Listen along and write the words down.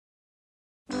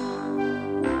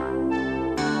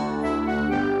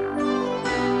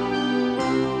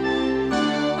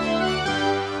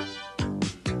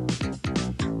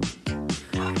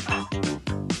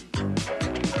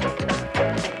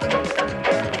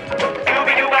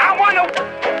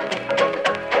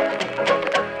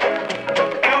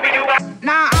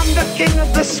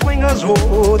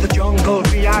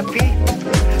happy.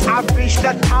 I've reached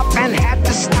the top and had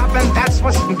to stop, and that's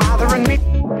what's bothering me.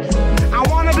 I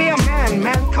want to be a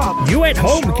man cub. You at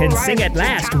home can sing at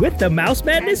last with the Mouse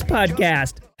Madness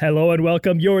podcast. Hello and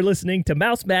welcome. You're listening to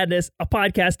Mouse Madness, a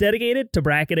podcast dedicated to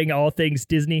bracketing all things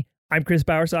Disney. I'm Chris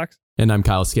Bowersox. And I'm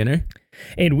Kyle Skinner.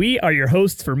 And we are your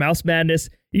hosts for Mouse Madness.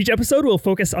 Each episode will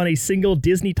focus on a single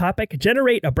Disney topic,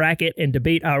 generate a bracket, and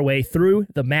debate our way through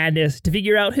the madness to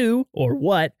figure out who or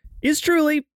what is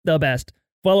truly the best.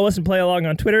 Follow us and play along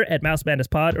on Twitter at Mouse Madness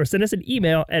Pod, or send us an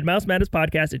email at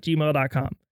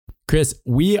mousemadnesspodcast@gmail.com. Chris,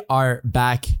 we are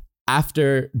back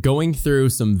after going through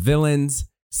some villains,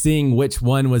 seeing which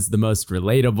one was the most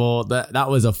relatable. That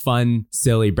was a fun,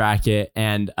 silly bracket.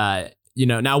 And,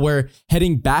 now we're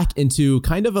heading back into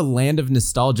kind of a land of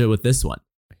nostalgia with this one.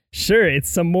 Sure, it's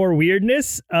some more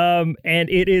weirdness, and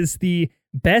it is the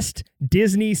best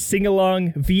Disney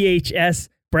sing-along VHS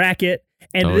bracket.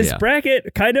 And this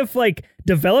bracket kind of like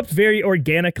developed very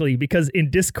organically because in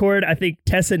Discord, I think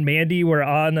Tess and Mandy were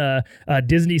on a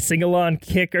Disney sing-along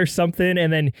kick or something.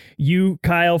 And then you,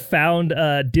 Kyle, found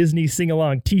a Disney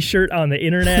sing-along t-shirt on the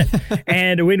internet.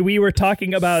 And when we were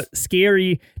talking about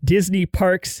scary Disney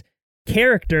parks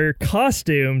character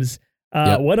costumes,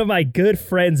 one of my good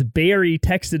friends, Barry,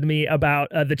 texted me about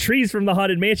the trees from the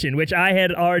Haunted Mansion, which I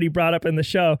had already brought up in the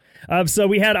show. So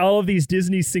we had all of these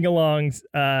Disney sing-alongs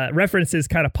references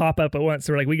kind of pop up at once.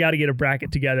 So we're like, we got to get a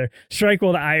bracket together. Strike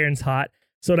while the iron's hot.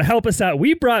 So to help us out,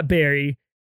 we brought Barry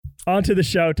onto the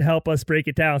show to help us break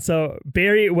it down. So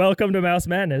Barry, welcome to Mouse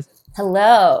Madness.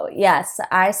 Hello. Yes,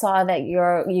 I saw that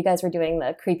you guys were doing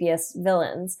the creepiest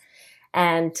villains.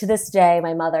 And to this day,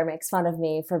 my mother makes fun of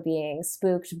me for being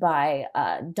spooked by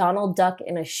Donald Duck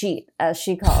in a sheet, as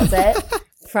she calls it,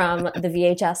 from the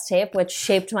VHS tape, which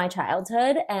shaped my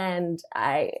childhood. And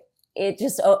it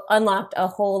just unlocked a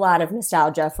whole lot of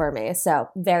nostalgia for me. So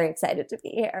very excited to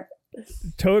be here.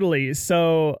 Totally.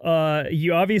 So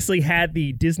you obviously had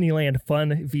the Disneyland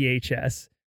Fun VHS.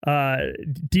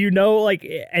 Do you know like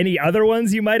any other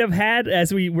ones you might have had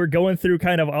as we were going through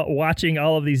kind of watching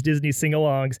all of these Disney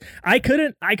sing-alongs? I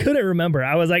couldn't remember.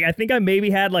 I was like, I think I maybe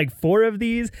had like 4 of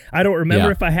these. I don't remember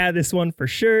if I had this one for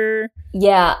sure.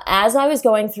 Yeah. As I was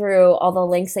going through all the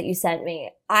links that you sent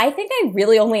me, I think I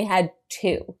really only had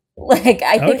 2. Like,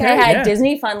 I think I had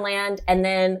Disney Funland and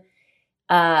then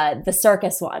the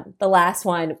circus one, the last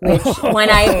one, which when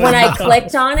I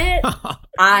clicked on it,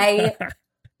 I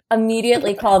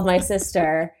immediately called my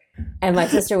sister, and my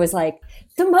sister was like,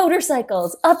 the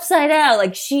motorcycles upside down.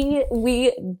 Like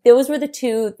those were the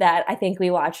 2 that I think we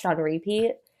watched on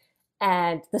repeat.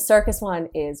 And the circus one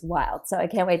is wild. So I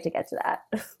can't wait to get to that.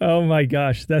 Oh my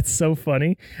gosh. That's so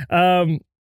funny. All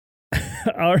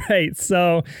right.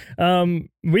 So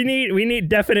we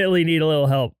definitely need a little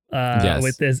help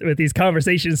with these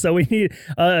conversations. So we need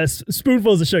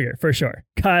spoonfuls of sugar for sure.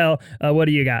 Kyle, what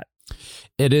do you got?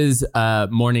 It is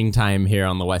morning time here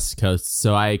on the West Coast,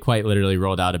 so I quite literally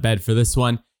rolled out of bed for this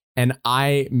one, and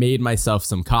I made myself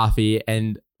some coffee.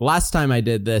 And last time I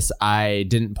did this, I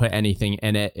didn't put anything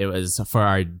in it. It was for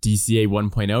our DCA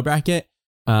 1.0 bracket.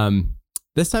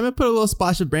 This time I put a little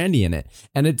splash of brandy in it,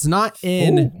 and it's not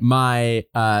in my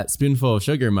spoonful of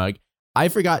sugar mug. I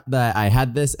forgot that I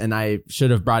had this, and I should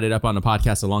have brought it up on a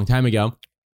podcast a long time ago,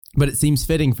 but it seems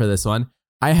fitting for this one.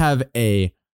 I have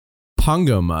a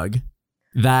Pongo mug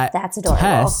that That's adorable.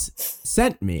 Tess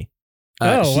sent me.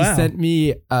 She sent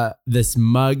me this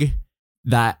mug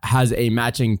that has a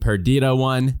matching Perdita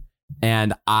one,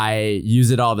 and I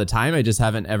use it all the time. I just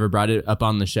haven't ever brought it up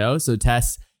on the show. So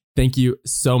Tess, thank you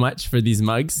so much for these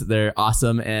mugs. They're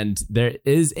awesome, and there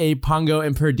is a Pongo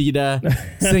and Perdita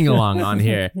sing-along on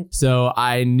here. So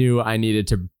I knew I needed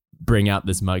to bring out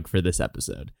this mug for this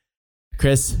episode.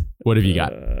 Chris, what have you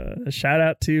got? Shout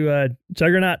out to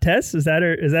Juggernaut Tess. Is that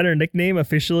her nickname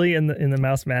officially in the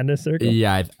Mouse Madness circle?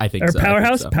 Yeah, I think so. Or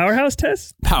Powerhouse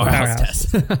Tess? Powerhouse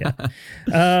Tess.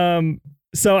 Yeah.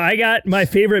 So I got my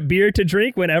favorite beer to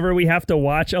drink whenever we have to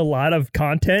watch a lot of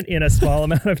content in a small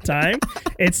amount of time.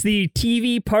 It's the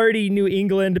TV Party New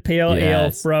England Pale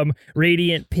Ale from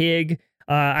Radiant Pig.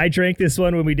 I drank this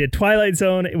one when we did Twilight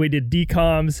Zone. We did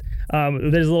DComs.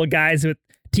 There's little guys with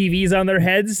TVs on their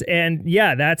heads, and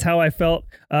that's how I felt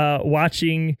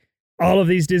watching all of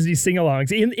these Disney sing-alongs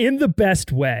in the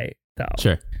best way, though.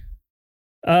 Sure.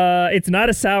 It's not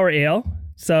a sour ale,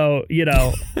 so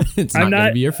it's not going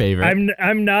to be your favorite.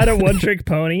 I'm not a one-trick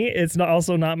pony. It's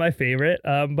also not my favorite,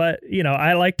 but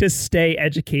I like to stay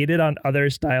educated on other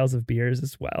styles of beers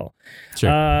as well.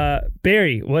 Sure.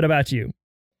 Barry, what about you?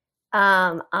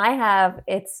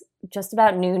 It's just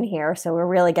about noon here, so we're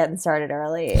really getting started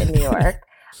early in New York.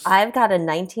 I've got a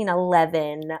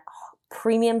 1911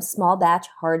 premium small batch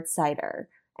hard cider,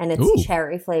 and it's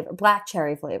cherry flavored, black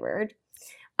cherry flavored.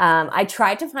 I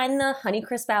tried to find the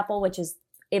Honeycrisp apple, which is,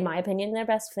 in my opinion, their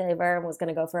best flavor, and was going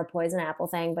to go for a poison apple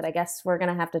thing, but I guess we're going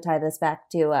to have to tie this back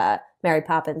to Mary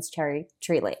Poppins Cherry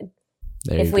Treatland.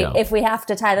 If we have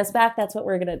to tie this back, that's what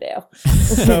we're going to do.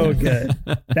 So good.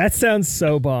 That sounds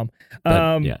so bomb.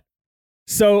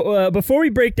 So before we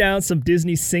break down some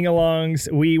Disney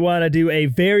sing-alongs, we want to do a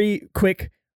very quick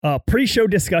pre-show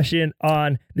discussion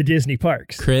on the Disney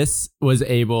parks. Chris was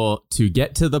able to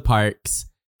get to the parks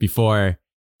before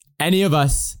any of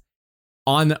us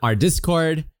on our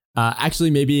Discord.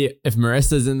 Actually, maybe if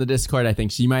Marissa's in the Discord, I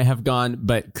think she might have gone.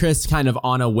 But Chris kind of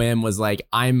on a whim was like,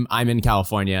 I'm in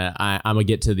California. I'm going to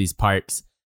get to these parks.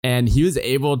 And he was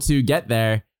able to get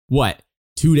there,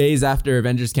 2 days after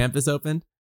Avengers Campus opened?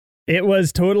 It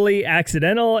was totally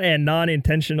accidental and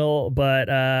non-intentional, but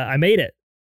I made it.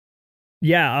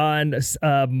 Yeah, on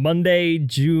Monday,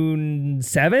 June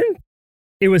 7th.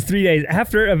 It was 3 days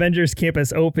after Avengers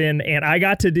Campus opened, and I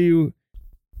got to do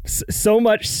so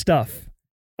much stuff.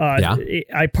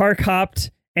 I park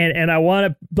hopped, and I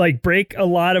want to break a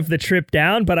lot of the trip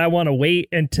down, but I want to wait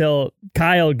until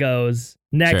Kyle goes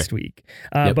next week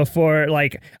before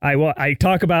I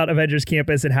talk about Avengers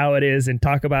Campus and how it is, and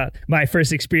talk about my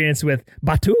first experience with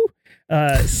Batuu.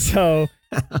 So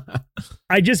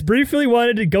I just briefly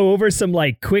wanted to go over some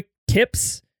quick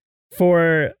tips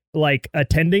for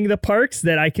attending the parks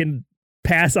that I can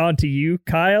pass on to you,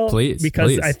 Kyle,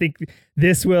 because I think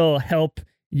this will help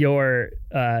your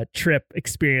trip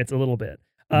experience a little bit.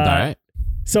 All right.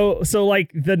 So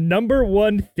the number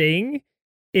one thing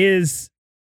is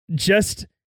just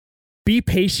be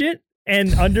patient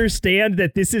and understand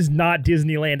that this is not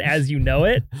Disneyland as you know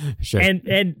it. Sure.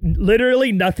 And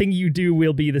literally nothing you do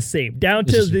will be the same, down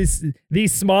to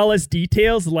these smallest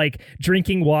details, like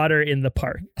drinking water in the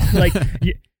park.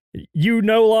 You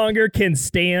no longer can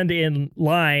stand in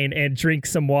line and drink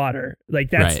some water.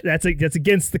 That's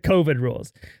against the COVID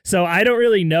rules. So I don't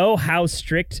really know how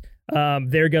strict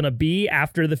they're going to be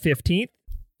after the 15th.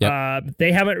 Yep.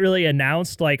 They haven't really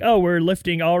announced we're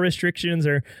lifting all restrictions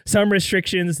or some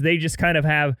restrictions. They just kind of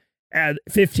have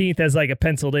 15th as a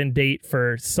penciled in date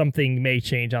for something may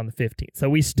change on the 15th. So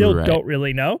we still don't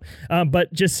really know.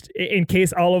 But just in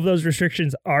case all of those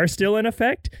restrictions are still in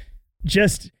effect,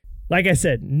 just like I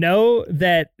said, know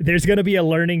that there's going to be a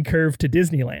learning curve to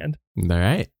Disneyland. All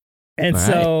right. And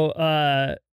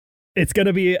it's going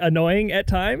to be annoying at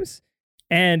times.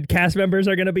 And cast members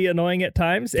are going to be annoying at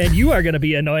times, and you are going to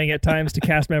be annoying at times to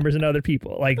cast members and other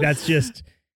people. That's just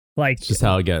it's just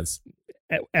how it goes.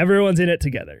 Everyone's in it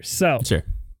together. So sure.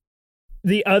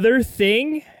 The other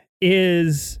thing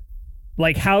is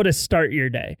how to start your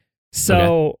day.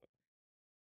 So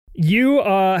you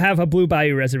have a Blue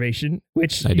Bayou reservation,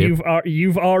 which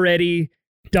you've already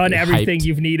done everything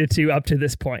you've needed to up to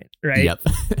this point, right?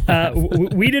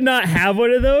 Yep. We did not have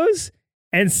one of those.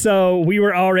 And so we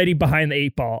were already behind the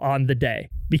 8 ball on the day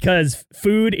because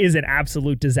food is an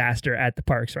absolute disaster at the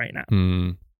parks right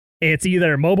now. It's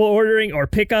either mobile ordering or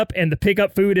pickup, and the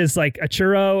pickup food is a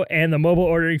churro, and the mobile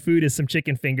ordering food is some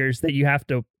chicken fingers that you have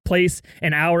to place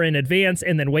an hour in advance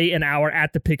and then wait an hour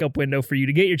at the pickup window for you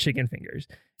to get your chicken fingers.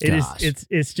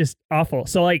 It's just awful.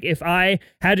 So if I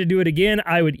had to do it again,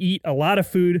 I would eat a lot of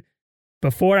food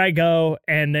before I go,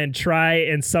 and then try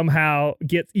and somehow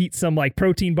eat some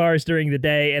protein bars during the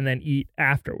day and then eat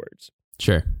afterwards.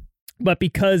 Sure. But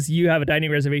because you have a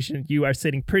dining reservation, you are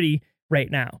sitting pretty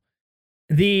right now.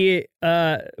 The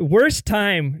worst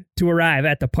time to arrive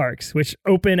at the parks, which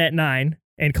open at 9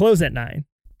 and close at 9,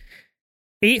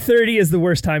 8:30 is the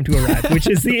worst time to arrive, which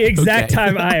is the exact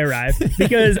time I arrived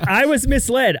because I was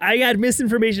misled. I got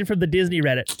misinformation from the Disney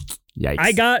Reddit. Yikes.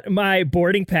 I got my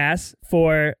boarding pass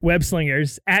for Web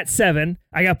Slingers at 7.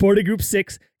 I got boarded group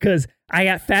 6 because I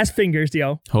got fast fingers,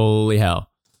 yo. Holy hell.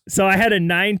 So I had a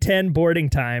 9:10 boarding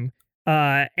time.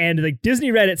 And the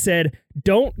Disney Reddit said,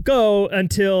 don't go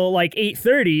until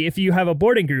 8:30 if you have a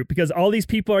boarding group, because all these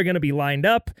people are going to be lined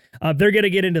up. They're going to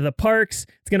get into the parks.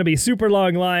 It's going to be a super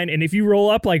long line. And if you roll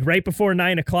up right before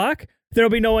 9 o'clock, there'll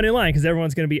be no one in line because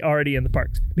everyone's going to be already in the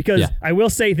parks. Because I will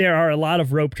say there are a lot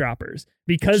of rope droppers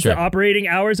because the operating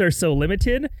hours are so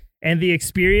limited and the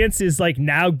experience is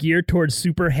now geared towards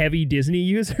super heavy Disney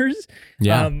users.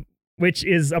 Which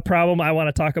is a problem I want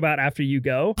to talk about after you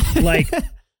go.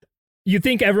 You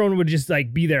think everyone would just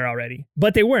be there already,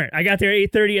 but they weren't. I got there at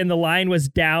 8:30 and the line was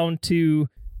down to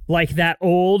that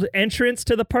old entrance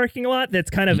to the parking lot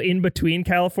that's kind of in between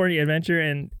California Adventure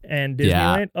and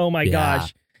Disneyland. Oh my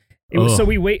gosh. So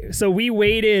we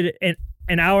waited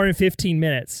an hour and 15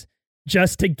 minutes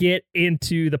just to get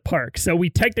into the park. So we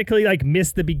technically like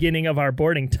missed the beginning of our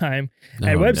boarding time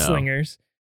at Web Slingers.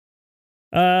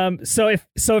 So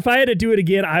if I had to do it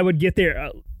again, I would get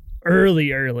there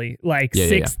early, like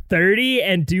 6:30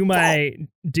 and do my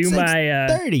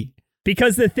 6:30.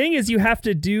 Because the thing is, you have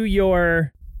to do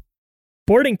your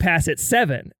boarding pass at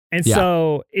 7. And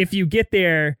so if you get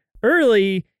there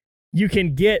early, you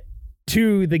can get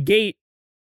to the gate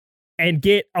and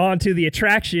get onto the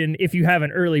attraction if you have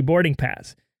an early boarding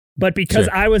pass. But because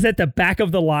I was at the back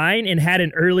of the line and had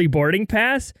an early boarding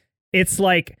pass, it's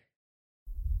like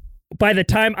by the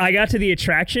time I got to the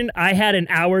attraction, I had an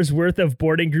hour's worth of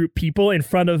boarding group people in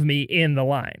front of me in the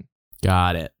line.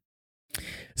 Got it.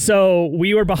 So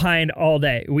we were behind all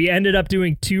day. We ended up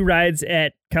doing 2 rides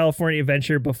at California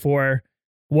Adventure before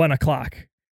 1 o'clock,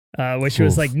 which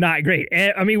was like not great.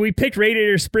 And, I mean, we picked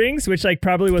Radiator Springs, which like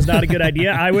probably was not a good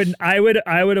idea. I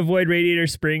would avoid Radiator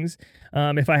Springs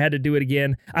if I had to do it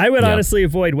again. I would honestly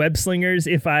avoid Web Slingers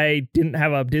if I didn't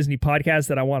have a Disney podcast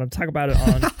that I want to talk about it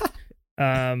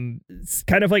on. It's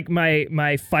kind of like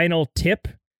my final tip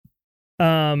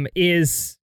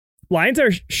is lines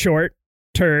are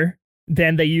shorter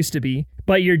than they used to be,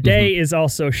 but your day is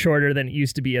also shorter than it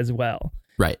used to be as well.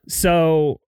 Right.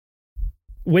 So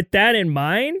with that in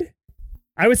mind,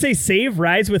 I would say save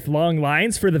rides with long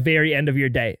lines for the very end of your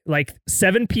day. Like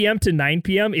 7 p.m. to 9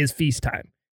 p.m. is feast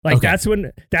time. Like that's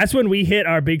when we hit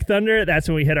our Big Thunder. That's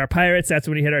when we hit our Pirates. That's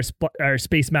when we hit our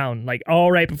Space Mountain, like all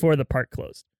right before the park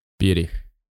closed. Beauty.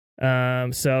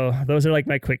 So those are like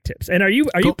my quick tips. And are you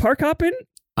park hopping?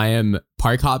 I am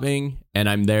park hopping and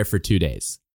I'm there for 2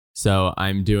 days. So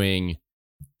I'm doing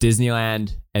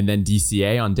Disneyland and then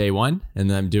DCA on day 1, and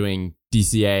then I'm doing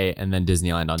DCA and then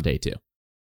Disneyland on day 2.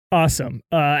 Awesome.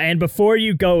 And before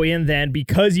you go in then,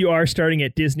 because you are starting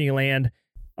at Disneyland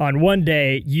on one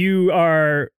day, you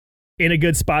are in a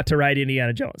good spot to ride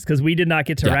Indiana Jones, because we did not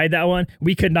get to ride that one.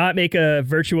 We could not make a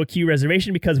virtual queue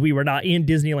reservation because we were not in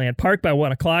Disneyland Park by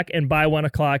 1 o'clock, and by 1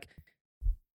 o'clock,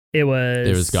 it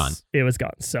was gone. It was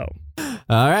gone. So,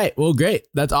 all right. Well, great.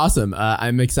 That's awesome.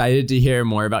 I'm excited to hear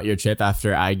more about your trip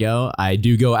after I go. I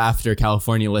do go after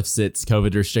California lifts its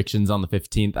COVID restrictions on the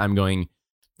 15th. I'm going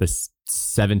the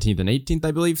 17th and 18th,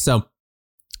 I believe. So,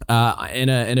 in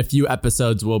a few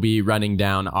episodes, we'll be running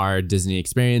down our Disney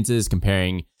experiences,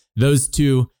 comparing those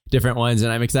 2 different ones,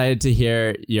 and I'm excited to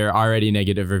hear your already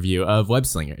negative review of Web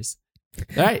Slingers.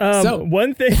 All right. So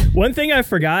one thing I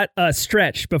forgot,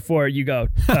 stretch before you go,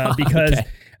 because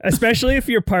especially if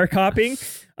you're park hopping,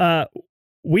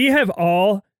 we have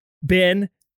all been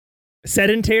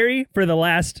sedentary for the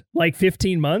last like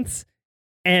 15 months,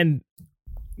 and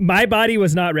my body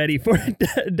was not ready for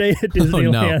a day at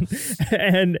Disneyland,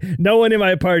 and no one in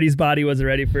my party's body was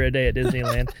ready for a day at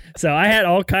Disneyland. So I had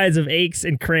all kinds of aches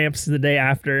and cramps the day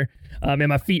after. And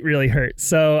my feet really hurt.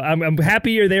 So I'm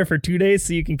happy you're there for 2 days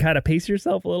so you can kind of pace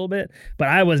yourself a little bit. But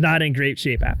I was not in great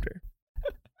shape after.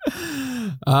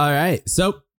 All right.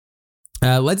 So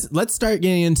let's start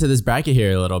getting into this bracket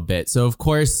here a little bit. So, of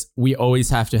course, we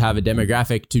always have to have a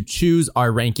demographic to choose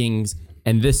our rankings.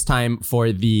 And this time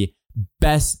for the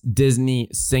best Disney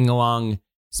sing-along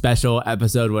special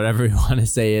episode, whatever you want to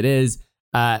say it is,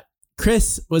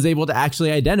 Chris was able to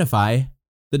actually identify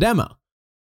the demo.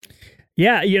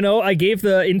 Yeah, I gave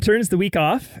the interns the week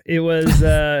off. It was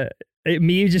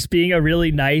me just being a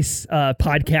really nice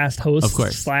podcast host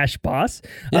 / boss.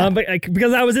 Yeah. But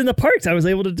because I was in the parks, I was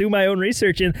able to do my own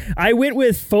research, and I went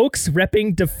with folks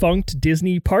repping defunct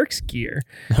Disney parks gear.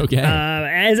 Okay.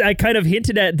 As I kind of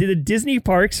hinted at, the Disney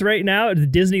parks right now, the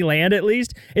Disneyland at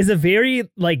least, is a very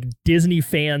like Disney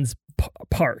fans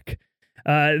park.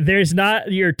 There's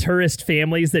not your tourist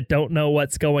families that don't know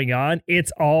what's going on.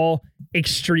 It's all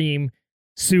extreme,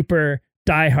 super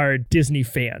diehard Disney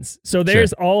fans. So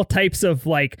there's all types of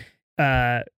like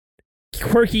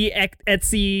quirky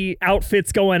Etsy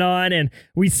outfits going on, and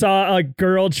we saw a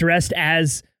girl dressed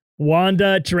as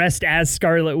Wanda, dressed as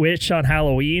Scarlet Witch on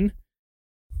Halloween.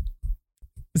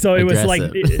 So it was like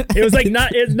it was like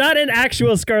it's not an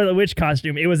actual Scarlet Witch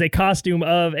costume. It was a costume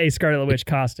of a Scarlet Witch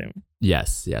costume.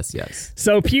 Yes.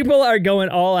 So people are going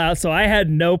all out. So I had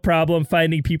no problem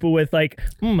finding people with like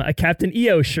a Captain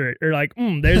EO shirt, or like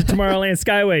there's a Tomorrowland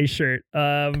Skyway shirt.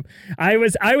 I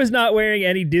was not wearing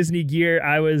any Disney gear.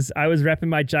 I was repping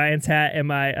my Giants hat and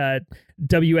my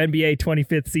WNBA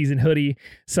 25th season hoodie.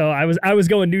 So I was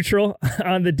going neutral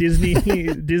on the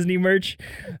Disney merch,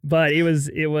 but it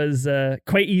was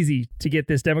quite easy to get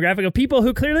this demographic of people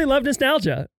who clearly love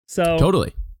nostalgia. So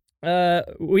totally.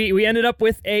 We ended up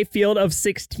with a field of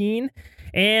 16,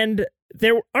 and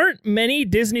there aren't many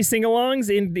Disney sing-alongs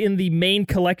in the main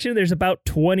collection. There's about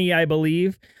 20, I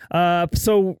believe.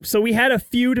 So we had a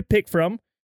few to pick from,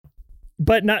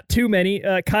 but not too many.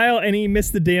 Kyle, any Miss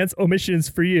the Dance omissions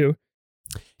for you?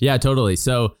 Yeah, totally.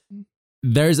 So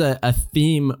there's a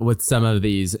theme with some of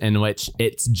these in which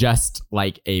it's just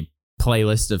like a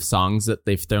playlist of songs that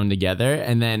they've thrown together.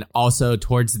 And then also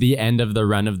towards the end of the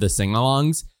run of the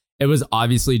sing-alongs, it was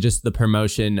obviously just the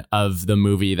promotion of the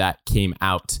movie that came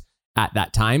out at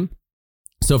that time.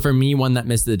 So for me, one that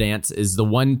missed the dance is the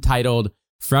one titled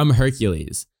From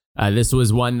Hercules. This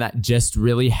was one that just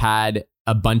really had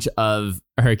a bunch of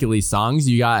Hercules songs.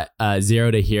 You got Zero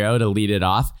to Hero to lead it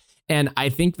off. And I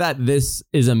think that this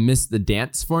is a miss the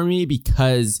dance for me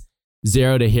because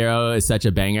Zero to Hero is such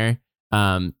a banger.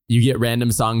 You get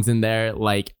random songs in there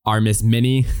like Our Miss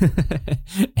Minnie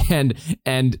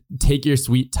and Take Your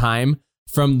Sweet Time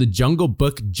from the Jungle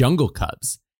Book Jungle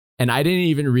Cubs. And I didn't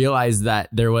even realize that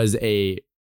there was a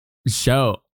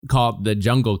show called The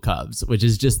Jungle Cubs, which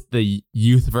is just the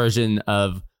youth version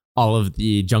of all of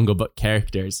the Jungle Book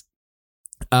characters.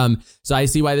 So I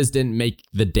see why this didn't make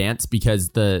the dance because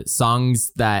the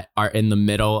songs that are in the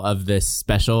middle of this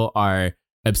special are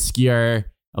obscure,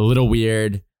 a little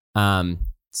weird, some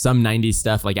 90s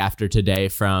stuff like After Today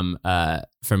from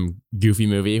Goofy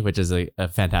Movie, which is a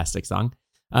fantastic song.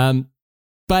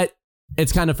 But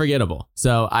it's kind of forgettable.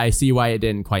 So I see why it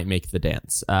didn't quite make the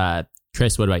dance.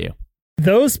 Chris, what about you?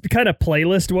 Those kind of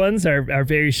playlist ones are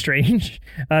very strange.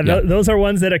 Those are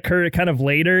ones that occur kind of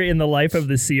later in the life of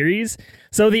the series.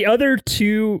 So the other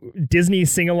two Disney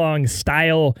sing-along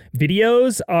style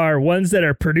videos are ones that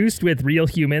are produced with real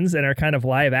humans and are kind of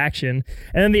live action.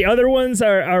 And then the other ones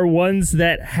are ones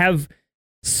that have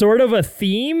sort of a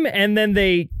theme, and then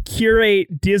they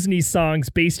curate Disney songs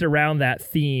based around that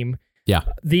theme. Yeah.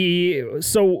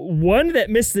 So one that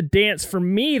missed the dance for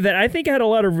me that I think had a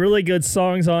lot of really good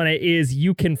songs on it is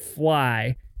You Can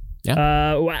Fly.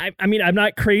 Yeah. I mean, I'm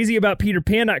not crazy about Peter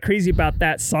Pan, not crazy about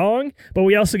that song, but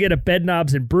we also get a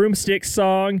Bedknobs and Broomsticks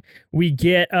song. We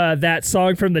get that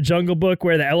song from the Jungle Book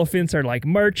where the elephants are like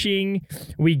marching.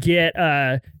 We get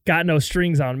Got No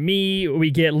Strings on Me.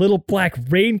 We get Little Black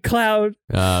Rain Cloud.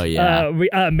 Oh, yeah.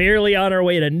 Merrily on Our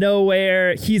Way to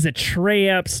Nowhere. He's a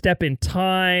Tramp, Step in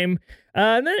Time.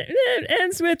 And then it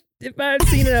ends with If I've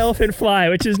Seen an Elephant Fly,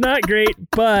 which is not great,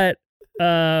 but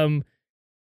I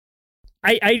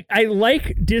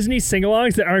like Disney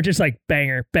sing-alongs that aren't just like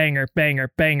banger, banger,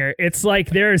 banger, banger. It's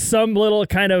like there are some little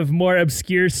kind of more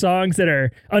obscure songs that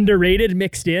are underrated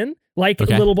mixed in, like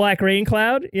Little Black Rain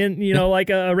Cloud, like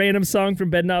a random song from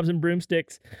Bedknobs and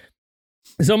Broomsticks.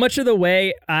 So much of the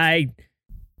way I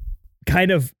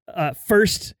kind of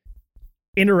first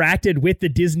interacted with the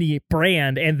Disney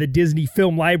brand and the Disney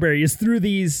film library is through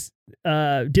these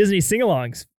Disney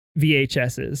sing-alongs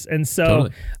VHSs. And so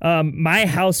my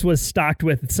house was stocked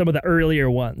with some of the earlier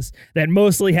ones that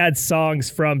mostly had songs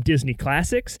from Disney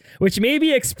classics, which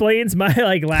maybe explains my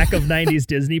lack of 90s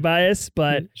Disney bias,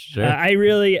 but sure. I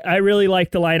really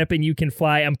like the lineup in You Can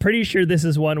Fly. I'm pretty sure this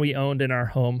is one we owned in our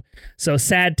home. So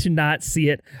sad to not see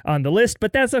it on the list,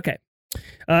 but that's okay.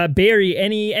 Barry,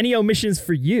 any omissions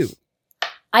for you?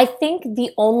 I think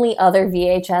the only other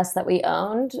VHS that we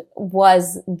owned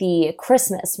was the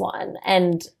Christmas one,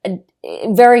 and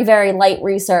very, very light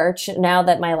research now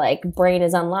that my brain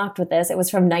is unlocked with this. It was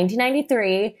from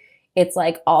 1993. It's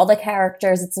all the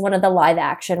characters. It's one of the live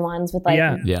action ones with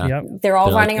they're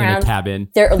all running around in a cabin.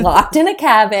 They're locked in a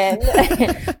cabin.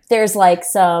 There's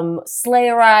some sleigh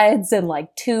rides and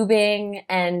tubing,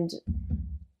 and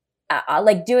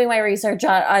doing my research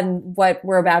on what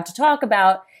we're about to talk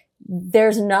about.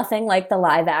 There's nothing like the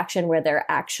live action where they're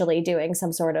actually doing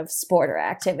some sort of sport or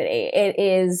activity. It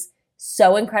is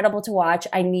so incredible to watch.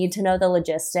 I need to know the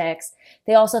logistics.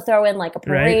 They also throw in a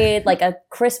parade, like a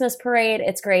Christmas parade.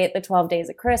 It's great. The 12 Days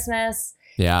of Christmas.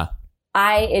 Yeah.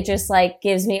 It just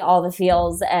gives me all the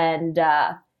feels, and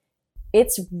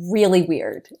it's really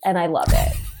weird, and I love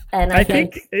it. And I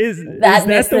think that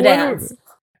missed the dance.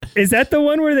 Is that the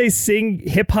one where they sing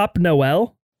Hip Hop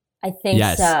Noel? I think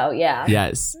so, yeah.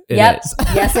 Yes, it is.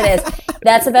 Yes, it is.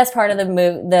 That's the best part of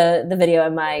the video,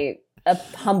 in my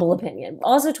humble opinion.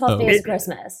 Also, 12 Days of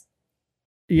Christmas.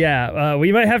 Yeah,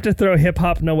 we might have to throw Hip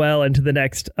Hop Noel into the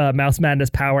next Mouse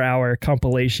Madness Power Hour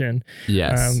compilation.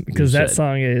 Yes, because that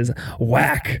song is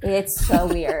whack. It's so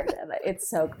weird.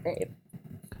 It's so great.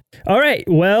 All right,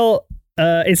 well,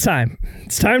 it's time.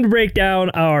 It's time to break down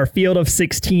our field of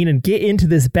 16 and get into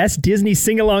this best Disney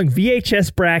sing-along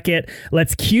VHS bracket.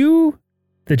 Let's cue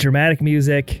the dramatic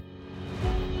music.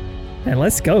 And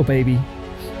let's go, baby.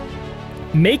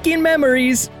 Making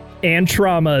Memories and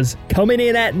traumas. Coming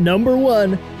in at number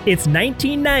 1, it's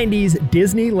 1990's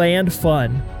Disneyland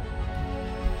Fun.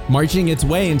 Marching its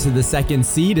way into the second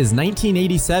seed is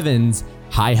 1987's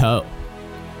Hi-Ho.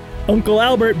 Uncle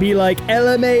Albert be like,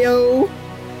 LMAO.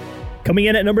 Coming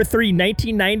in at number 3,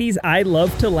 1990's I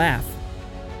Love to Laugh.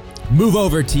 Move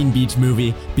over, Teen Beach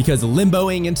Movie, because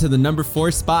limboing into the number 4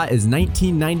 spot is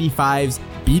 1995's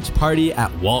Beach Party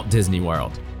at Walt Disney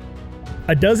World.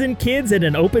 A dozen kids and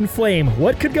an open flame.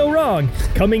 What could go wrong?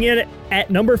 Coming in at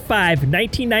number 5,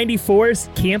 1994's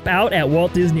Camp Out at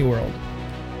Walt Disney World.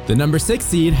 The number 6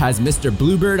 seed has Mr.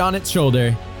 Bluebird on its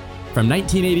shoulder. From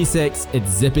 1986,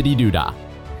 it's Zippity Doo-Dah.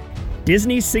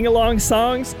 Disney sing-along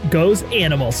songs goes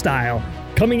animal style.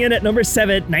 Coming in at number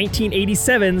 7,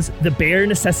 1987's The Bare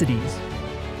Necessities.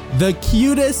 The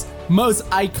cutest, most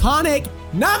iconic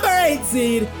number 8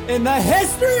 seed in the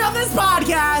history of this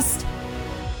podcast.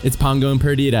 It's Pongo and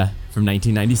Perdita from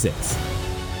 1996.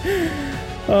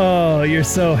 Oh, you're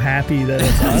so happy that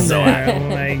it's on there. Oh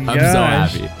my gosh. I'm so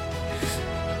happy.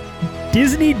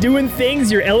 Disney doing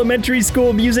things your elementary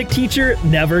school music teacher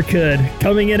never could.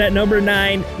 Coming in at number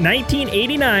 9,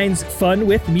 1989's Fun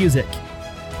with Music.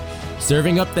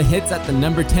 Serving up the hits at the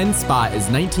number 10 spot is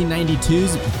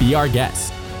 1992's Be Our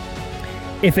Guest.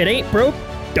 If it ain't broke,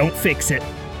 don't fix it.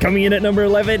 Coming in at number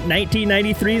 11,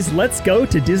 1993's Let's Go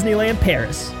to Disneyland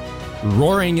Paris.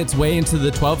 Roaring its way into the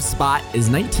 12th spot is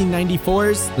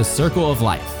 1994's The Circle of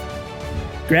Life.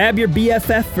 Grab your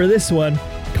BFF for this one.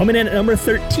 Coming in at number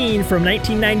 13 from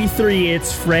 1993,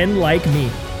 it's Friend Like Me.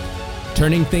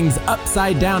 Turning things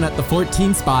upside down at the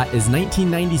 14th spot is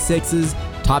 1996's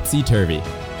Topsy Turvy.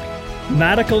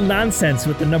 Nautical nonsense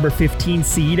with the number 15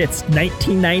 seed, it's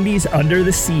 1990's Under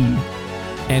the Sea.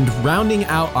 And rounding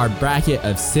out our bracket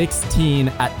of 16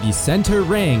 at the center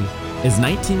ring is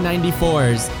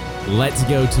 1994's Let's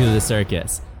Go to the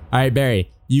Circus. All right,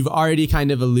 Barry, you've already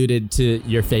kind of alluded to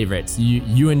your favorites.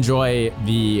 You enjoy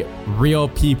the real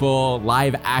people,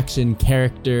 live action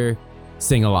character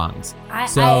sing-alongs.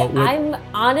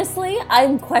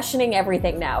 I'm questioning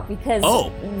everything now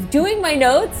because doing my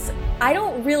notes, I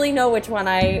don't really know which one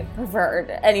I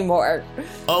preferred anymore.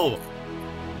 Oh,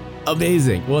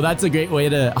 amazing. Well, that's a great way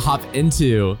to hop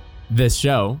into this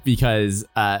show because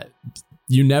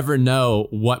you never know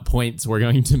what points we're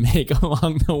going to make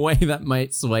along the way that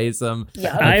might sway some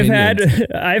opinions.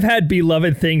 I've had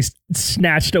beloved things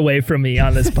snatched away from me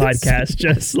on this podcast,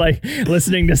 just like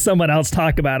listening to someone else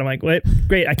talk about it. I'm like, wait,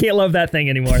 great, I can't love that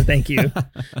thing anymore. Thank you.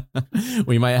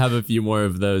 We might have a few more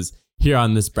of those here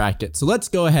on this bracket. So let's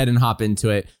go ahead and hop into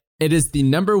it. It is the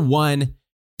number 1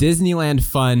 Disneyland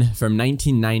Fun from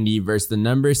 1990 versus the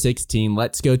number 16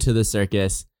 Let's Go to the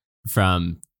Circus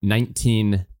from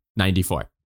 1994.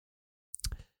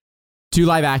 2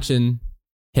 live action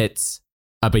hits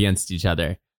up against each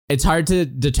other. It's hard to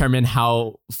determine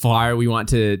how far we want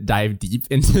to dive deep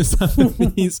into some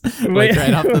of these like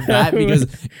right off the bat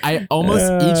because I almost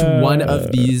each one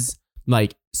of these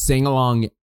like sing-along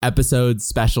episodes,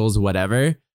 specials,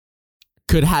 whatever,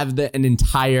 could have an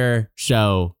entire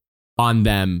show on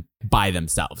them by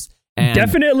themselves. And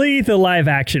definitely the live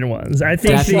action ones. I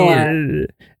think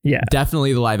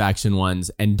definitely the live action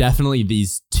ones, and definitely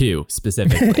these 2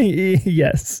 specifically.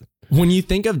 Yes. When you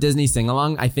think of Disney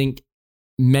sing-along, I think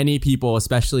many people,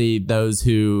 especially those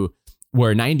who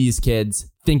were 90s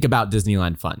kids, think about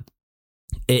Disneyland Fun.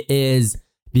 It is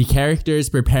the characters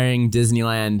preparing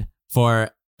Disneyland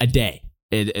for a day.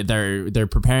 They're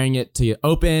preparing it to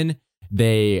open.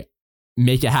 They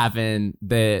make it happen.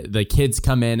 The kids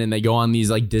come in and they go on these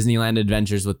like Disneyland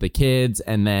adventures with the kids,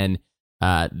 and then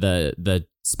the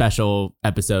special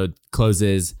episode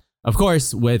closes, of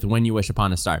course, with When You Wish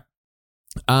Upon a Star.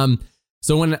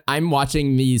 So when I'm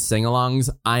watching these sing-alongs,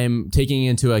 I'm taking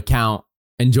into account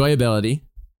enjoyability,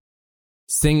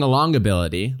 sing-along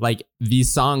ability. Like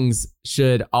these songs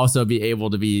should also be able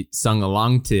to be sung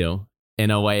along to in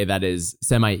a way that is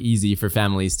semi-easy for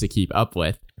families to keep up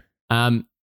with. And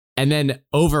then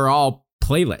overall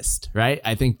playlist, right?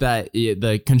 I think that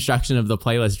the construction of the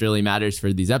playlist really matters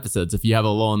for these episodes. If you have a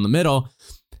lull in the middle,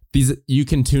 you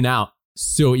can tune out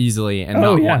so easily and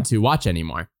not want to watch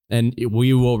anymore. And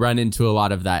we will run into a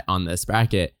lot of that on this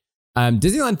bracket.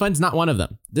 Disneyland Fun's not one of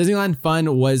them. Disneyland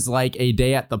Fun was like a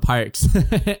day at the parks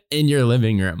in your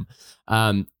living room.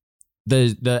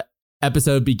 The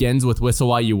episode begins with Whistle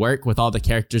While You Work, with all the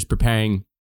characters preparing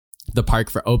the park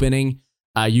for opening.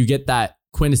 You get that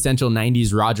quintessential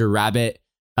 90s Roger Rabbit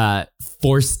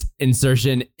forced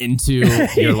insertion into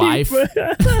your life.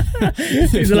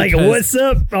 He's like, "What's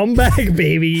up? I'm back,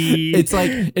 baby." It's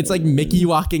like Mickey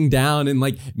walking down and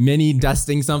like Minnie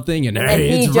dusting something, and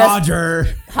hey, it's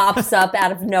Roger pops up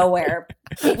out of nowhere.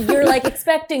 You're like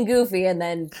expecting Goofy, and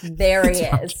then there he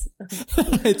is.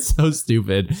 It's so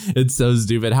stupid. It's so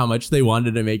stupid how much they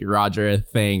wanted to make Roger a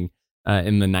thing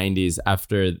in the 90s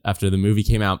after the movie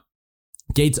came out.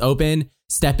 Gates open,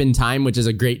 step in time, which is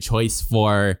a great choice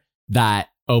for that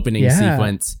opening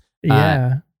sequence.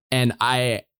 And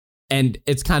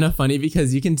it's kind of funny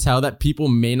because you can tell that people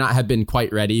may not have been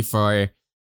quite ready for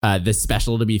this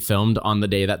special to be filmed on the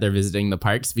day that they're visiting the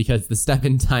parks, because the step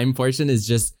in time portion is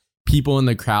just people in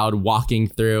the crowd walking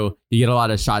through. You get a lot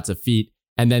of shots of feet,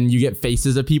 and then you get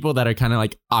faces of people that are kind of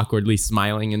like awkwardly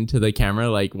smiling into the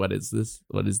camera. Like, what is this?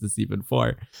 What is this even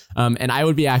for? And I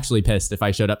would be actually pissed if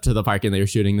I showed up to the park and they were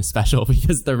shooting the special,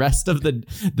 because the rest of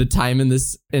the time in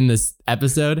this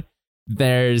episode,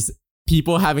 there's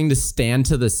people having to stand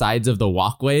to the sides of the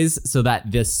walkways so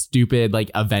that this stupid like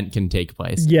event can take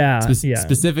place.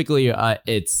 Specifically,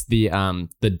 it's the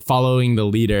following the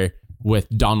leader with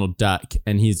Donald Duck,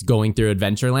 and he's going through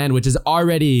Adventureland, which is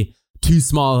already too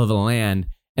small of a land,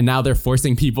 and now they're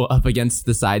forcing people up against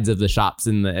the sides of the shops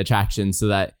in the attraction so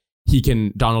that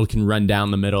Donald can run down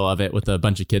the middle of it with a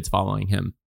bunch of kids following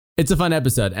him. It's a fun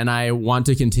episode, and I want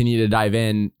to continue to dive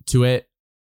into it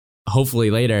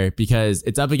hopefully later, because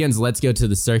it's up against Let's Go to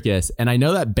the Circus, and I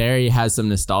know that Barry has some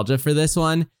nostalgia for this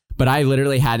one, but I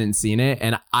literally hadn't seen it,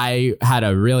 and I had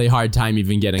a really hard time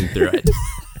even getting through it.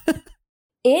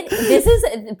 This is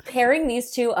pairing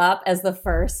these two up as the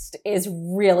first is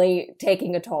really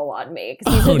taking a toll on me,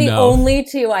 because these are the only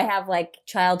two I have like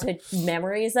childhood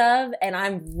memories of, and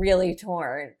I'm really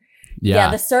torn.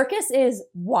 Yeah, the circus is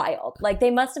wild. Like,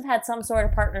 they must have had some sort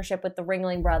of partnership with the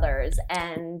Ringling Brothers,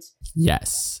 and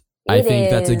yes, I think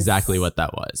that's exactly what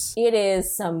that was. It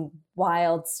is some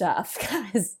wild stuff,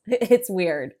 guys. It's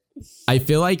weird. I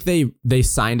feel like they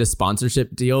signed a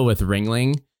sponsorship deal with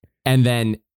Ringling, and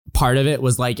then part of it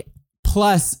was like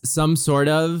plus some sort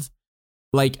of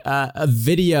like a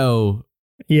video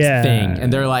thing,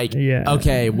 and they're like,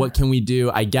 okay, what can we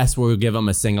do? I guess we'll give them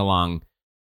a sing-along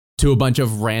to a bunch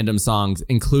of random songs,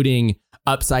 including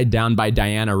Upside Down by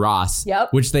Diana Ross,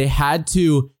 which they had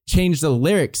to change the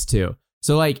lyrics to.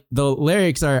 So like the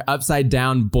lyrics are upside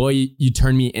down, boy, you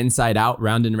turn me inside out,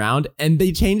 round and round. And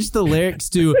they changed the lyrics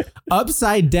to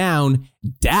upside down,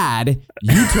 dad,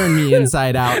 you turn me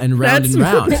inside out and round and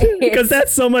round. Because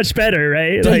that's so much better,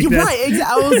 right? Like, right.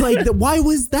 I was like, why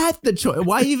was that the choice?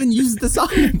 Why even use the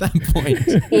song at that point?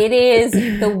 It is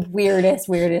the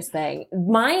weirdest thing.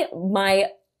 My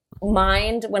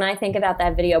mind, when I think about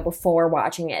that video before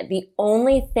watching it, the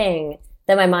only thing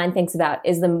that my mind thinks about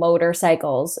is the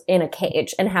motorcycles in a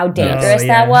cage and how dangerous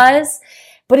that was.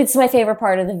 But it's my favorite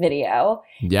part of the video.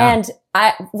 Yeah. And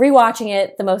rewatching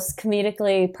it, the most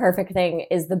comedically perfect thing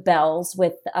is the bells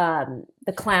with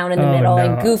the clown in the middle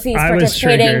and Goofy's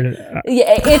participating.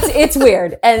 Yeah, it's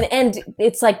weird. And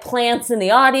it's like plants in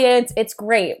the audience. It's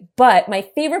great. But my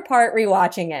favorite part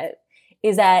rewatching it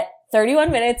is at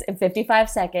 31 minutes and 55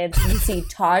 seconds, you see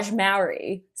Taj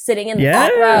Mowry sitting in the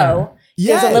front row.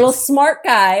 There's a little smart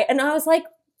guy. And I was like,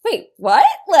 wait, what?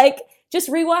 Like, just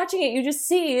rewatching it, you just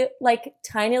see like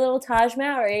tiny little Taj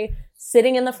Mowry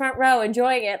sitting in the front row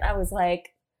enjoying it. I was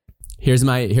like, here's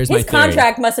my his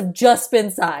contract must have just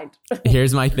been signed.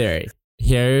 Here's my theory.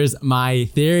 Here's my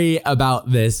theory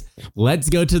about this Let's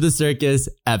Go to the Circus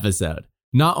episode.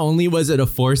 Not only was it a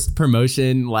forced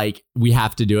promotion, like we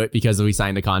have to do it because we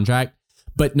signed a contract,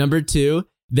 but number two,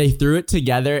 they threw it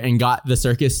together and got the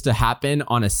circus to happen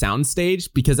on a soundstage,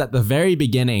 because at the very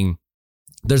beginning,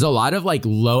 there's a lot of like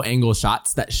low angle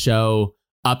shots that show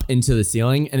up into the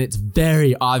ceiling, and it's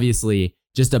very obviously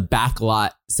just a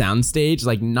backlot soundstage,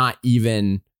 like not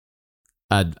even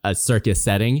a circus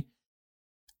setting.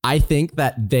 I think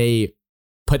that they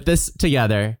put this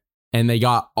together and they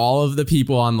got all of the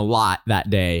people on the lot that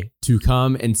day to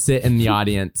come and sit in the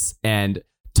audience, and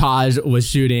Taj was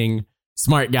shooting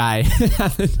Smart Guy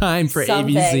at the time for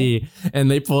ABC,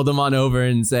 and they pulled him on over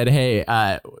and said, hey,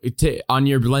 on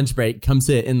your lunch break, come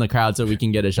sit in the crowd so we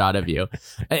can get a shot of you.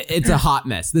 It's a hot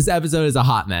mess. This episode is a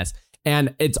hot mess,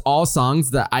 and it's all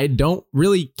songs that I don't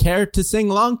really care to sing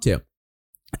along to.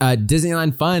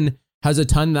 Disneyland Fun has a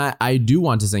ton that I do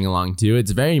want to sing along to.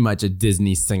 It's very much a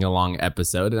Disney sing-along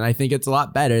episode, and I think it's a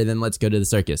lot better than Let's Go to the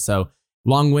Circus. So,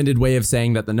 long-winded way of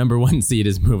saying that the number one seed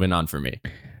is moving on for me.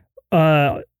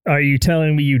 Are you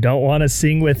telling me you don't want to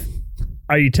sing with...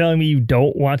 Are you telling me you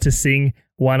don't want to sing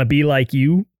Wanna Be Like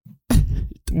You?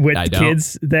 with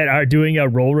kids that are doing a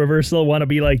role reversal want to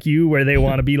be like you, where they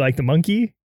want to be like the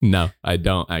monkey? No, I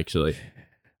don't actually.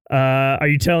 Are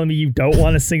you telling me you don't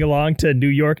want to sing along to New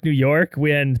York, New York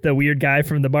when the weird guy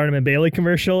from the Barnum and Bailey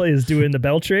commercial is doing the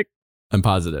bell trick? I'm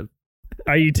positive.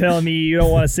 Are you telling me you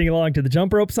don't want to sing along to the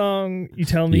jump rope song? You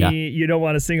tell me you don't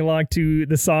want to sing along to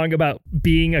the song about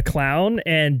being a clown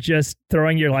and just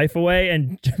throwing your life away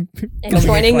and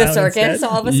joining the circus instead?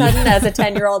 All of a sudden as a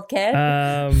 10-year-old kid?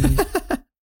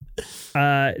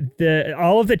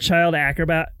 All of the child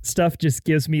acrobat stuff just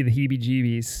gives me the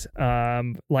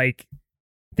heebie-jeebies. Like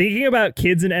thinking about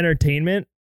kids in entertainment.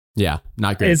 Yeah,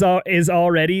 not great. Is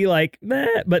already like, meh,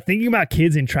 but thinking about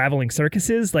kids in traveling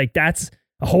circuses, like that's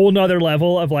a whole nother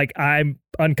level of like, I'm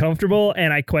uncomfortable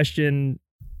and I question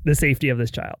the safety of this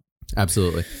child.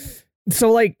 Absolutely.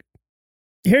 So like,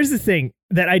 here's the thing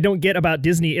that I don't get about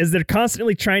Disney is they're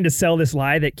constantly trying to sell this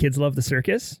lie that kids love the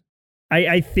circus.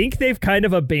 I think they've kind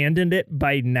of abandoned it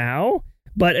by now,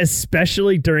 but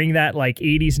especially during that like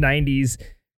 80s, 90s,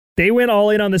 they went all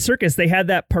in on the circus. They had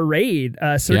that parade,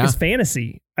 Circus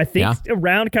Fantasy, I think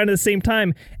around kind of the same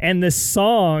time. And the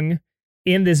song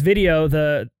in this video,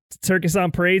 the Circus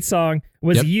on Parade song,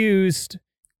 was used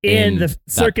in the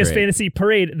Circus Fantasy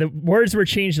Parade. The words were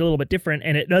changed a little bit different,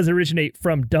 and it does originate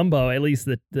from Dumbo, at least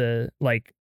the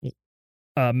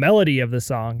melody of the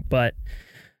song. But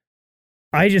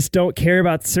I just don't care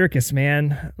about the circus,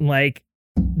 man. Like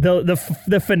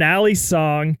the finale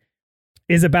song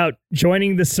is about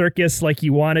joining the circus like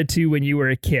you wanted to when you were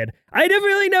a kid. I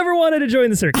never wanted to join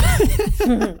the circus.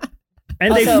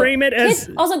 And also, they frame it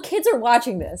as... kids are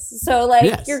watching this. So,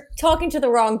 like, you're talking to the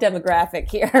wrong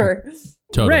demographic here.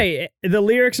 Totally. Right. The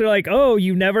lyrics are like, oh,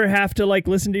 you never have to, like,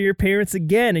 listen to your parents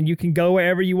again, and you can go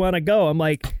wherever you want to go. I'm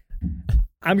like,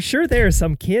 I'm sure there are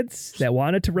some kids that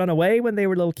wanted to run away when they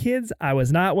were little kids. I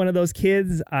was not one of those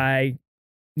kids. I,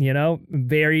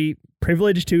 very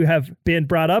privileged to have been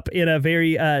brought up in a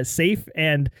very safe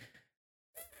and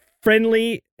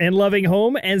friendly and loving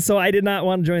home, and so I did not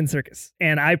want to join the circus,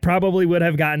 and I probably would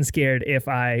have gotten scared if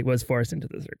I was forced into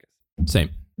the circus.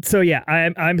 Same. So yeah,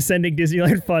 I'm sending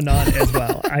Disneyland Fun on as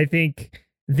well. I think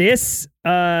this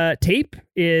tape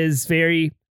is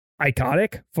very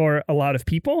iconic for a lot of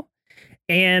people,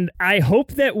 and I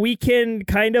hope that we can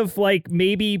kind of like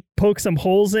maybe poke some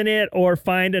holes in it or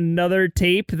find another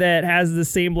tape that has the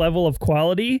same level of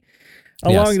quality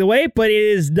along the way, but it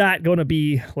is not going to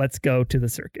be Let's Go to the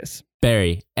Circus.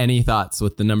 Barry, any thoughts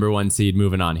with the number 1 seed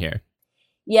moving on here?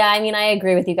 Yeah, I mean, I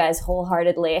agree with you guys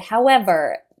wholeheartedly.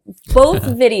 However, both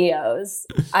videos,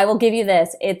 I will give you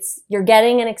this. You're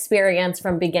getting an experience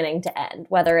from beginning to end,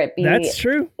 whether it be... That's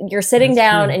true. You're sitting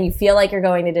down and you feel like you're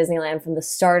going to Disneyland from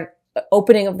the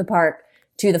opening of the park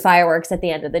to the fireworks at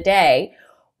the end of the day.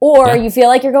 Or you feel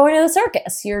like you're going to the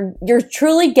circus. You're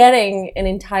truly getting an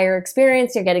entire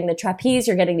experience. You're getting the trapeze.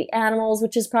 You're getting the animals,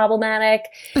 which is problematic.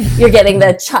 You're getting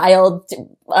the child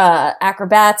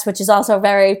acrobats, which is also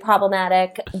very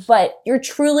problematic. But you're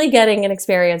truly getting an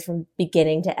experience from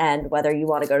beginning to end, whether you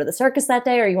want to go to the circus that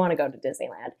day or you want to go to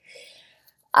Disneyland.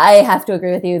 I have to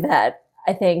agree with you that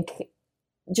I think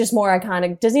just more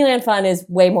iconic. Disneyland Fun is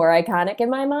way more iconic in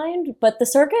my mind. But the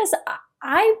circus...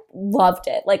 I loved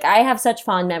it. Like, I have such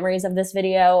fond memories of this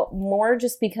video, more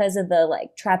just because of the,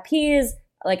 like, trapeze,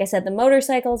 like I said, the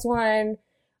motorcycles one,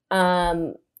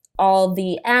 all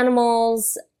the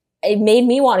animals. It made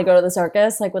me want to go to the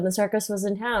circus. Like, when the circus was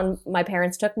in town, my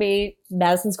parents took me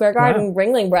Madison Square Garden,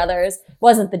 Ringling Brothers.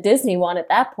 Wasn't the Disney one at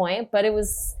that point, but it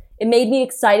made me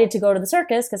excited to go to the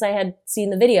circus because I had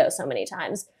seen the video so many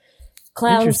times.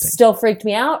 Clowns still freaked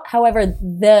me out. However,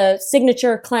 the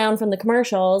signature clown from the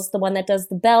commercials, the one that does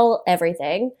the bell,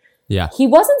 everything. Yeah. He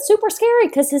wasn't super scary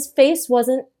because his face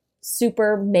wasn't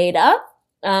super made up.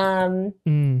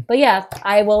 But yeah,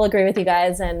 I will agree with you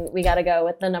guys, and we got to go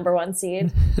with the number 1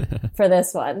 seed for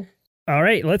this one. All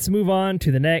right, let's move on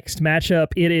to the next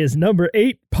matchup. It is number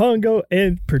 8, Pongo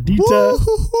and Perdita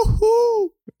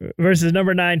versus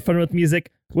number 9, Fun with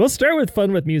Music. We'll start with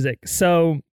Fun with Music.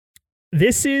 So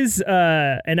this is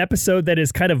an episode that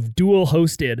is kind of dual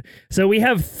hosted. So we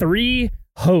have 3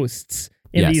 hosts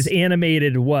in these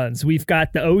animated ones. We've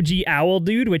got the OG Owl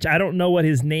dude, which I don't know what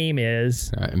his name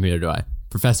is. Neither do I.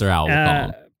 Professor Owl.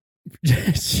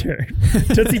 Sure.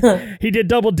 He did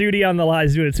double duty on the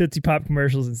lives doing Tootsie Pop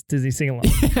commercials and Disney sing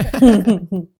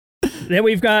along. Then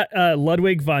we've got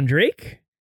Ludwig von Drake.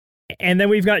 And then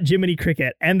we've got Jiminy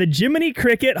Cricket. And the Jiminy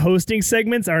Cricket hosting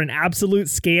segments are an absolute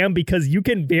scam because you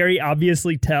can very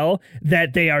obviously tell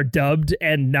that they are dubbed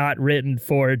and not written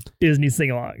for Disney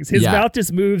sing-alongs. His mouth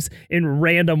just moves in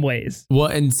random ways. Well,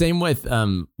 and same with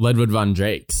Ludwig von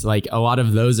Drake's. Like, a lot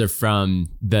of those are from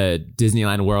the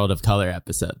Disneyland World of Color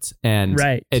episodes. And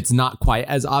it's not quite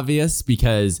as obvious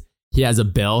because he has a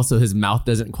bill, so his mouth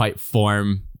doesn't quite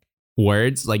form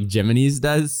words like Jiminy's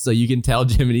does. So you can tell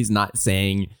Jiminy's not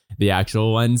saying the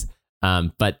actual ones.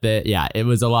 But it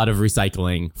was a lot of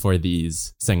recycling for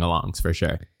these sing-alongs for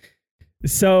sure.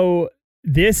 So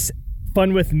this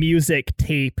Fun with Music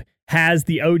tape has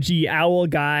the OG owl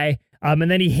guy, and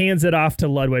then he hands it off to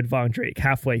Ludwig von Drake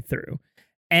halfway through.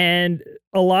 And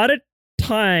a lot of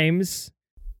times,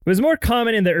 it was more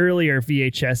common in the earlier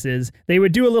VHSs, they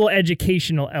would do a little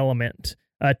educational element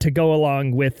to go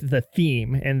along with the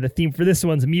theme. And the theme for this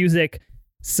one's music.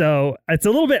 So it's a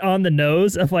little bit on the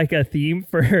nose of like a theme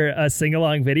for a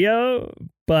sing-along video.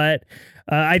 But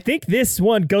I think this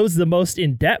one goes the most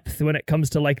in depth when it comes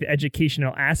to like the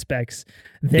educational aspects.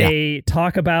 They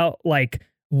talk about like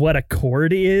what a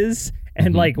chord is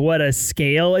and like what a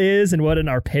scale is and what an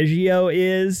arpeggio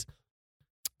is.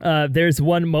 There's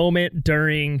one moment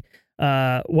during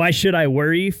Why Should I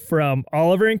Worry from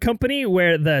Oliver and Company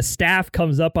where the staff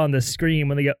comes up on the screen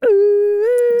when they go,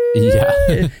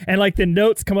 ooh, and like the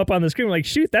notes come up on the screen. Like,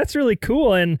 shoot, that's really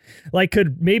cool. And like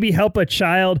could maybe help a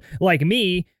child like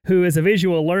me who is a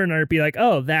visual learner be like,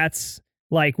 oh, that's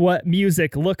like what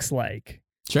music looks like.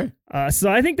 Sure. So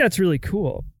I think that's really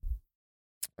cool.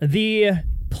 The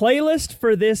playlist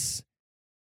for this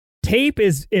tape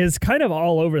is kind of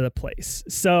all over the place.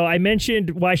 So I mentioned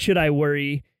Why Should I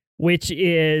Worry, which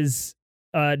is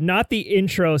not the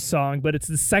intro song, but it's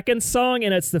the second song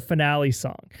and it's the finale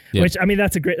song. Which, I mean,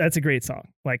 that's a great song.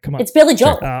 Like, come on, it's Billy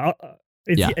Joel.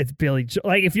 It's Billy Joel.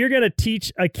 Like, if you're gonna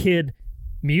teach a kid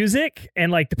music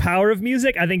and like the power of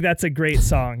music, I think that's a great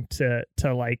song to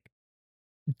like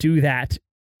do that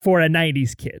for a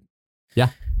 90s kid. Yeah.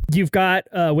 You've got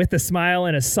With a Smile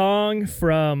and a Song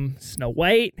from Snow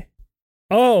White.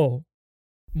 Oh,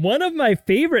 one of my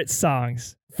favorite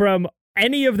songs from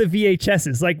any of the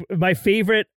VHSs. Like my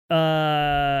favorite,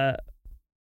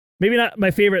 maybe not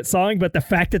my favorite song, but the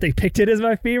fact that they picked it as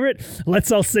my favorite.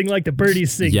 Let's All Sing Like the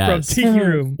Birdies Sing from Tiki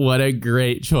Room. What a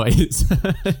great choice.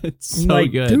 It's so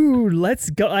good. Dude, let's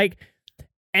go. Like,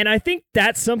 and I think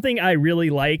that's something I really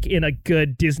like in a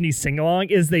good Disney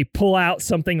sing-along is they pull out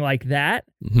something like that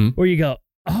where you go,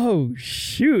 oh,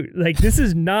 shoot. Like, this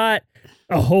is not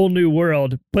a whole new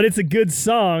world, but it's a good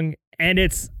song. And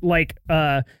it's like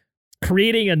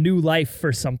creating a new life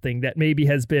for something that maybe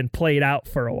has been played out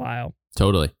for a while.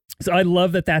 Totally. So I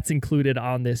love that that's included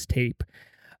on this tape.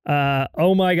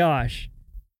 Oh my gosh.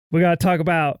 We got to talk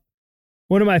about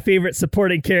one of my favorite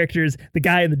supporting characters, the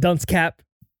guy in the dunce cap.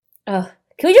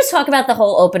 Can we just talk about the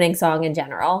whole opening song in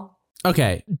general?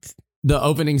 Okay. The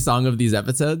opening song of these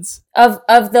episodes? Of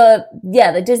the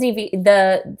Disney,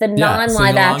 the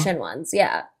non-live action ones.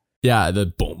 Yeah. Yeah, the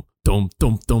boom, dum,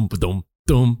 dum, dum, dum,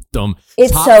 dum, dum.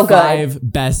 It's Top so good. 5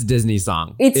 best Disney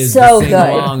song. It's so good.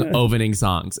 Sing-along opening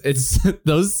songs.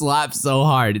 Those slap so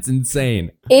hard. It's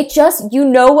insane. It just, you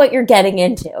know what you're getting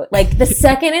into. Like the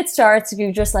second it starts,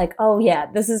 you're just like, oh yeah,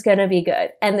 this is going to be good.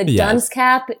 And the dunce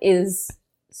cap is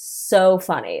so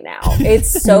funny now.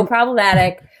 It's so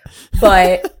problematic,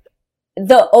 but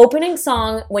the opening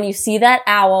song, when you see that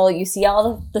owl, you see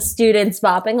all the students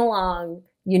bopping along,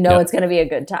 you know it's going to be a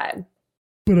good time.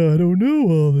 But I don't know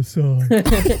all the songs.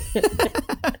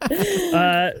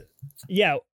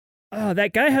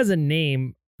 That guy has a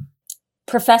name.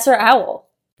 Professor Owl.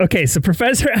 Okay, so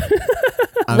Professor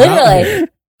Literally.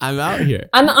 I'm out here.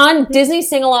 I'm on Disney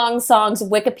Sing-Along Songs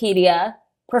Wikipedia.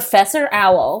 Professor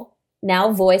Owl,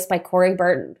 now voiced by Corey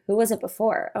Burton. Who was it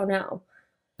before? Oh no.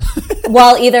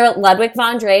 While either Ludwig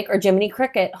von Drake or Jiminy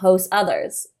Cricket hosts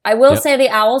others. I will say the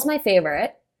owl's my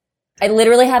favorite. I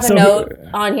literally have a note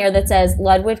on here that says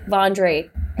Ludwig von Drake.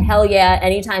 Hell yeah,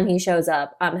 anytime he shows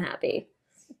up, I'm happy.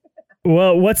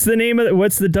 Well, what's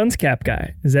the dunce cap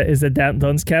guy? Is that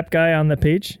dunce cap guy on the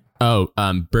page? Oh,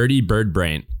 Birdie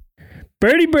Birdbrain.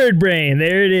 Birdie Birdbrain,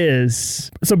 there it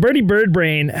is. So Birdie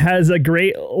Birdbrain has a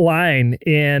great line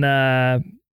in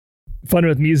Fun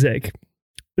with Music.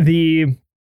 The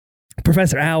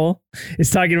Professor Owl is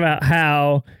talking about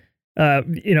how,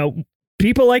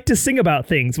 people like to sing about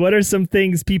things. What are some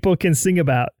things people can sing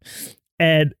about?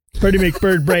 And Birdie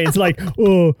McBirdbrain's like,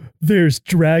 oh, there's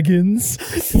dragons.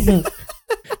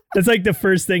 That's like the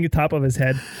first thing at the top of his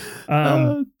head.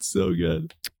 So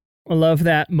good. I love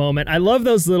that moment. I love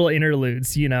those little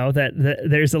interludes, that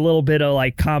there's a little bit of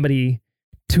like comedy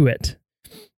to it.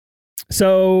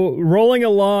 So rolling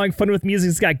along, Fun with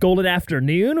Music's got Golden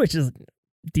Afternoon, which is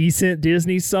decent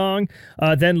Disney song.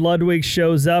 Then Ludwig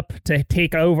shows up to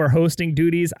take over hosting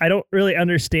duties. I don't really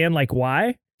understand like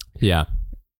why. Yeah.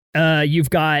 You've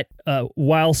got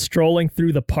While Strolling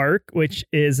Through the Park, which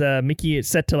is Mickey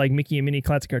set to like Mickey and Minnie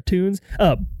classic cartoons.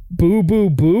 Boo Boo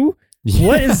Boo. Yeah.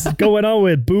 What is going on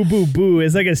with Boo Boo Boo?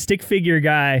 It's like a stick figure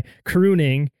guy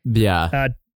crooning. Yeah.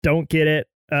 Don't get it.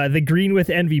 The Green with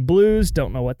Envy Blues.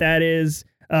 Don't know what that is.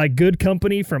 Good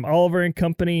Company from Oliver and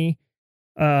Company.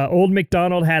 Old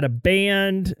MacDonald Had a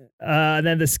Band.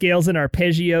 Then the Scales and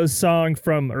Arpeggios song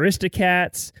from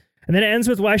Aristocats. And then it ends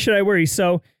with Why Should I Worry?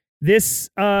 So this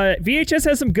VHS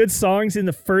has some good songs in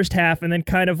the first half and then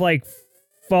kind of like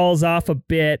falls off a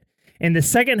bit. In the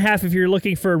second half, if you're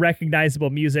looking for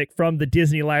recognizable music from the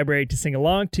Disney library to sing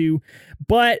along to,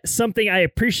 but something I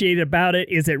appreciated about it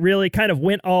is it really kind of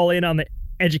went all in on the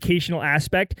educational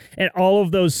aspect, and all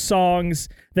of those songs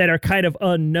that are kind of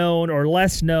unknown or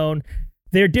less known,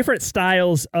 they're different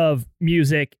styles of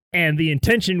music, and the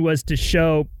intention was to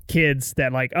show kids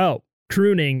that like, oh,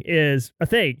 crooning is a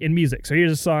thing in music. So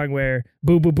here's a song where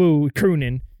boo boo boo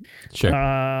crooning. Sure.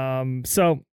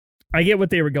 So I get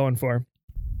what they were going for.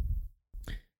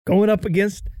 Going up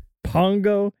against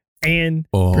Pongo and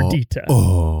Perdita.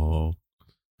 Oh.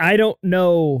 I don't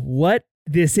know what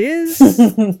this is.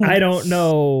 I don't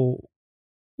know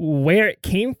where it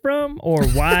came from or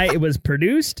why it was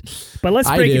produced, but let's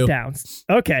break it down.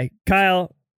 Okay,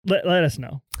 Kyle, let us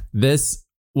know. This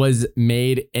was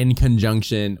made in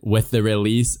conjunction with the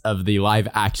release of the live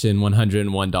action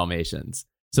 101 Dalmatians.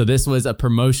 So this was a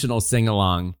promotional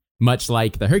sing-along, much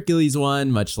like the Hercules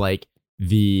one, much like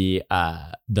the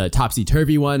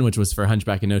Topsy-Turvy one, which was for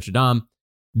Hunchback of Notre Dame.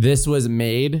 This was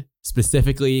made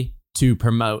specifically to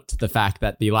promote the fact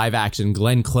that the live action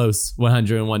Glenn Close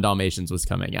 101 Dalmatians was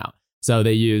coming out. So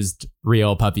they used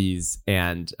real puppies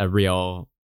and a real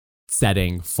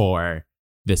setting for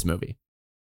this movie.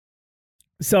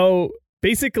 So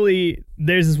basically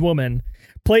there's this woman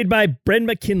played by Bren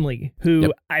McKinley,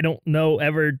 who I don't know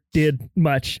ever did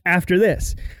much after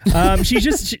this.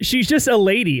 She's just a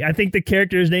lady. I think the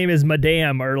character's name is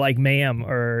Madame or like Ma'am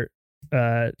or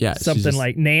something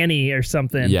like Nanny or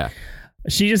something. Yeah.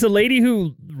 She's just a lady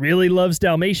who really loves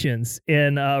Dalmatians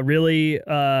in a really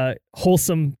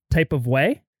wholesome type of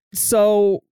way.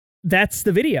 So that's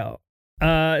the video.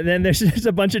 Then there's just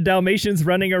a bunch of Dalmatians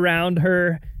running around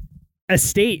her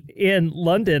estate in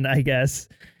London, I guess.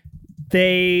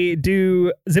 They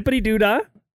do Zippity Doo-Dah,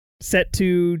 set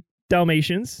to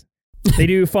Dalmatians. They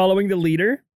do Following the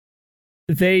Leader.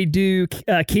 They do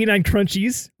Canine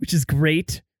Crunchies, which is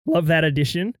great. Love that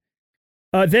addition.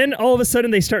 Then all of a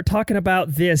sudden they start talking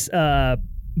about this Bow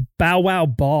Wow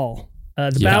Ball.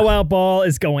 Bow Wow Ball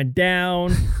is going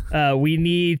down. We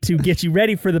need to get you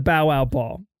ready for the Bow Wow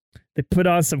Ball. They put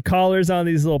on some collars on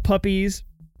these little puppies.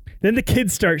 Then the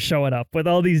kids start showing up with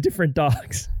all these different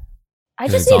dogs. I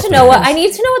just need to know what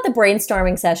the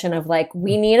brainstorming session of like,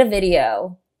 we need a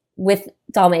video with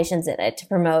Dalmatians in it to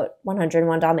promote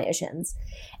 101 Dalmatians.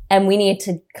 And we need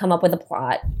to come up with a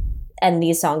plot. And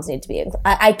these songs need to be,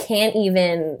 I can't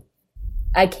even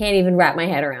wrap my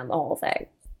head around the whole thing.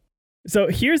 So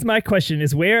here's my question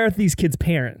is, where are these kids'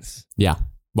 parents? Yeah.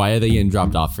 Why are they getting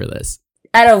dropped off for this?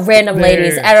 At a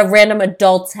random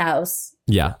adult's house.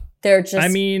 Yeah. They're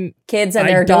just kids and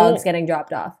their dogs getting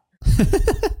dropped off.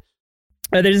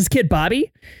 There's this kid,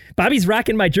 Bobby. Bobby's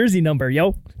rocking my jersey number,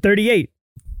 38.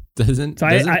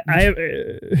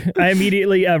 I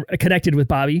immediately connected with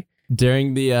Bobby.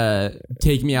 During the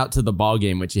take me out to the ball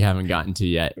game, which you haven't gotten to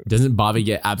yet, doesn't Bobby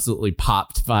get absolutely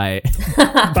popped by...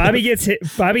 Bobby gets hit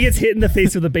in the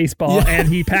face with a baseball, and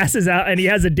he passes out, and he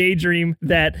has a daydream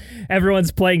that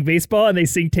everyone's playing baseball, and they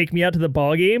sing Take Me Out to the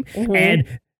Ball Game. Mm-hmm.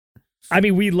 And I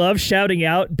mean, we love shouting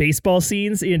out baseball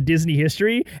scenes in Disney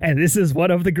history, and this is one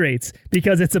of the greats,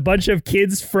 because it's a bunch of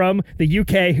kids from the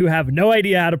UK who have no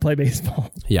idea how to play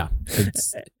baseball. Yeah,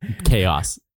 it's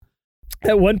chaos.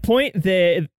 At one point,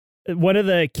 one of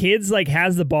the kids like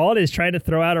has the ball and is trying to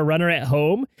throw out a runner at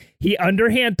home. He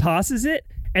underhand tosses it,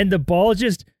 and the ball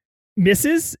just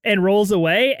misses and rolls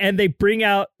away, and they bring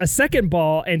out a second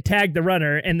ball and tag the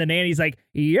runner, and the nanny's like,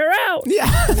 "You're out."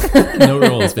 Yeah. No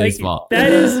rules baseball.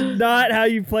 That is not how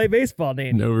you play baseball,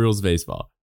 Nanny. No rules baseball.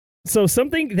 So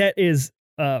something that is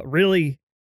really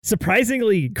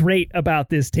surprisingly great about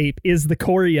this tape is the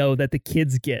choreo that the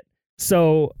kids get.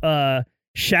 So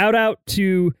shout out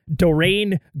to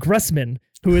Doreen Grussman,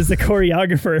 who is the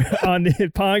choreographer on the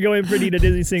Pongo and Perdita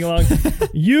Disney Sing-Along.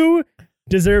 You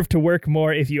deserve to work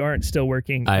more if you aren't still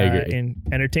working in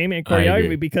entertainment and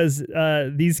choreography, because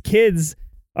these kids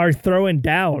are throwing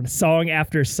down song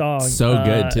after song. So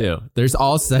good too. There's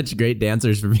all such great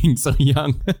dancers for being so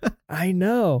young. I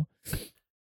know.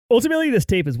 Ultimately, this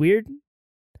tape is weird,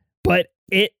 but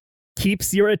it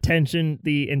keeps your attention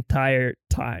the entire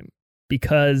time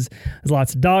because there's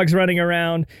lots of dogs running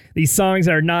around. These songs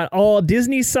are not all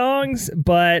Disney songs,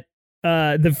 but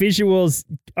the visuals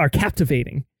are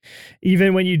captivating.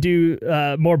 Even when you do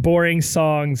more boring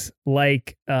songs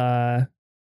like Take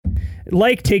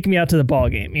Me Out to the Ball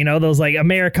Game, you know, those like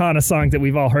Americana songs that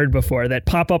we've all heard before that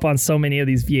pop up on so many of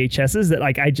these VHSs that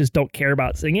like I just don't care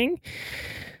about singing.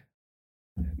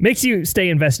 Makes you stay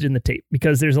invested in the tape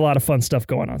because there's a lot of fun stuff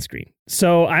going on screen.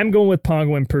 So I'm going with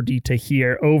Pongo and Perdita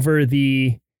here over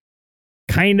the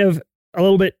kind of a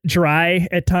little bit dry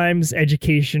at times,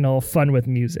 educational fun with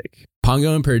music.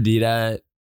 Pongo and Perdita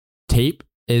tape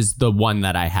is the one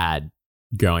that I had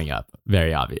growing up,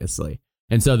 very obviously.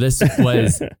 And so this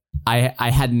was, I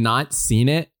had not seen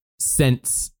it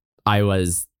since I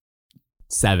was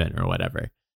 7 or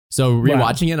whatever. So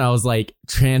rewatching it, I was like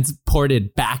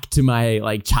transported back to my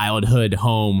like childhood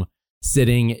home,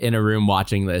 sitting in a room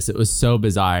watching this. It was so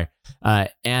bizarre.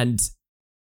 And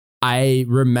I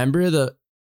remember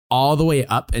all the way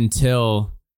up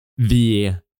until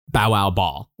the Bow Wow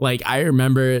Ball. Like I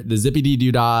remember the Zippity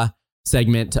Doo Dah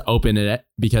segment to open it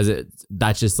because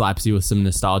that just slaps you with some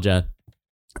nostalgia.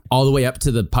 All the way up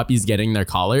to the puppies getting their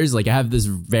collars. Like I have this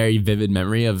very vivid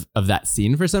memory of that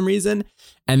scene for some reason.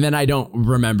 And then I don't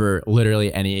remember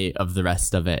literally any of the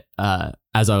rest of it.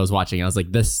 As I was watching, I was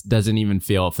like, this doesn't even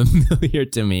feel familiar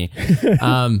to me.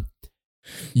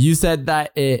 You said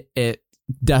that it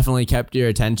definitely kept your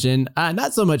attention.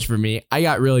 Not so much for me. I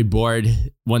got really bored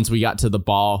once we got to the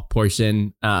ball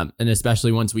portion. And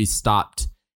especially once we stopped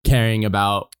caring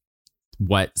about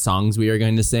what songs we were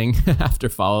going to sing after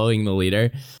following the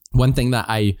leader. One thing that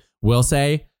I will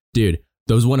say, dude,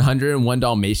 those 101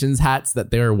 Dalmatians hats that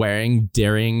they were wearing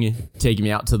during Take Me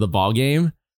Out to the Ball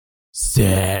Game,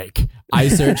 sick. I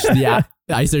searched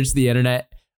the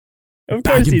internet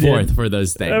back and forth for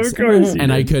those things. Of course,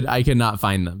 and I could not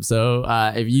find them. So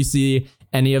if you see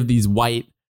any of these white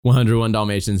 101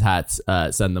 Dalmatians hats,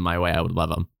 send them my way. I would love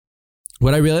them.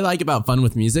 What I really like about Fun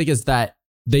with Music is that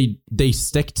they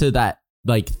stick to that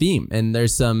like theme, and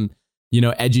there's some, you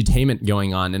know, edutainment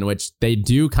going on in which they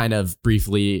do kind of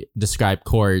briefly describe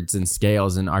chords and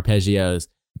scales and arpeggios.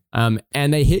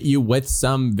 And they hit you with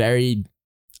some very,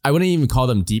 I wouldn't even call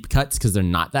them deep cuts because they're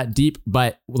not that deep,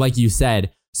 but like you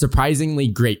said, surprisingly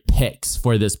great picks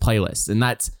for this playlist. And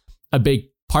that's a big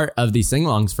part of these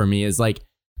sing-alongs for me, is like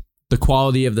the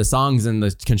quality of the songs and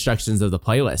the constructions of the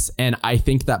playlist. And I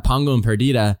think that Pongo and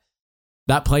Perdita,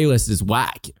 that playlist is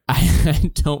whack.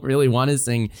 I don't really want to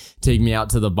sing Take Me Out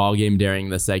to the Ball Game during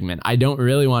this segment. I don't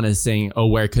really want to sing Oh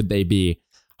Where Could They Be?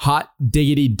 Hot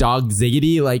Diggity Dog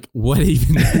Ziggity. Like, what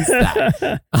even is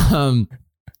that?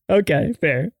 Okay,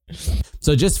 fair.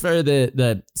 So just for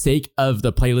the sake of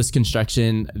the playlist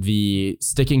construction, the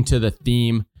sticking to the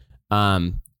theme,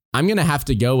 I'm going to have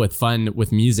to go with Fun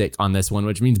with Music on this one,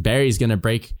 which means Barry's going to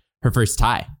break her first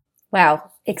tie. Wow.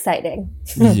 Exciting.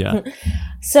 Yeah.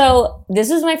 So this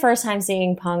was my first time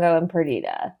seeing Pongo and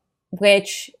Perdita,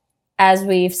 which, as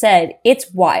we've said,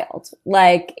 it's wild.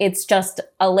 Like, it's just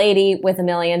a lady with a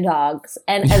million dogs.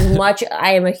 And as much,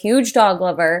 I am a huge dog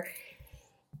lover.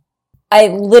 I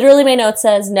literally, my note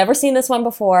says, never seen this one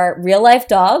before. Real life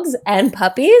dogs and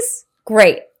puppies.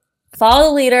 Great. Follow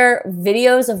the leader,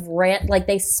 videos of like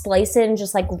they splice in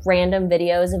just like random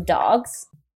videos of dogs.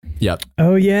 Yep.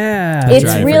 Oh yeah.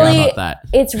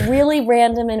 It's really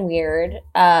random and weird.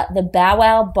 The Bow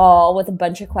Wow Ball with a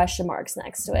bunch of question marks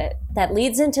next to it. That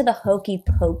leads into the Hokey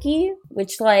Pokey,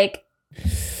 which like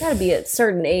gotta be a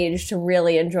certain age to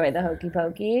really enjoy the Hokey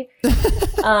Pokey.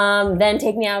 Then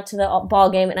Take Me Out to the Ball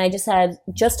Game, and I just had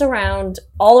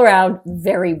all around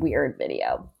very weird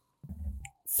video.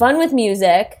 Fun with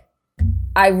Music,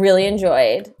 I really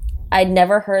enjoyed. I'd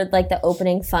never heard like the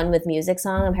opening Fun with Music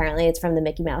song. Apparently it's from the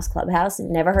Mickey Mouse Clubhouse.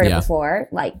 Never heard it before.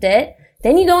 Liked it.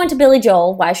 Then you go into Billy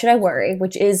Joel, Why Should I Worry?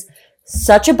 Which is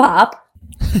such a bop.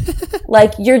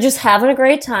 Like you're just having a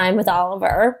great time with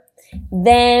Oliver.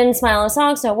 Then Smile and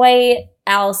Song, Snow White,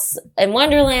 Alice in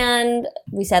Wonderland.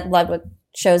 We said Ludwig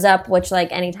shows up, which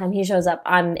like anytime he shows up,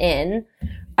 I'm in.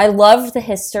 I loved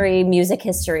the music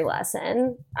history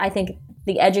lesson. I think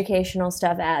the educational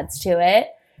stuff adds to it.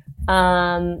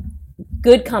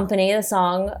 Good Company, the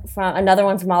song from another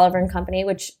one from Oliver and Company,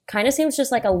 which kind of seems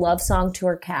just like a love song to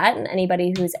her cat, and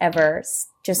anybody who's ever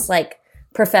just like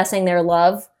professing their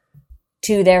love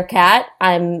to their cat,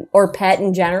 or pet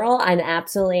in general, I'm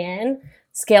absolutely in.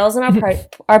 Scales and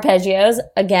arpeggios,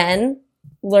 again,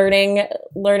 learning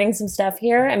some stuff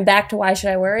here. And back to Why Should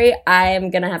I Worry? I am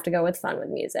going to have to go with Fun with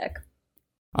Music.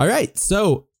 All right.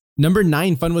 So number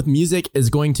 9, Fun with Music, is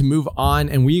going to move on.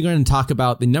 And we're going to talk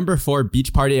about the number 4,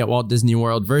 Beach Party at Walt Disney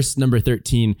World versus number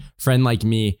 13, Friend Like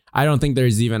Me. I don't think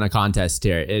there's even a contest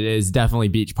here. It is definitely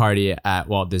Beach Party at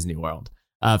Walt Disney World.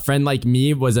 Friend Like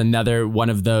Me was another one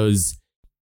of those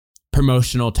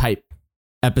promotional type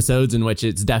episodes in which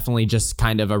it's definitely just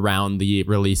kind of around the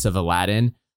release of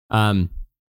Aladdin. And,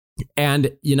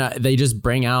 you know, they just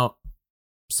bring out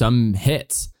some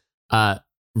hits.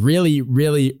 Really,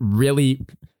 really, really,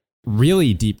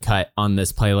 really deep cut on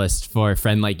this playlist for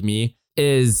Friend Like Me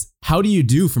is How Do You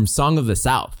Do from Song of the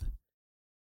South.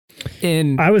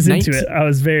 I was into it. I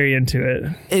was very into it.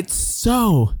 It's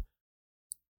so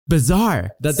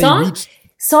bizarre that they reached...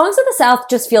 Songs of the South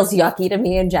just feels yucky to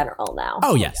me in general now.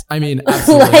 Oh, yes. I mean,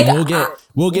 absolutely.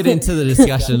 We'll get into the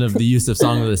discussion of the use of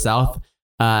Song of the South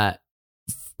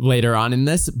later on in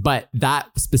this, but that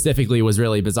specifically was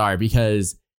really bizarre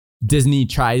because Disney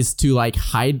tries to like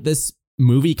hide this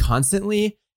movie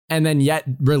constantly and then yet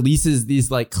releases these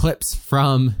like clips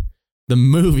from the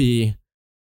movie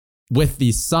with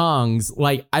these songs.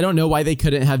 Like, I don't know why they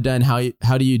couldn't have done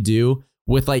How Do You Do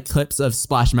with like clips of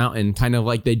Splash Mountain, kind of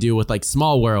like they do with like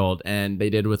Small World and they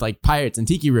did with like Pirates and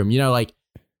Tiki Room. You know, like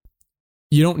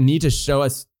you don't need to show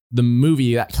us the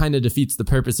movie. That kind of defeats the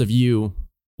purpose of you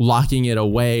locking it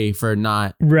away for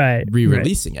not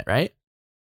re-releasing it, right?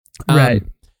 Right.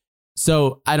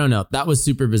 So I don't know. That was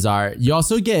super bizarre. You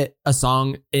also get a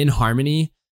song in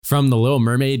harmony from the Little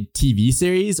Mermaid TV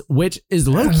series, which is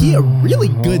low-key a really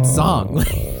good song.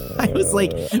 I was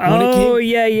like,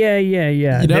 yeah. You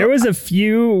know? There was a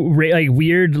few like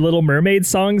weird Little Mermaid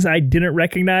songs I didn't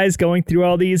recognize going through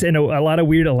all these, and a lot of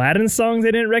weird Aladdin songs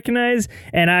I didn't recognize.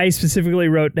 And I specifically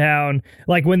wrote down,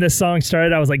 like, when the song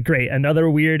started, I was like, great, another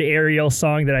weird Ariel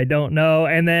song that I don't know.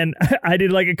 And then I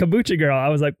did like a Kombucha Girl. I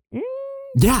was like,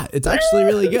 yeah, it's actually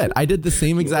really good. I did the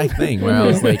same exact thing where I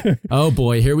was like, oh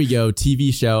boy, here we go,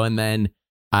 TV show. And then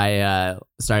I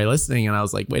started listening and I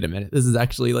was like, wait a minute, this is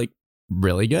actually like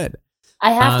really good.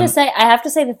 I have to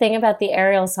say the thing about the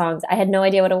Ariel songs, I had no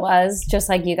idea what it was, just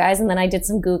like you guys. And then I did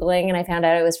some Googling and I found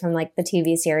out it was from like the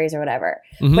TV series or whatever.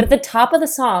 Mm-hmm. But at the top of the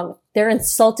song, they're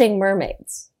insulting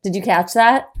mermaids. Did you catch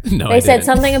that? No, they said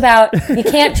something about you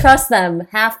can't trust them.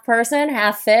 Half person,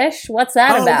 half fish. What's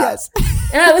that about? Yes.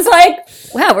 And I was like,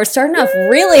 wow, we're starting off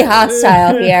really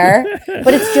hostile here.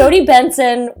 But it's Jodie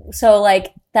Benson, so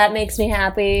like that makes me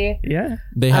happy. Yeah.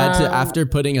 They had to, after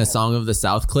putting a Song of the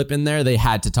South clip in there, they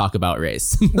had to talk about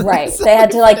race. Right. They had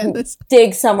to like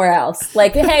dig somewhere else.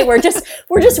 Like, hey, we're just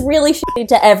really shitty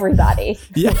to everybody.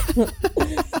 Yeah.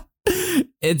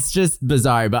 It's just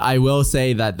bizarre, but I will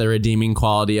say that the redeeming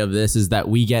quality of this is that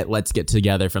we get Let's Get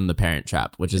Together from The Parent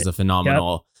Trap, which is a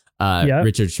phenomenal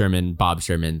Richard Sherman, Bob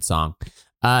Sherman song.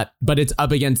 But it's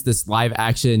up against this live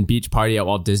action Beach Party at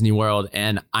Walt Disney World.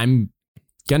 And I'm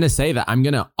going to say that I'm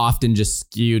going to often just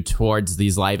skew towards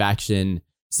these live action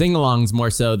sing-alongs more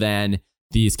so than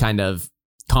these kind of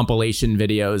compilation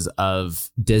videos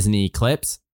of Disney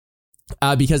clips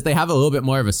because they have a little bit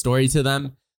more of a story to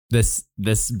them. This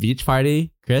beach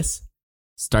party, Chris,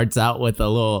 starts out with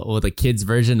a kid's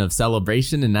version of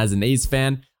Celebration. And as an A's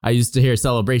fan, I used to hear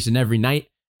Celebration every night.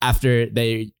 After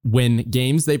they win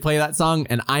games, they play that song.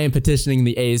 And I am petitioning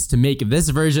the A's to make this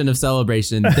version of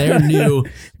Celebration their new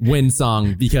win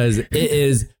song because it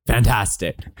is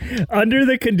fantastic. Under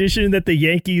the condition that the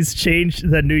Yankees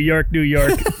changed the New York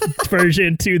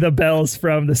version to the bells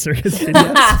from the circus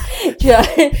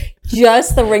videos.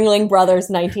 Just the Ringling Brothers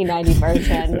 1990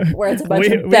 version where it's a bunch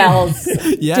of bells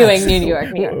doing New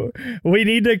York, New York. We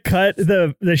need to cut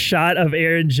the shot of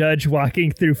Aaron Judge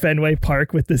walking through Fenway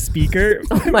Park with the speaker.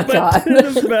 Oh my God.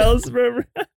 The bells from...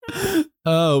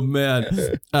 Oh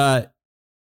man.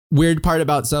 Weird part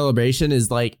about Celebration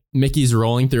is like Mickey's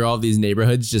rolling through all these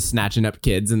neighborhoods just snatching up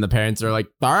kids and the parents are like,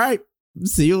 all right,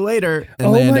 see you later.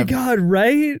 And my God,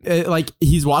 right? Like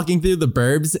he's walking through the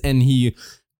burbs and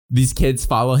these kids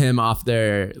follow him off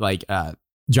their like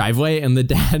driveway and the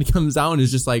dad comes out and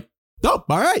is just like, oh,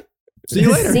 all right. See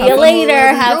you later. See you later.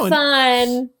 Have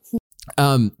fun.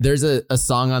 There's a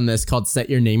song on this called Set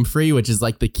Your Name Free, which is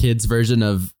like the kids version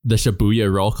of the Shibuya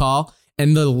roll call.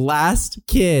 And the last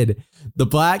kid, the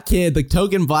black kid, the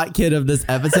token black kid of this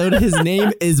episode, his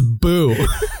name is Boo.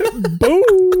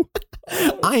 Boo.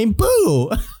 I'm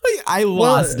Boo. I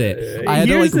lost it. I had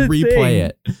to like replay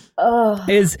it.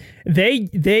 Is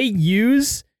they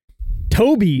use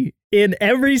Toby in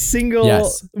every single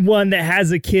one that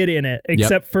has a kid in it,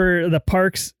 except for the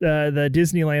parks, the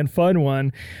Disneyland Fun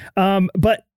one.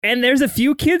 But And there's a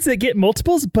few kids that get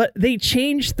multiples, but they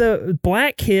change the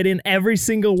black kid in every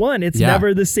single one. It's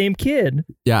never the same kid.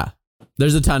 Yeah.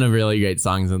 There's a ton of really great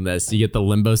songs in this. You get the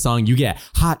Limbo song. You get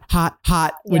Hot, Hot,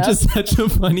 Hot, which is such a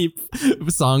funny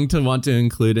song to want to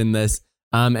include in this.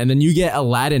 And then you get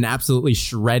Aladdin absolutely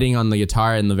shredding on the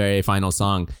guitar in the very final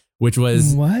song, which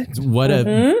was what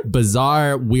a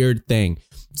bizarre, weird thing.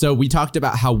 So we talked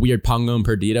about how weird Pongo and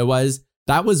Perdita was.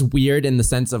 That was weird in the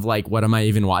sense of like, what am I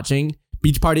even watching?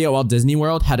 Beach Party at Walt Disney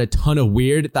World had a ton of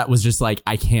weird that was just like,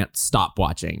 I can't stop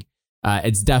watching.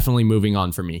 It's definitely moving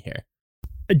on for me here.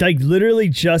 Like literally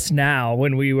just now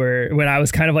when I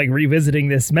was kind of like revisiting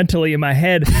this mentally in my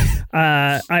head,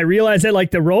 I realized that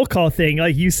like the roll call thing,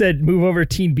 like you said, Move Over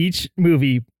Teen Beach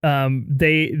Movie,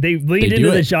 they leaned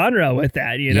into the genre with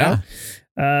that, you know,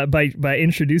 by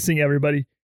introducing everybody.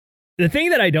 The thing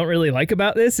that I don't really like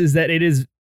about this is that it is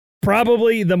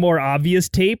probably the more obvious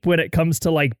tape when it comes to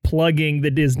like plugging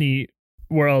the Disney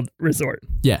World Resort.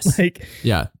 Yes. Like,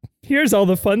 here's all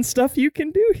the fun stuff you can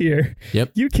do here.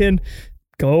 Yep. You can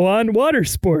go on water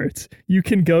sports. You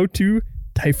can go to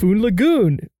Typhoon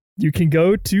Lagoon. You can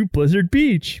go to Blizzard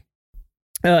Beach.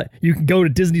 You can go to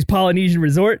Disney's Polynesian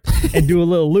Resort and do a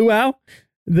little luau.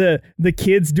 The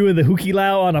kids doing the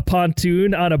hukilau on a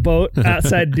pontoon on a boat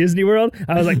outside Disney World.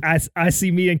 I was like, I see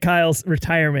me and Kyle's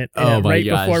retirement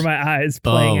before my eyes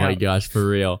playing out. Oh my gosh, for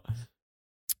real.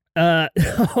 I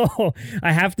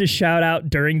have to shout out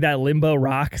during that Limbo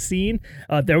Rock scene.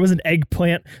 There was an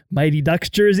Eggplant Mighty Ducks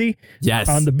jersey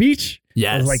on the beach.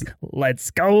 Yes. I was like,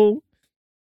 let's go.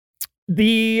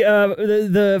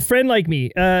 The Friend Like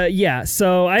Me.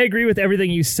 So I agree with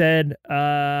everything you said.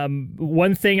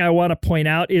 One thing I want to point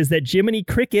out is that Jiminy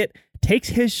Cricket takes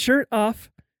his shirt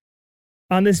off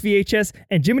on this VHS,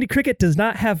 and Jiminy Cricket does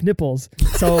not have nipples.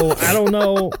 So I don't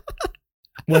know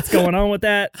what's going on with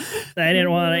that. I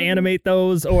didn't want to animate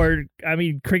those, or I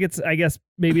mean, crickets, I guess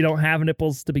maybe don't have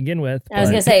nipples to begin with. I was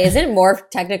going to say, is it more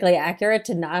technically accurate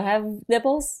to not have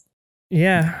nipples?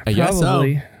 Yeah, I guess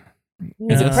probably. So.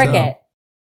 He's a cricket.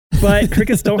 But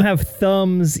crickets don't have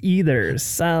thumbs either.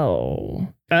 So,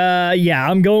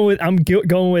 I'm going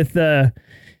with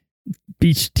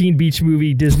Teen Beach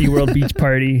Movie Disney World Beach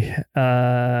Party.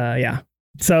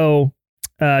 So,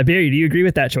 Barry, do you agree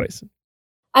with that choice?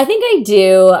 I think I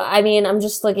do. I mean, I'm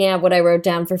just looking at what I wrote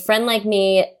down for Friend Like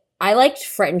Me. I liked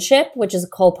Friendship, which is a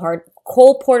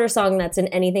Cole Porter song that's in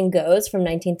Anything Goes from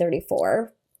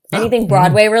 1934. Anything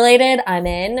Broadway related, I'm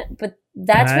in. But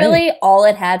that's really all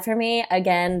it had for me.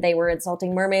 Again, they were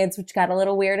insulting mermaids, which got a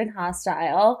little weird and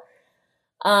hostile.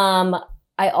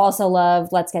 I also love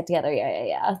Let's Get Together.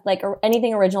 Yeah. Like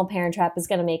anything original Parent Trap is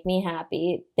going to make me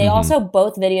happy. They also,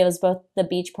 both videos, both the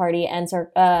Beach Party and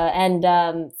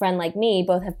Friend Like Me,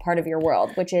 both have Part of Your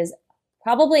World, which is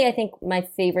probably, I think, my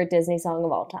favorite Disney song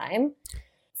of all time.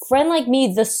 Friend Like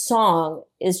Me, the song,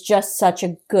 is just such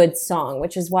a good song,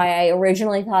 which is why I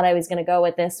originally thought I was going to go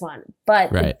with this one.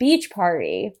 But the Beach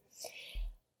Party,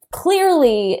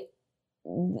 clearly,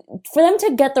 for them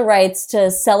to get the rights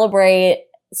to celebrate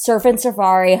Surfin'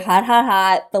 Safari, Hot, Hot,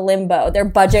 Hot, the Limbo, their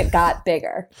budget got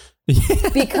bigger.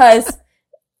 Because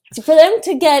for them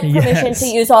to get permission to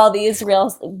use all these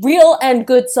real and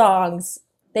good songs,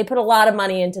 they put a lot of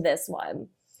money into this one.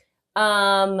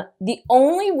 The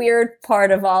only weird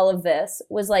part of all of this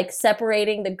was like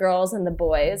separating the girls and the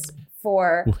boys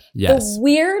for the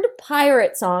weird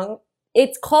pirate song.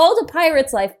 It's called A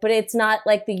Pirate's Life, but it's not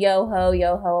like the Yo-Ho,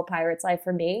 Yo-Ho, A Pirate's Life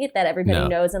for me that everybody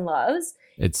knows and loves.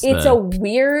 It's a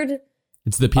weird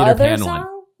It's the Peter Pan song.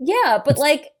 One. Yeah, but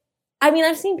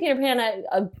I've seen Peter Pan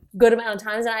a good amount of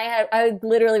times, and I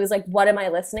literally was like, what am I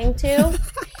listening to?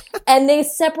 And they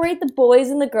separate the boys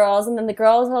and the girls, and then the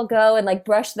girls will go and like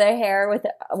brush their hair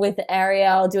with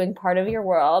Ariel doing Part of Your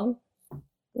World,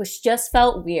 which just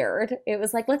felt weird. It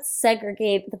was like, let's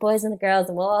segregate the boys and the girls,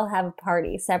 and we'll all have a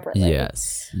party separately.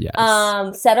 Yes.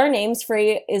 Set Our Names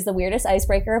Free is the weirdest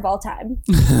icebreaker of all time.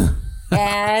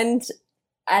 And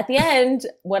at the end,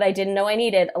 what I didn't know I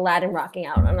needed, Aladdin rocking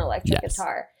out on an electric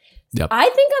guitar. Yep. I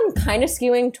think I'm kind of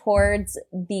skewing towards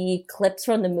the clips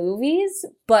from the movies,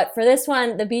 but for this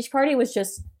one, the Beach Party was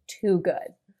just too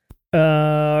good.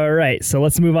 All right, so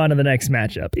let's move on to the next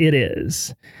matchup. It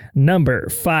is number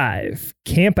 5,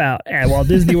 Camp Out at Walt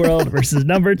Disney World versus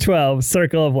number 12,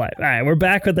 Circle of Life. All right, we're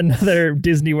back with another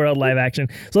Disney World live action.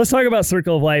 So let's talk about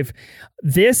Circle of Life.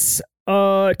 This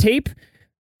tape,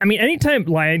 I mean, anytime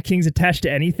Lion King's attached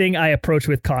to anything, I approach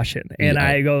with caution. And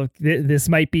I go, this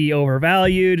might be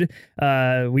overvalued.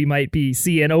 We might be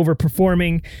seeing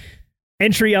overperforming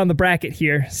entry on the bracket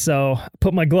here. So I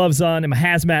put my gloves on and my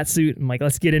hazmat suit. I'm like,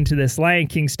 let's get into this Lion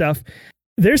King stuff.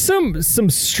 There's some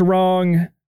strong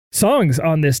songs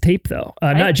on this tape, though,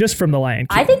 not just from The Lion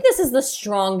King. I think this is the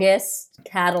strongest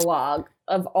catalog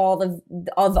of all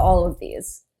of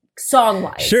these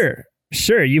song-wise.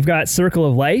 Sure. You've got Circle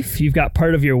of Life. You've got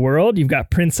Part of Your World. You've got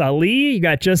Prince Ali. You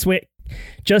got Just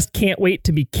Can't Wait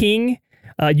to Be King.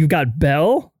 You've got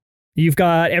Belle. You've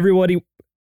got Everybody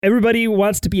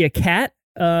Wants to Be a Cat.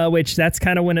 Which that's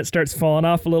kind of when it starts falling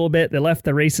off a little bit. They left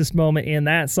the racist moment in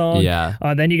that song. Yeah.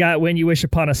 Then you got When You Wish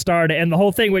Upon a Star to end the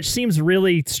whole thing, which seems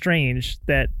really strange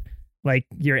that like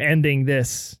you're ending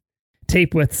this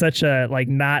tape with such a like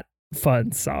not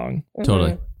fun song.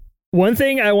 Totally. One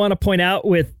thing I want to point out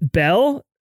with Belle,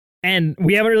 and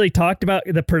we haven't really talked about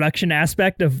the production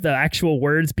aspect of the actual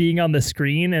words being on the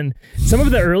screen, and some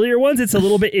of the earlier ones, it's a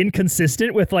little bit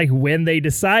inconsistent with like when they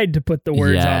decide to put the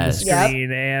words on the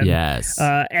screen. And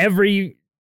every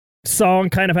song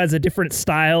kind of has a different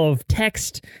style of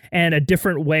text and a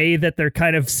different way that they're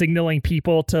kind of signaling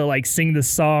people to like sing the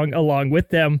song along with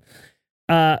them.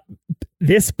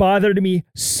 This bothered me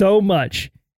so much.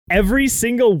 Every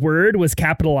single word was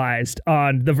capitalized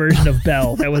on the version of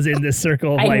Belle that was in this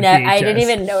Circle of Life VHS. I didn't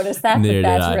even notice that, but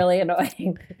that's really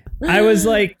annoying. I was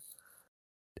like,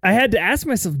 I had to ask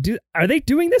myself, are they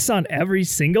doing this on every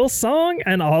single song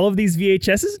and all of these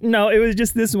VHSs? No, it was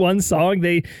just this one song.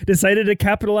 They decided to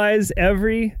capitalize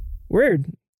every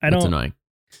word. That's annoying.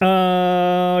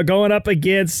 Going up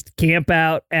against Camp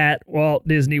Out at Walt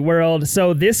Disney World.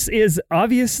 So this is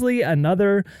obviously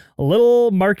another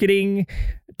little marketing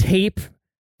tape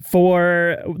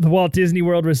for the Walt Disney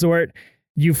World Resort.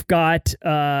 You've got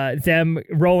them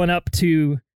rolling up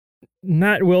to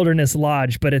not Wilderness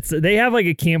Lodge, but they have like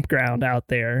a campground out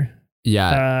there. Yeah.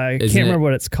 I can't remember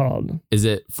what it's called. Is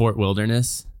it Fort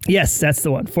Wilderness? Yes, that's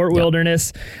the one. Fort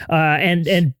Wilderness.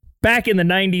 And back in the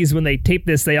 90s when they taped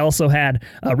this, they also had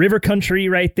River Country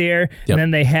right there. Yep. And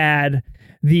then they had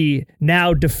the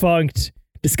now defunct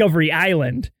Discovery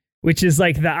Island, which is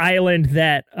like the island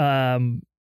that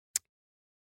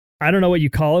I don't know what you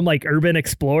call them, like urban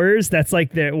explorers. That's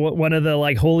like one of the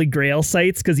like holy grail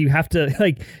sites because you have to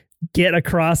like get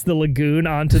across the lagoon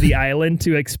onto the island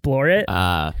to explore it.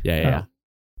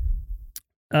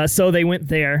 So they went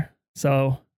there.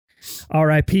 So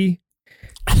R.I.P.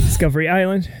 Discovery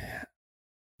Island.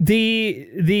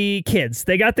 The kids,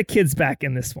 they got the kids back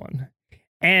in this one.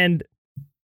 And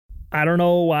I don't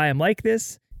know why I'm like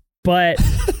this, but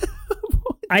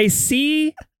I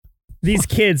see these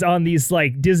kids on these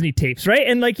like Disney tapes, right?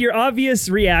 And like your obvious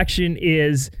reaction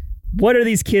is, what are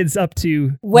these kids up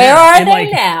to? Where are they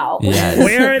now? Yes.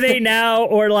 Where are they now?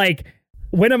 Or like,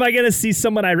 when am I going to see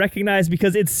someone I recognize?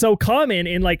 Because it's so common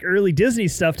in like early Disney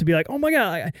stuff to be like, oh my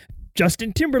God,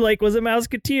 Justin Timberlake was a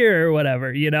Mouseketeer or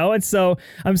whatever, you know? And so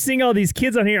I'm seeing all these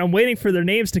kids on here. I'm waiting for their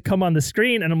names to come on the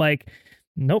screen. And I'm like,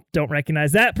 nope, don't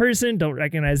recognize that person. Don't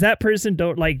recognize that person.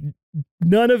 Don't like,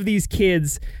 none of these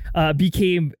kids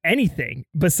became anything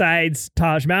besides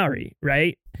Taj Mowry,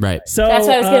 right? Right. So that's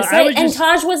what I was going to say. And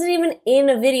Taj wasn't even in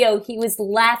a video. He was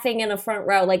laughing in a front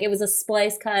row. Like it was a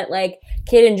splice cut, like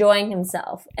kid enjoying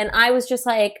himself. And I was just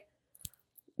like,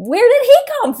 where did he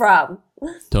come from?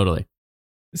 Totally.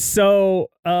 So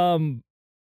I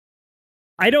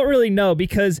don't really know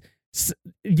because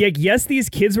yes, these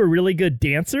kids were really good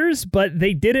dancers, but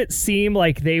they didn't seem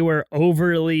like they were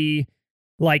overly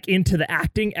like into the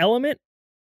acting element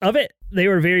of it. They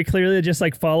were very clearly just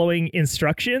like following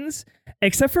instructions,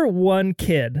 except for one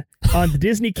kid on the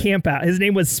Disney Camp Out. His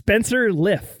name was Spencer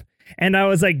Liff. And I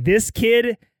was like, this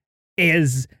kid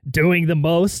is doing the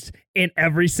most in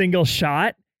every single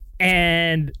shot.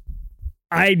 And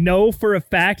I know for a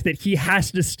fact that he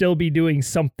has to still be doing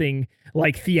something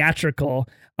like theatrical.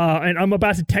 And I'm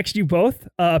about to text you both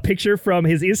a picture from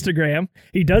his Instagram.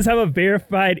 He does have a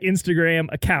verified Instagram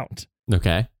account.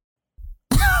 Okay.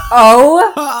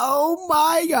 Oh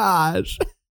my gosh.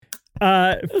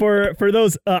 For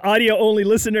those audio only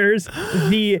listeners,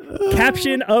 the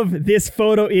caption of this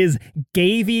photo is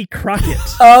Gavy Crockett.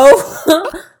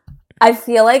 Oh, I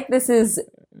feel like this is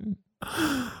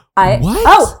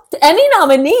what? Emmy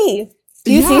nominee.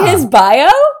 Do you see his bio?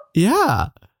 Yeah.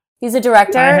 He's a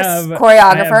director,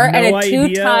 choreographer, and a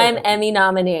two-time Emmy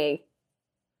nominee.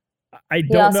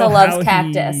 He also loves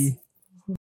Cactus.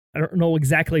 I don't know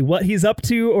exactly what he's up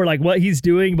to or like what he's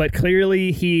doing, but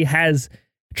clearly he has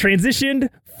transitioned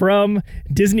from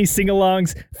Disney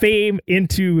sing-alongs fame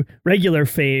into regular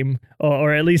fame,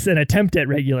 or at least an attempt at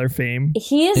regular fame.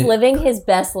 He is living his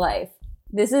best life.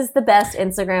 This is the best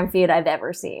Instagram feed I've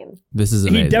ever seen. This is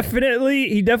amazing.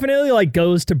 He definitely like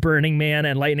goes to Burning Man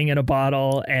and Lightning in a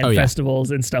Bottle and festivals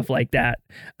and stuff like that.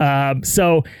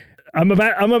 So I'm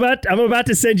about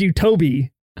to send you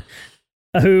Toby.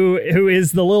 who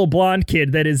is the little blonde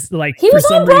kid that is like he was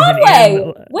on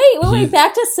Broadway. Wait!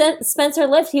 Back to Spencer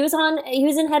Lift. He was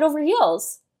in Head Over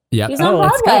Heels. Yeah, he was on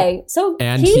Broadway. So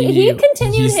and he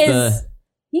continued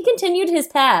his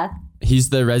path. He's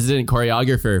the resident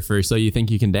choreographer for So You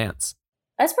Think You Can Dance.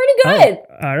 That's pretty good.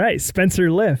 Oh, all right, Spencer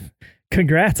Lift.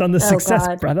 Congrats on the success,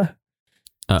 brother.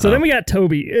 Uh-oh. So then we got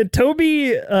Toby.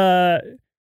 Toby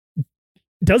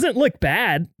doesn't look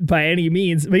bad by any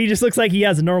means, but he just looks like he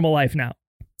has a normal life now.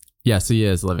 Yes, he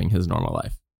is living his normal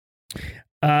life.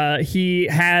 He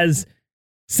has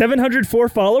 704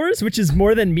 followers, which is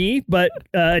more than me, but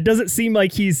it doesn't seem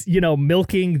like he's,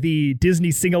 milking the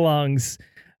Disney sing-alongs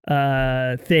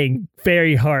thing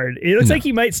very hard. It looks like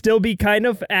he might still be kind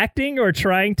of acting or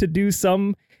trying to do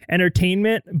some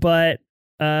entertainment, but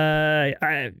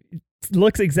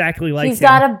looks exactly like he's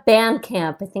got a band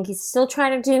camp. I think he's still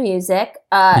trying to do music.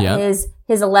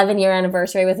 His 11-year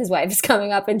anniversary with his wife is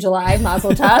coming up in July.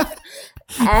 Mazel tov.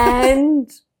 And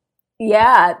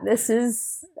yeah,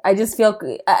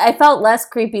 I felt less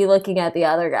creepy looking at the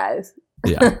other guys.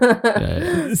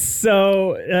 Yeah.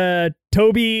 So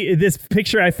Toby, this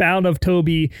picture I found of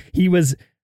Toby, he was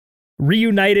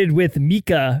reunited with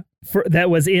Mika that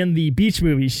was in the Beach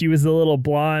movie. She was the little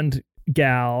blonde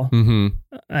gal,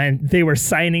 and they were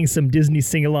signing some Disney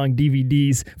sing-along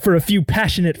DVDs for a few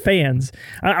passionate fans.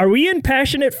 Are we in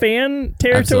passionate fan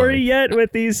territory yet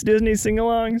with these Disney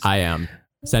sing-alongs? I am.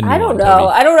 I don't know.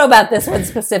 Toby. I don't know about this one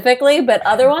specifically, but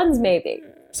other ones maybe.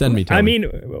 Send me, Toby. I mean,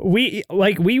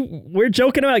 we're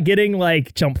joking about getting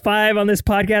like Jump 5 on this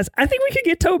podcast. I think we could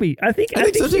get Toby. I think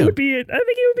so he would be. I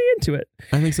think he would be into it.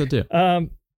 I think so too.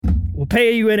 We'll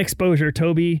pay you an exposure,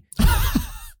 Toby.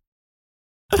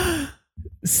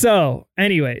 So,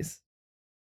 anyways,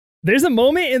 there's a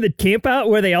moment in the camp out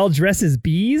where they all dress as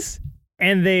bees,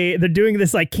 and they're doing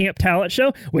this like camp talent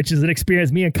show, which is an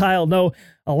experience me and Kyle know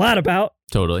a lot about.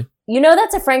 Totally.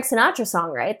 That's a Frank Sinatra song,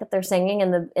 right? That they're singing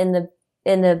in the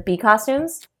bee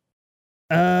costumes.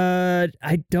 I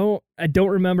don't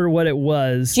remember what it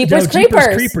was. Jeepers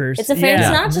Creepers. It's a Frank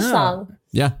Sinatra song.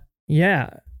 Yeah.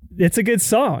 Yeah. It's a good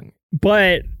song,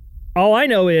 but all I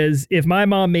know is if my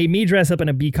mom made me dress up in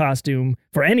a bee costume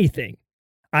for anything,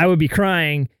 I would be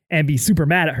crying and be super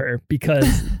mad at her,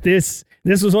 because this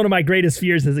was one of my greatest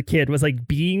fears as a kid, was like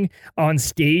being on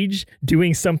stage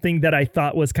doing something that I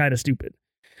thought was kind of stupid.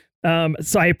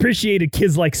 So I appreciated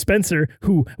kids like Spencer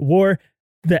who wore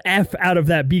the F out of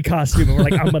that bee costume and were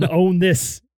like, I'm going to own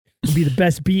this and be the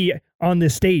best bee on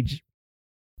this stage.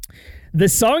 The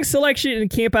song selection in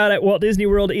Camp Out at Walt Disney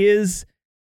World is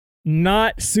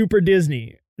not super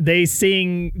Disney. They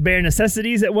sing Bare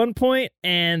Necessities at one point,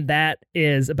 and that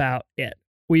is about it.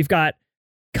 We've got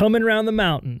Coming Round the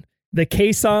Mountain, The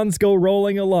Caissons Go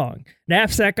Rolling Along,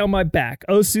 Knapsack on My Back,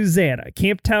 Oh Susanna,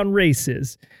 Camptown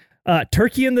Races,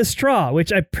 Turkey in the Straw,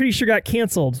 which I'm pretty sure got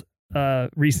canceled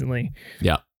recently.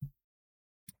 Yeah.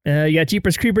 You got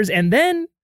Jeepers Creepers, and then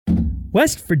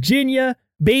West Virginia,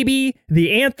 Baby,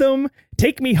 the Anthem,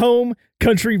 Take Me Home,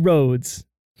 Country Roads.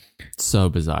 So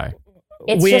bizarre.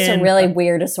 It's just a really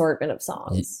weird assortment of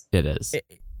songs. It is.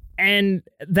 And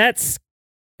that's,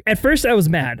 at first I was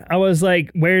mad. I was like,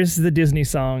 where's the Disney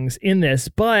songs in this?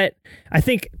 But I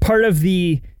think part of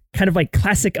the kind of like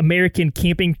classic American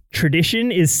camping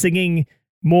tradition is singing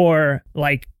more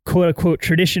like quote unquote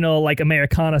traditional like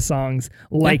Americana songs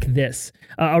like this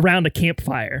around a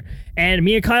campfire. And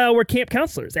me and Kyle were camp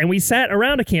counselors, and we sat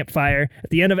around a campfire at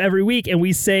the end of every week, and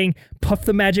we sang Puff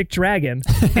the Magic Dragon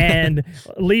and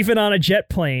Leaving on a Jet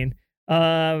Plane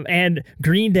and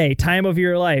Green Day, Time of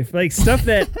Your Life, like stuff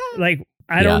that like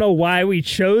I don't know why we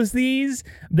chose these.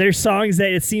 They're songs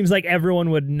that it seems like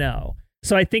everyone would know.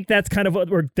 So I think that's kind of what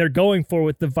they're going for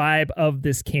with the vibe of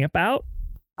this camp out.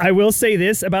 I will say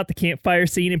this about the campfire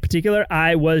scene in particular.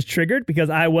 I was triggered because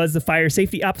I was the fire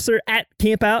safety officer at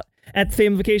Camp Out at the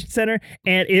Family Vacation Center,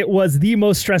 and it was the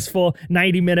most stressful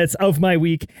 90 minutes of my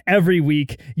week, every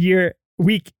week,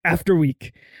 week after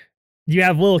week. You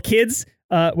have little kids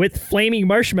with flaming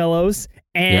marshmallows,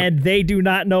 and they do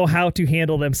not know how to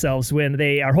handle themselves when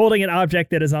they are holding an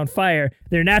object that is on fire.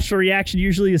 Their natural reaction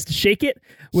usually is to shake it,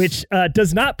 which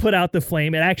does not put out the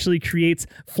flame. It actually creates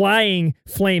flying,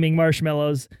 flaming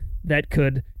marshmallows that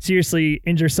could seriously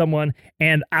injure someone.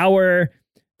 And our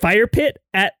fire pit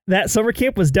at that summer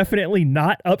camp was definitely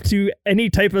not up to any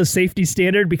type of safety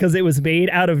standard because it was made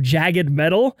out of jagged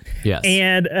metal. Yes.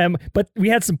 And but we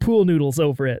had some pool noodles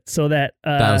over it, so that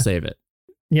that'll save it.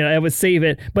 It would save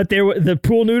it. But the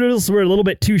pool noodles were a little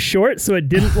bit too short, so it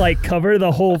didn't like cover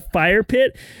the whole fire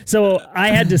pit. So I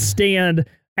had to stand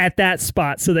at that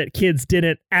spot so that kids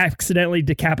didn't accidentally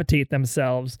decapitate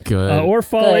themselves or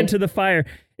fall into the fire.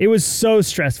 It was so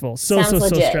stressful. So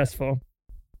stressful.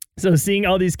 So seeing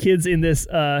all these kids in this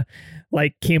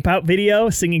like camp out video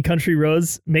singing Country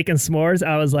Roads, making s'mores,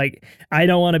 I was like, I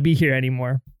don't want to be here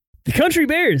anymore. The Country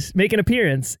Bears make an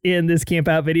appearance in this camp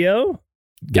out video.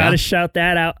 Gotta shout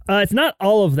that out. It's not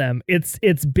all of them.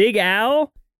 It's Big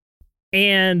Al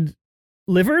and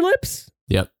Liver Lips.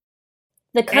 Yep.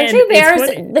 The Country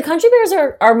Bears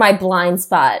are my blind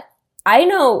spot. I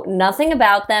know nothing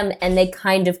about them and they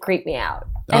kind of creep me out.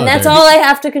 And that's all I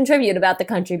have to contribute about the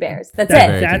Country Bears. That's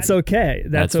it. That's okay.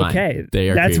 That's okay.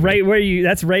 That's right where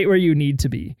you need to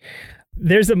be.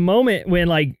 There's a moment when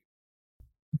like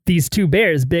these two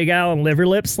bears, Big Al and Liver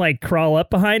Lips, like crawl up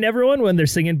behind everyone when they're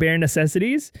singing Bare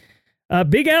Necessities.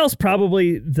 Big Al's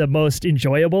probably the most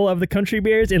enjoyable of the Country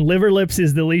Bears, and Liver Lips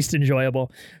is the least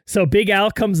enjoyable. So Big Al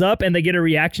comes up, and they get a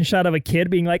reaction shot of a kid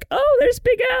being like, "Oh, there's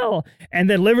Big Al," and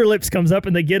then Liver Lips comes up,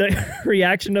 and they get a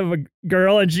reaction of a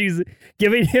girl, and she's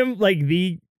giving him like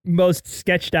the most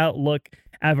sketched out look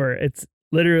ever. It's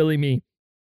literally me.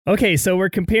 Okay, so we're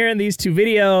comparing these two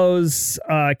videos.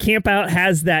 Camp Out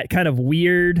has that kind of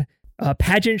weird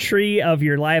pageantry of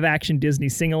your live action Disney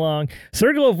sing-along.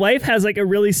 Circle of Life has like a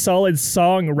really solid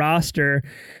song roster.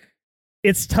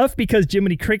 It's tough because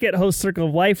Jiminy Cricket hosts Circle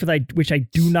of Life, which I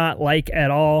do not like at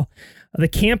all. The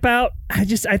Camp Out,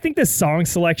 I think the song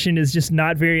selection is just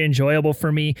not very enjoyable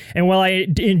for me. And while I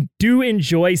do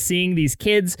enjoy seeing these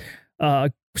kids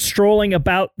strolling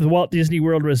about the Walt Disney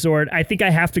World Resort, I think I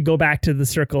have to go back to the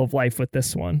Circle of Life with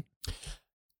this one.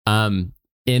 In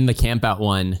the Camp Out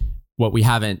one, what we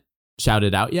haven't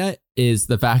shouted out yet is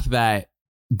the fact that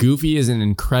Goofy is an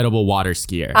incredible water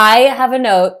skier. I have a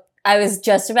note. I was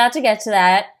just about to get to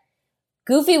that.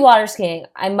 Goofy water skiing.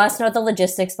 I must know the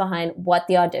logistics behind what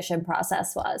the audition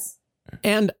process was.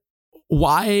 And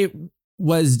why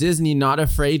was Disney not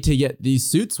afraid to get these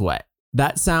suits wet?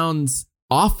 That sounds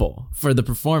awful for the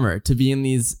performer to be in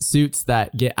these suits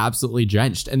that get absolutely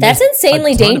drenched. And that's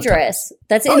insanely dangerous.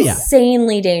 That's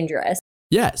insanely dangerous.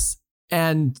 Yes.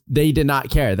 And they did not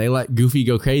care. They let Goofy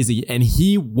go crazy, and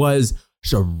he was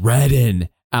shredding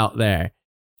out there.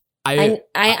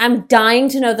 I'm dying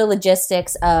to know the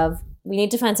logistics of, we need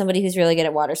to find somebody who's really good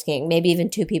at water skiing, maybe even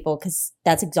two people, because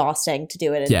that's exhausting to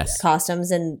do it in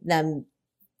costumes and them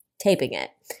taping it.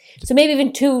 So maybe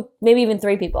even two, maybe even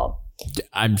three people.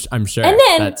 I'm sure. And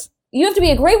then you have to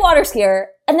be a great water skier,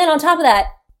 and then on top of that,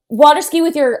 water ski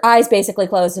with your eyes basically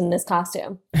closed in this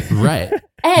costume. Right.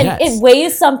 And it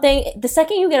weighs something. The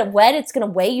second you get it wet, it's going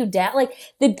to weigh you down. Like,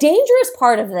 the dangerous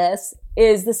part of this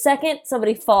is the second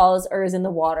somebody falls or is in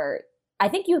the water, I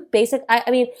think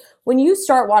I mean, when you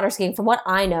start water skiing, from what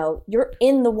I know, you're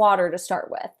in the water to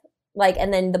start with. Like,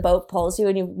 and then the boat pulls you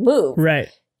and you move. Right.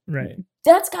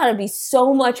 That's got to be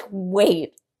so much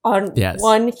weight on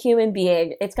one human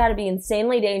being. It's got to be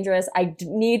insanely dangerous. I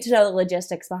need to know the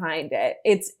logistics behind it.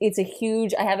 It's a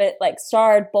huge, I have it like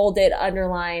starred, bolded,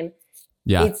 underlined.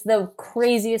 Yeah. It's the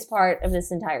craziest part of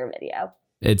this entire video.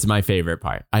 It's my favorite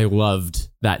part. I loved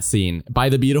that scene. By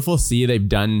the Beautiful Sea, they've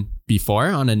done before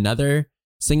on another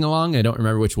sing-along. I don't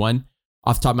remember which one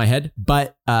off the top of my head,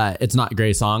 but it's not a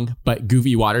great song, but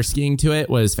Goofy water skiing to it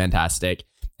was fantastic.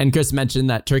 And Chris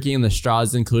mentioned that Turkey in the Straw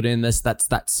is included in this. That's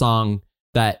that song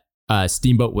that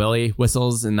Steamboat Willie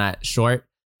whistles in that short,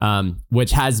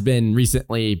 which has been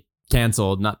recently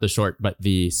canceled, not the short, but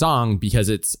the song, because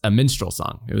it's a minstrel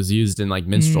song. It was used in like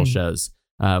minstrel shows,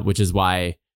 which is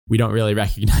why we don't really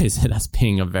recognize it as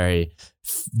being a very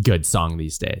good song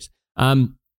these days.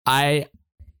 On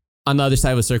the other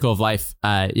side with Circle of Life,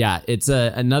 it's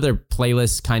another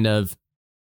playlist kind of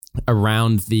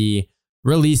around the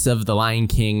release of The Lion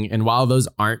King. And while those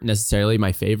aren't necessarily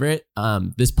my favorite,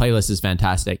 this playlist is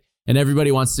fantastic. And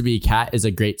Everybody Wants to Be a Cat is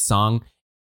a great song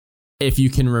if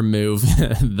you can remove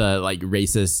the like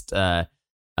racist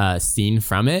scene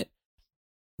from it.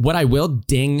 What I will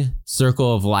ding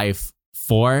Circle of Life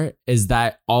for is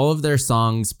that all of their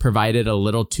songs provided a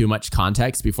little too much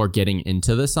context before getting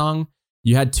into the song.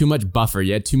 You had too much buffer.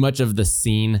 You had too much of the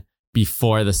scene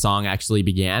before the song actually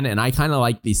began. And I kind of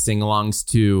like these sing-alongs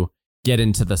to get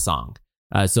into the song.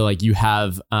 So like you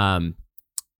have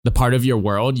the part of your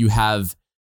world, you have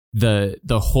the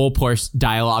whole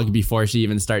dialogue before she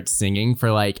even starts singing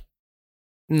for like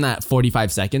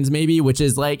 45 seconds maybe, which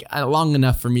is like long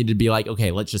enough for me to be like,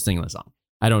 okay, let's just sing the song.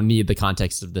 I don't need the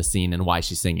context of the scene and why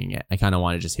she's singing it. I kind of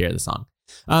want to just hear the song.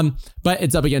 But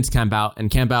it's up against Camp Out,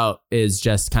 and Camp Out is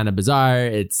just kind of bizarre.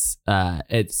 It's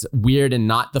weird and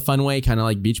not the fun way, kind of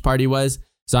like Beach Party was.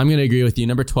 So I'm going to agree with you.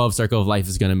 Number 12, Circle of Life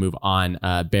is going to move on.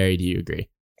 Barry, do you agree?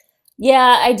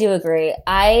 Yeah, I do agree.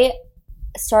 I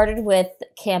started with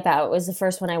Camp Out. It was the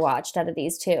first one I watched out of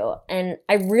these two. And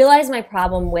I realized my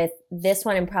problem with this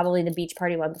one and probably the Beach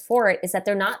Party one before it is that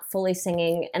they're not fully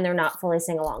singing and they're not fully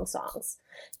sing-along songs.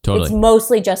 Totally. It's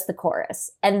mostly just the chorus.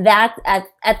 And that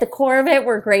at the core of it,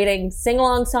 we're grading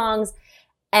sing-along songs,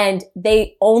 and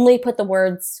they only put the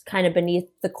words kind of beneath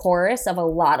the chorus of a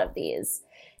lot of these.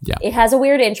 Yeah. It has a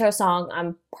weird intro song.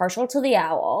 I'm partial to the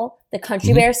owl. The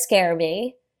Country Bears scare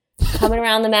me. Coming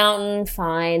Around the Mountain,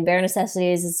 fine. Bare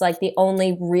Necessities is like the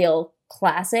only real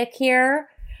classic here.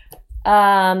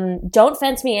 Don't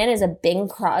Fence Me In is a Bing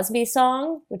Crosby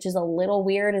song, which is a little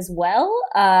weird as well.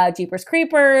 Jeepers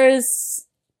Creepers,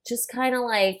 just kind of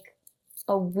like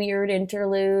a weird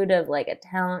interlude of like a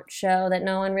talent show that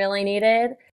no one really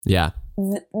needed. Yeah.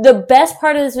 The best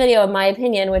part of this video, in my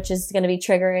opinion, which is going to be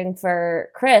triggering for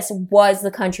Chris, was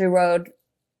the Country Road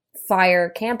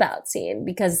fire campout scene,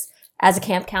 because as a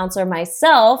camp counselor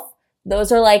myself,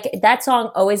 those are like, that song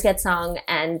always gets sung.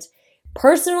 And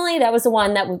personally, that was the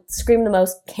one that would scream the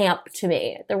most camp to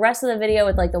me. The rest of the video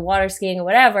with like the water skiing or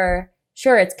whatever,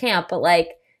 sure, it's camp, but like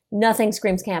nothing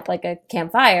screams camp like a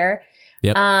campfire.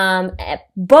 Yep.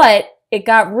 But it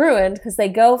got ruined because they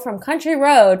go from Country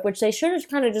Road, which they should have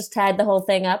kind of just tied the whole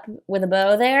thing up with a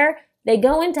bow there. They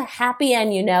go into Happy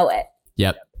and You Know It.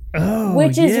 Yep. Oh,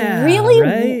 which is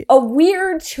really a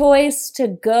weird choice to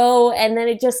go, and then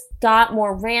it just got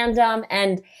more random.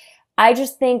 And I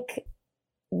just think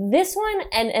this one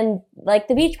and like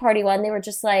the Beach Party one, they were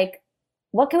just like,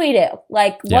 what can we do?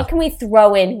 Like, what can we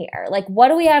throw in here? Like, what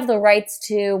do we have the rights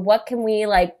to? What can we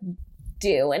like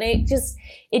do? And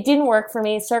it didn't work for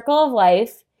me. Circle of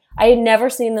Life, I had never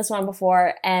seen this one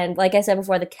before, and like I said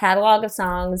before, the catalog of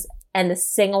songs and the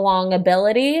sing-along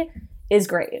ability is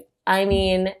great. I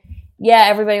mean, yeah,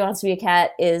 Everybody Wants to Be a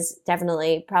Cat is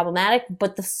definitely problematic,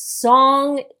 but the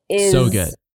song is so good.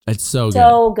 It's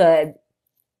so good.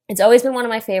 It's always been one of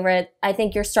my favorite. I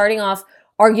think you're starting off,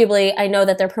 arguably, I know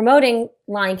that they're promoting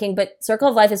Lion King, but Circle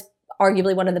of Life is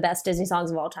arguably one of the best Disney songs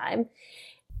of all time.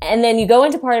 And then you go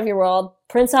into Part of Your World,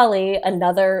 Prince Ali,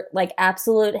 another like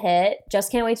absolute hit.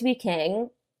 Just Can't Wait to Be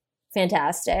King,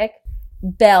 fantastic.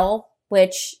 Belle,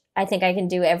 which I think I can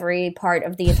do every part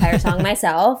of the entire song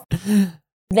myself.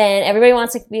 Then Everybody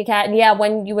Wants to Be a Cat. And yeah,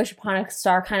 When You Wish Upon a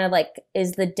Star kind of like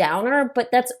is the downer, but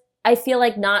that's, I feel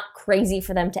like, not crazy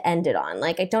for them to end it on.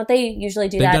 Like, don't they usually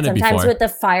do that sometimes with the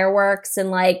fireworks and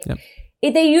like,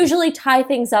 they usually tie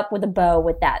things up with a bow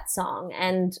with that song.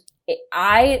 And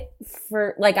I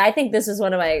think this is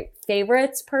one of my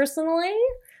favorites personally.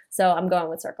 So I'm going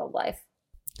with Circle of Life.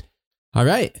 All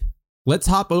right. Let's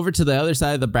hop over to the other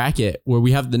side of the bracket where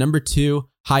we have the number 2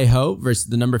 Hi Ho versus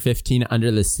the number 15 Under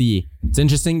the Sea. It's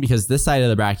interesting because this side of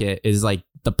the bracket is like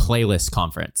the playlist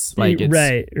conference. Like it's,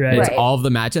 right. It's all of the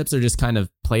matchups are just kind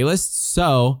of playlists.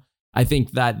 So I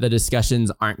think that the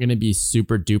discussions aren't going to be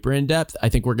super duper in depth. I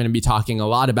think we're going to be talking a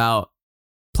lot about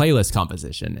playlist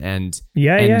composition and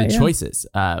the choices,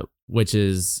 which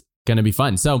is going to be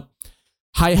fun. So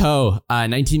Hi Ho,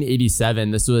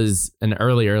 1987. This was an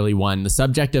early one. The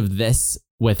subject of this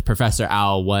with Professor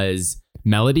Owl was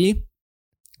melody.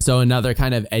 So another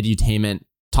kind of edutainment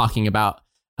talking about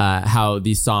how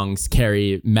these songs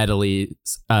carry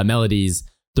melodies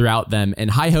throughout them.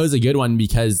 And Hi Ho is a good one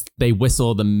because they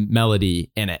whistle the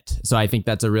melody in it. So I think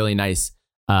that's a really nice,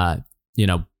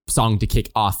 song to kick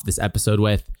off this episode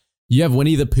with. You have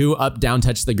Winnie the Pooh, Up, Down,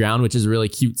 Touch the Ground, which is a really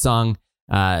cute song.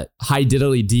 Hi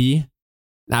Diddly Dee,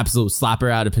 absolute slapper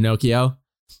out of Pinocchio.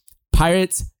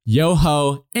 Pirates, Yo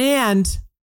Ho, and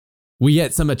we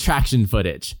get some attraction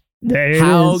footage.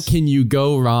 How can you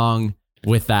go wrong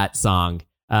with that song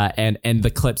and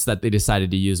the clips that they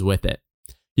decided to use with it?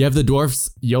 You have the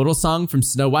Dwarfs Yodel song from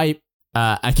Snow White,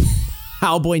 A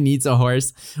Cowboy Needs a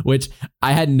Horse, which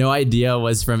I had no idea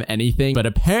was from anything, but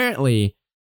apparently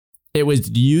it was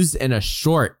used in a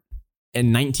short in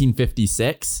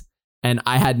 1956, and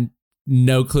I had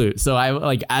no clue. So I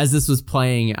like, as this was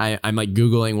playing, I'm like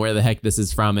Googling where the heck this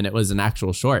is from, and it was an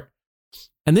actual short.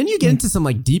 And then you get into some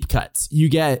like deep cuts. You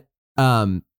get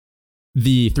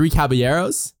the Three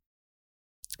Caballeros,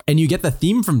 and you get the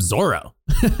theme from Zorro,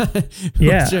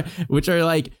 which are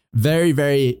like very,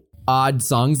 very odd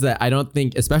songs that I don't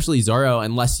think, especially Zorro,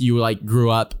 unless you like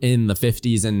grew up in the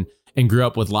 50s and grew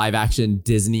up with live action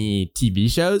Disney TV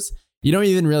shows, you don't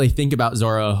even really think about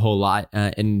Zorro a whole lot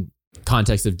in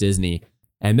context of Disney.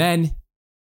 And then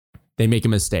they make a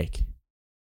mistake,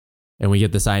 and we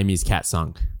get the Siamese Cat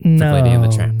song from Lady and the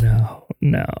Tramp.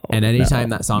 No. And anytime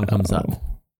that song comes up,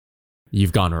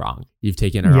 you've gone wrong. You've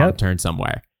taken a wrong turn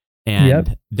somewhere.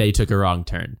 And they took a wrong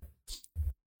turn.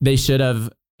 They should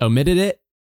have omitted it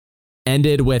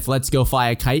ended with Let's Go Fly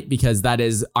a Kite, because that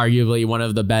is arguably one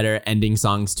of the better ending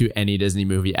songs to any Disney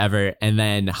movie ever. And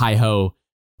then Hi Ho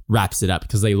wraps it up,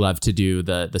 because they love to do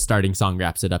the starting song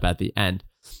wraps it up at the end.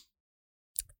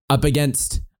 Up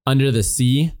against Under the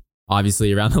Sea,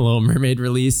 obviously around the Little Mermaid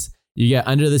release, you get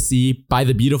Under the Sea by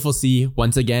The Beautiful Sea.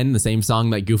 Once again, the same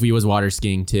song that Goofy was water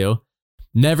skiing to.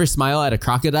 Never Smile at a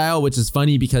Crocodile, which is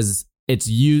funny because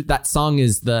that song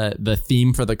is the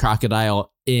theme for the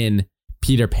crocodile in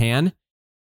Peter Pan.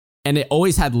 And it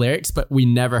always had lyrics, but we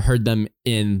never heard them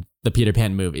in the Peter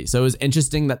Pan movie. So it was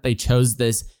interesting that they chose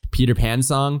this Peter Pan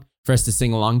song for us to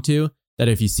sing along to, that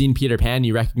if you've seen Peter Pan,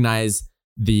 you recognize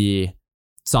the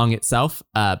song itself,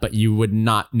 but you would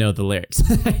not know the lyrics.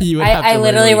 I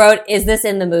literally wrote, "Is this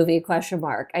in the movie?" ?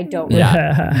 I don't know.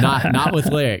 Yeah, not with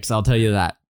lyrics, I'll tell you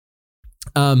that.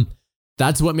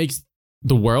 That's what makes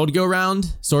the world go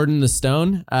round. Sword in the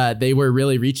Stone. They were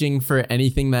really reaching for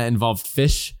anything that involved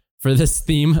fish for this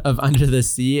theme of Under the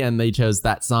Sea, and they chose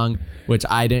that song, which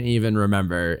I didn't even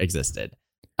remember existed.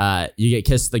 You get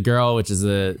Kiss the Girl, which is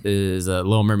a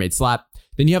Little Mermaid slap.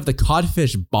 Then you have the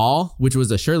Codfish Ball, which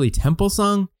was a Shirley Temple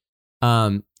song.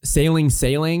 Sailing,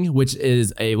 Sailing, which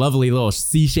is a lovely little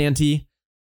sea shanty.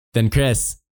 Then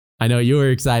Chris, I know you were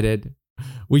excited.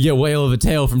 We get Whale of a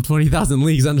Tale from 20,000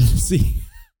 Leagues Under the Sea.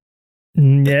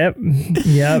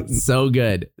 Yep. So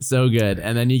good.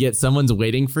 And then you get Someone's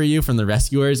Waiting for You from the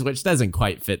Rescuers, which doesn't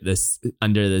quite fit this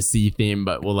Under the Sea theme,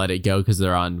 but we'll let it go because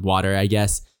they're on water, I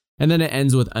guess. And then it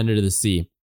ends with Under the Sea.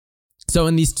 So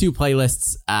in these two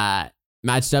playlists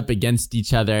matched up against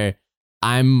each other,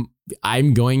 I'm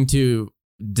going to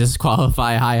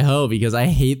disqualify Hi Ho because I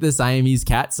hate the Siamese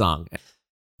Cat song.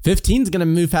 15's going to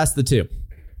move past the 2.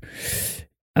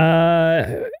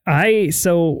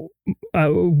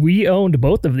 We owned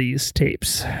both of these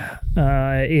tapes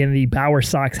in the Bower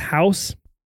Sox house.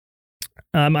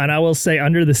 And I will say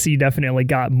Under the Sea definitely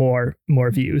got more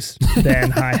views than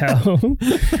Hi Ho.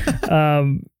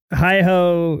 Hi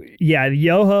Ho, yeah,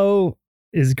 Yoho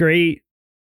is great.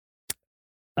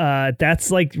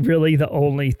 That's like really the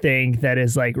only thing that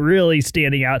is like really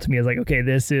standing out to me is like, okay,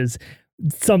 this is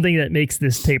something that makes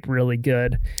this tape really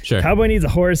good. Sure. Cowboy Needs a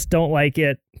Horse, don't like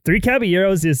it. Three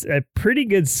Caballeros is a pretty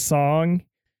good song.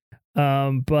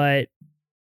 But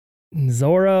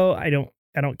Zorro, I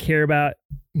don't care about.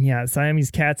 Yeah,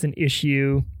 Siamese Cat's an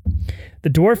issue. The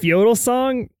Dwarf Yodel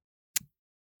song,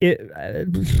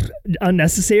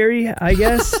 unnecessary, I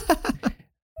guess.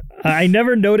 I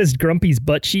never noticed Grumpy's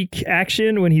butt cheek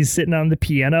action when he's sitting on the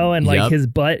piano and like his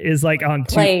butt is like on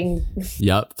playing.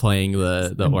 Playing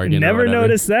the organ. Never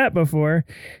noticed that before.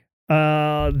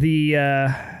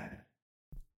 The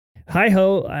Hi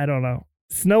Ho, I don't know.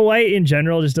 Snow White in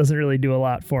general just doesn't really do a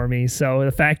lot for me. So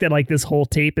the fact that like this whole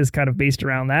tape is kind of based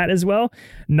around that as well,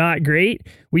 not great.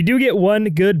 We do get one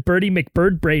good Bertie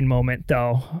McBirdbrain moment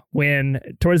though, when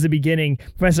towards the beginning,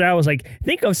 Professor Owl was like,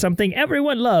 think of something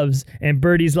everyone loves. And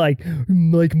Bertie's like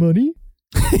money?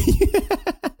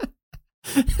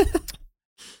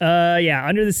 Yeah,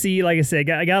 Under the Sea, like I said,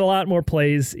 I got a lot more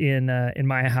plays in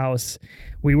my house.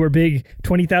 We were big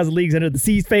 20,000 Leagues Under the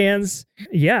Sea fans.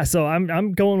 Yeah, so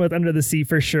I'm going with Under the Sea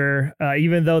for sure,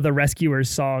 even though the Rescuers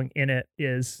song in it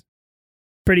is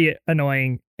pretty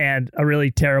annoying and a really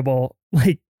terrible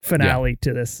like finale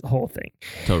to this whole thing.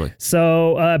 Totally.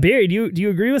 So, Barry, do you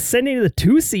agree with sending the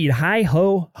 2 seed Hi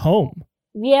Ho home?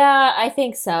 Yeah, I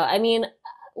think so. I mean,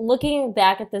 looking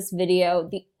back at this video,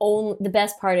 the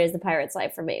best part is the Pirate's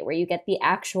Life for me, where you get the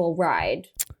actual ride.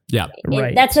 Yeah,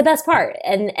 right. That's the best part.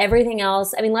 And everything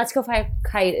else, I mean, Let's Go Fly a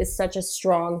Kite is such a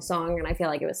strong song, and I feel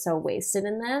like it was so wasted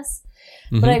in this.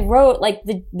 Mm-hmm. But I wrote, like,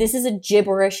 this is a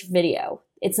gibberish video.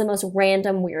 It's the most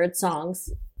random, weird songs,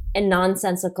 and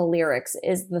nonsensical lyrics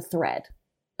is the thread.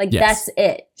 Like, that's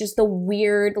it. Just the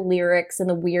weird lyrics and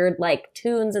the weird, like,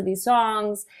 tunes of these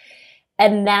songs.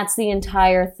 And that's the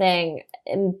entire thing.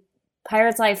 And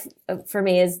Pirate's Life, for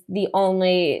me, is the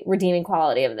only redeeming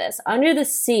quality of this. Under the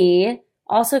Sea,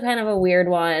 also kind of a weird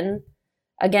one.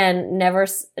 Again, never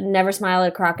Smile at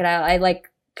a Crocodile. I like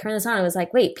turned this on. I was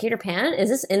like, wait, Peter Pan? Is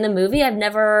this in the movie? I've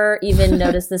never even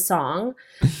noticed this song.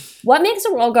 What Makes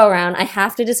the World Go Round? I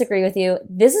have to disagree with you.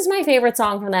 This is my favorite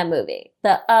song from that movie.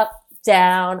 The up,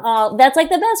 down, all. That's like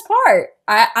the best part.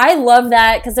 I love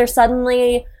that because they're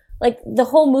suddenly, like, the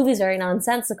whole movie's very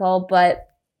nonsensical, but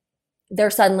they're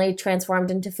suddenly transformed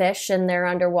into fish and they're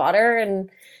underwater, and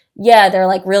yeah, they're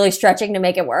like really stretching to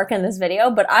make it work in this video,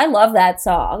 but I love that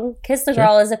song. Kiss the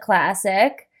Girl is a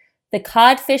classic. The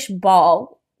Codfish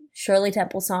Ball, Shirley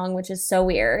Temple song, which is so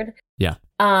weird. Yeah.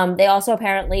 They also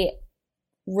apparently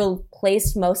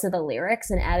replaced most of the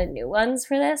lyrics and added new ones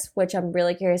for this, which I'm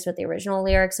really curious what the original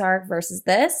lyrics are versus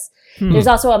this. There's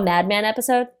also a Mad Men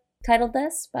episode titled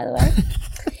this, by the way.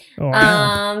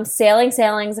 Wow.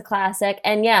 Sailing's a classic.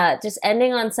 And yeah, just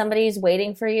ending on Somebody's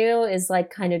Waiting for You is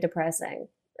like kind of depressing.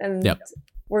 And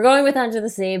we're going with Under the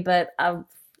Sea, but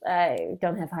I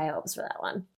don't have high hopes for that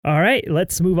one. All right,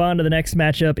 let's move on to the next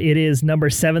matchup. It is number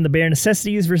 7, The Bare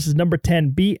Necessities versus number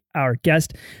 10, Be Our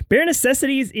Guest. Bare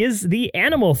Necessities is the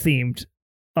animal-themed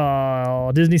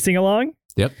Disney sing-along.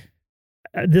 Yep.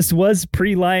 This was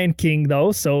pre-Lion King,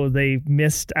 though, so they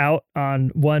missed out on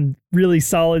one really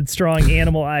solid, strong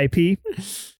animal IP.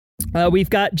 We've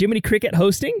got Jiminy Cricket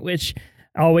hosting, which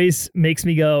always makes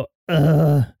me go,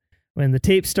 when the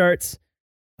tape starts.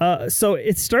 So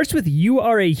it starts with "You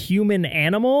Are a Human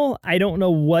Animal." I don't know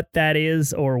what that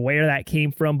is or where that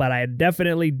came from, but I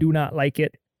definitely do not like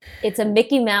it. It's a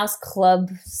Mickey Mouse Club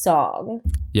song.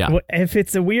 Yeah. If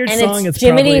it's a weird and song, it's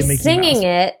Jiminy probably Mickey singing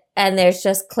Mouse. it, and there's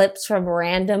just clips from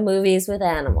random movies with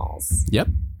animals. Yep,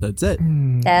 that's it.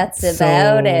 That's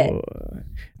about it.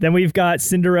 Then we've got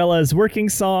Cinderella's working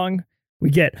song. We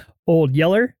get Old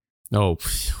Yeller. Oh,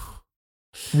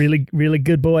 really, really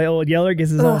good boy. Old Yeller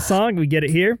gets his own song. We get it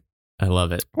here. I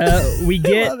love it. We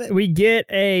get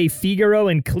a Figaro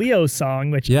and Cleo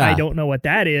song, which I don't know what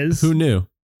that is. Who knew?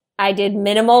 I did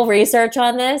minimal research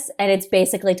on this, and it's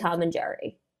basically Tom and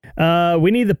Jerry.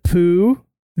 Winnie the Pooh,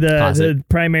 the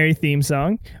primary theme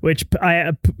song, which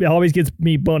always gets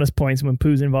me bonus points when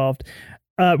Pooh's involved.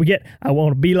 We get I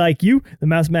Want to Be Like You, the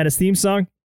Mouse Madness theme song.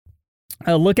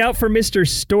 Look Out for Mr.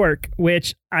 Stork,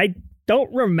 which I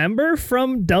don't remember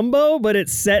from Dumbo, but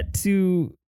it's set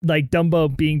to like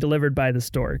Dumbo being delivered by the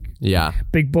stork. Yeah.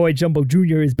 Big Boy Jumbo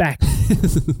Jr. is back.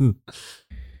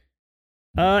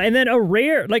 And then a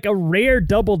rare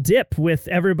double dip with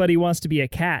Everybody Wants to Be a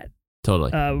Cat.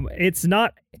 Totally. It's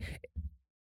not.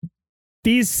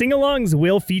 These sing-alongs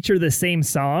will feature the same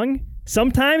song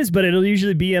sometimes, but it'll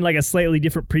usually be in like a slightly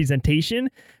different presentation.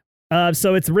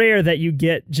 So it's rare that you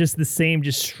get just the same,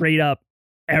 just straight up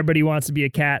Everybody Wants to Be a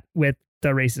Cat with the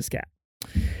racist cat.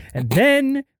 And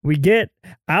then we get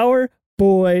our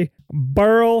boy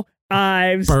Burl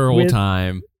Ives. Burl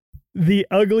time. The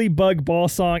Ugly Bug Ball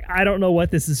song. I don't know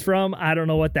what this is from. I don't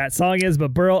know what that song is,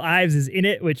 but Burl Ives is in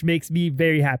it, which makes me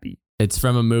very happy. It's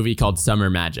from a movie called Summer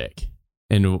Magic,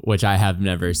 in which I have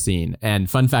never seen. And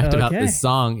fun fact about this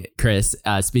song, Chris,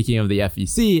 speaking of the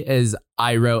FEC, is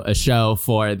I wrote a show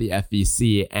for the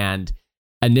FEC, and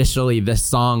initially this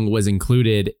song was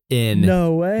included in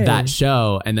that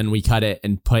show, and then we cut it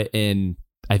and put in,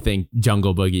 I think,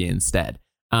 Jungle Boogie instead.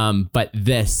 But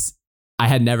this, I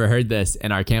had never heard this,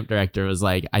 and our camp director was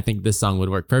like, I think this song would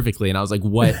work perfectly. And I was like,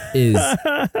 what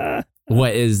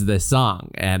is this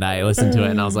song? And I listened to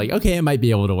it and I was like, okay, it might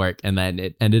be able to work. And then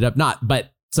it ended up not.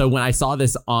 But so when I saw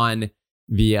this on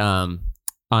the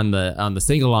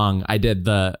sing along, I did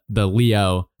the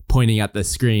Leo pointing at the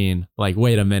screen, like,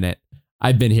 wait a minute,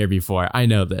 I've been here before. I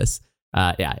know this.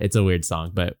 Yeah, it's a weird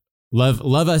song, but love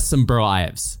us some Burl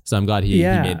Ives. So I'm glad he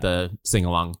made the sing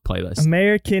along playlist.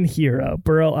 American hero,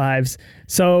 Burl Ives.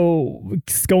 So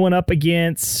it's going up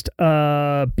against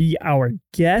Be Our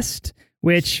Guest,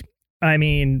 which, I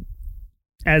mean,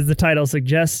 as the title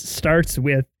suggests, starts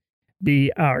with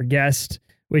Be Our Guest,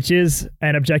 which is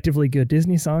an objectively good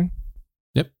Disney song.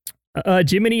 Yep.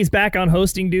 Jiminy's back on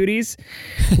hosting duties.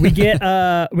 We get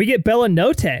Bella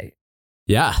Notte.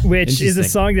 Yeah. Which is a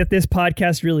song that this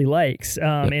podcast really likes.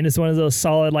 And it's one of those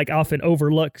solid, like often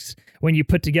overlooks when you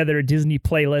put together a Disney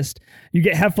playlist. You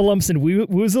get Heffalumps and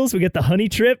Woozles. We get the Honey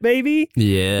Trip, baby.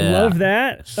 Yeah. Love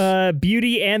that.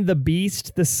 Beauty and the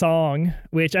Beast, the song,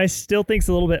 which I still think is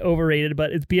a little bit overrated,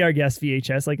 but it's Be Our Guest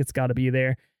VHS. Like it's got to be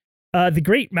there. The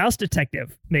Great Mouse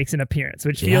Detective makes an appearance,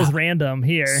 which feels random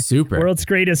here. Super. World's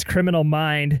Greatest Criminal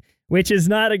Mind, which is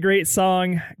not a great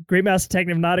song. Great Mouse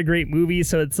Detective, not a great movie,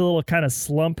 so it's a little kind of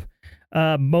slump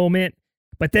moment.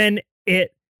 But then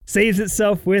it saves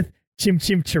itself with Chim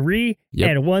Chim Cheree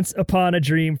and Once Upon a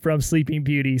Dream from Sleeping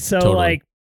Beauty. So, like,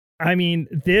 I mean,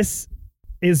 this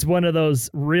is one of those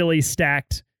really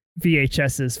stacked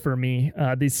VHSs for me.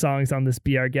 These songs on this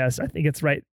Be Our Guest, I think it's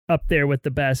right up there with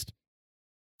the best.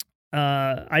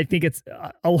 I think it's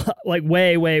a lot, like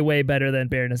way, way, way better than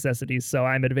Bare Necessities, so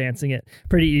I'm advancing it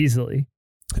pretty easily.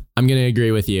 I'm going to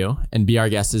agree with you, and Be Our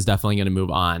Guest is definitely going to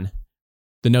move on.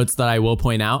 The notes that I will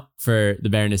point out for the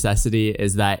Bare Necessity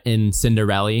is that in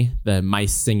Cinderella, the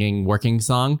mice singing working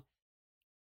song,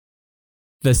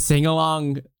 the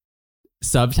sing-along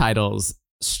subtitles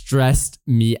stressed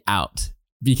me out,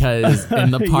 because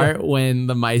in the part when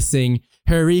the mice sing,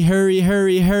 hurry, hurry,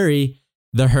 hurry, hurry,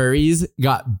 the hurries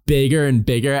got bigger and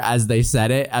bigger as they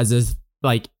said it, as if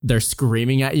like they're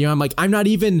screaming at you. I'm like, I'm not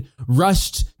even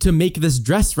rushed to make this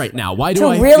dress right now. Why do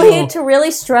I to really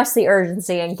stress the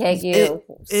urgency and get you?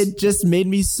 It just made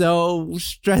me so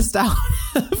stressed out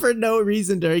for no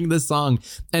reason during the song.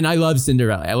 And I love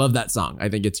Cinderella. I love that song. I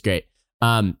think it's great.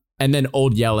 And then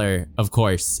Old Yeller, of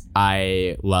course,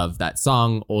 I love that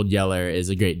song. Old Yeller is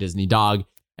a great Disney dog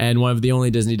and one of the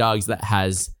only Disney dogs that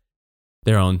has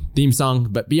their own theme song.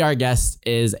 But Be Our Guest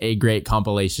is a great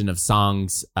compilation of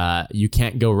songs. You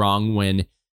can't go wrong when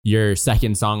your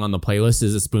second song on the playlist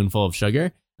is A Spoonful of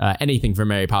Sugar. Anything from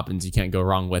Mary Poppins you can't go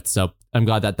wrong with. So I'm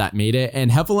glad that made it.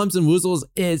 And Heffalumps and Woozles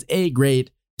is a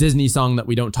great Disney song that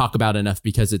we don't talk about enough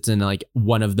because it's in like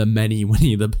one of the many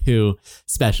Winnie the Pooh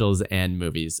specials and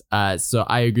movies. So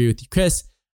I agree with you, Chris.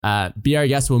 Be Our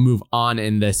Guest will move on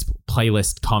in this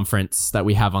playlist conference that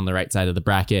we have on the right side of the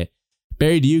bracket.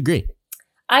 Barry, do you agree?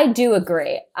 I do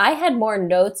agree. I had more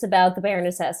notes about the Bare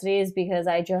Necessities because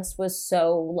I just was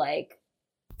so like,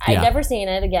 I'd never seen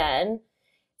it again.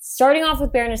 Starting off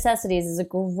with Bare Necessities is a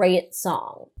great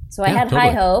song. So I had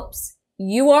high hopes.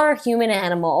 You Are a Human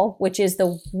Animal, which is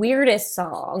the weirdest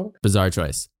song. Bizarre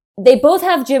choice. They both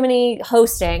have Jiminy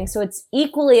hosting, so it's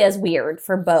equally as weird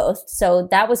for both. So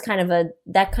that was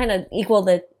that kind of equaled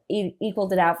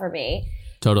it out for me.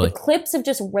 Totally. The clips of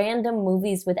just random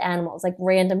movies with animals, like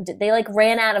they like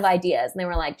ran out of ideas and they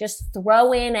were like, just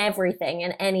throw in everything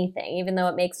and anything, even though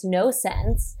it makes no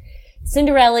sense.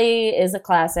 Cinderella is a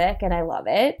classic and I love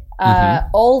it.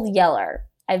 Old Yeller.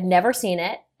 I've never seen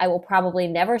it. I will probably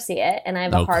never see it. And I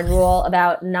have a hard rule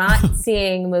about not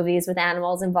seeing movies with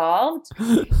animals involved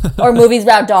or movies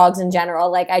about dogs in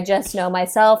general. Like I just know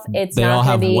myself. They all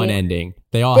have one ending.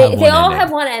 They all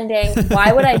have one ending.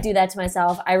 Why would I do that to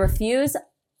myself? I refuse.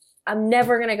 I'm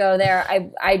never going to go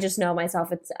there. I just know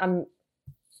myself. I'm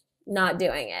not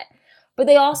doing it. But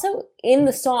they also, in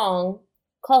the song,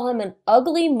 call him an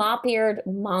ugly mop-eared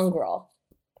mongrel.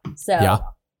 So yeah.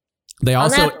 They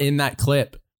also, in that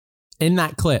clip,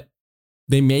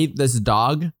 they made this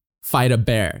dog fight a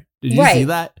bear. Did you see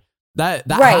that? That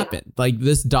happened. Like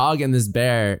this dog and this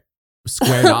bear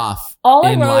squared off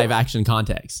in live action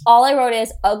context. All I wrote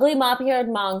is ugly mop-eared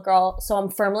mongrel, so I'm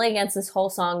firmly against this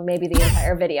whole song, maybe the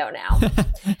entire video now.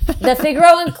 The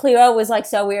Figaro and Cleo was like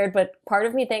so weird, but part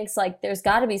of me thinks like there's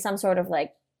got to be some sort of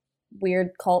like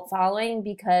weird cult following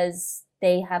because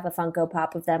they have a Funko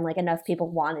Pop of them, like enough people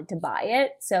wanted to buy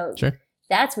it. So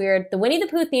that's weird. The Winnie the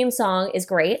Pooh theme song is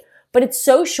great, but it's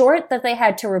so short that they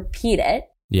had to repeat it.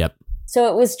 Yep. So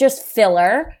it was just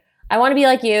filler. I Want to Be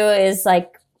Like You is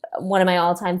like one of my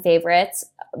all-time favorites,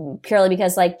 purely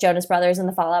because like Jonas Brothers and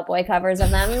the Fall Out Boy covers of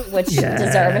them, which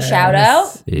deserve a shout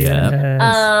out.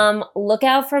 Yeah. Look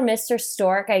Out for Mr.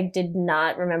 Stork. I did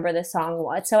not remember this song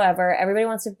whatsoever. Everybody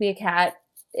Wants to Be a Cat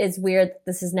is weird.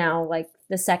 This is now like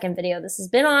the second video this has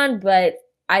been on, but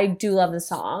I do love the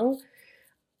song.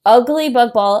 Ugly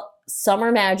Bug Ball,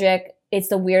 Summer Magic. It's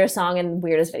the weirdest song and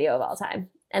weirdest video of all time.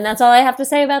 And that's all I have to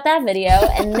say about that video.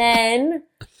 And then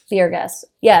Be Our Guest.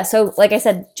 Yeah, so like I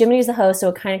said, Jiminy's the host, so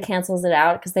it kind of cancels it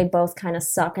out because they both kind of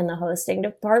suck in the hosting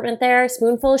department there.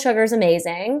 Spoonful of Sugar is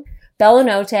amazing. Bella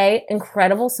Notte,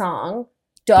 incredible song.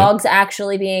 Dogs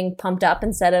actually being pumped up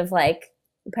instead of like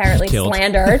apparently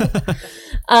slandered.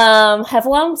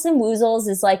 Heffalumps and Woozles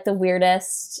is like the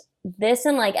weirdest. This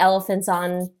and like Elephants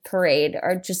on Parade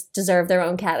are just deserve their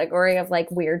own category of like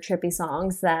weird trippy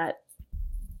songs that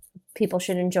people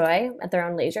should enjoy at their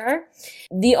own leisure.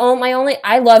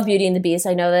 I love Beauty and the Beast.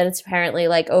 I know that it's apparently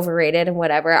like overrated and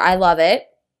whatever. I love it.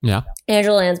 Yeah.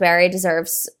 Angela Lansbury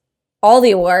deserves all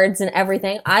the awards and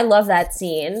everything. I love that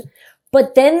scene.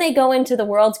 But then they go into The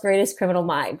World's Greatest Criminal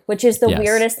Mind, which is the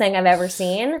weirdest thing I've ever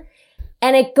seen.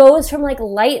 And it goes from like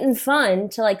light and fun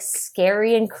to like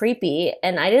scary and creepy.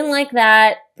 And I didn't like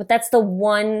that, but that's the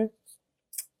one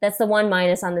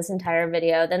minus on this entire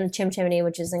video. Then Chim Chimney,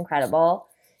 which is incredible.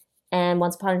 And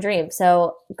Once Upon a Dream.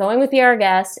 So going with Be Our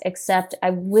Guest, except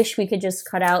I wish we could just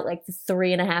cut out like the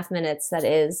 3.5 minutes that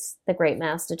is The Great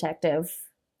Mouse Detective.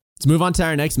 Let's move on to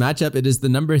our next matchup. It is the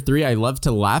number 3, I Love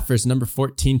to Laugh versus number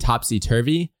 14, Topsy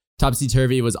Turvy. Topsy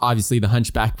Turvy was obviously the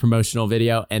Hunchback promotional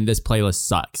video, and this playlist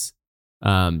sucks.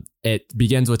 It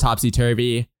begins with Topsy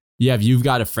Turvy. You have You've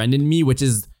Got a Friend in Me, which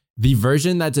is the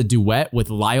version that's a duet with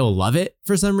Lyle Lovett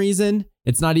for some reason.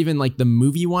 It's not even like the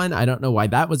movie one. I don't know why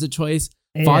that was a choice.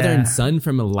 Yeah. Father and Son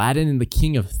from Aladdin and the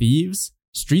King of Thieves.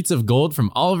 Streets of Gold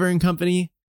from Oliver and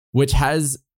Company, which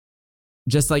has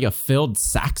just like a filled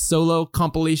sax solo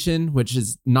compilation, which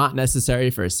is not necessary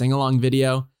for a sing-along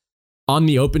video. On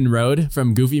the Open Road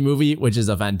from Goofy Movie, which is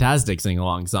a fantastic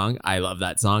sing-along song. I love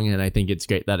that song, and I think it's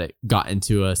great that it got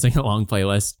into a sing-along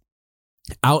playlist.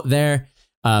 Out There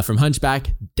from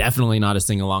Hunchback, definitely not a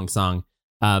sing-along song.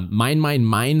 Mine, Mine,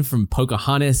 Mine from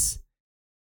Pocahontas.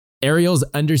 Ariel's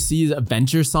Underseas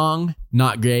Adventure song,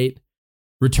 not great.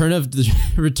 Return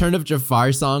of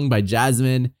Jafar song by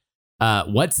Jasmine.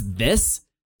 What's This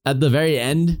at the very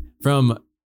end from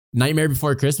Nightmare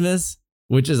Before Christmas,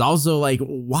 which is also like,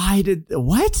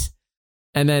 what?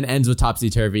 And then ends with Topsy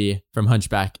Turvy from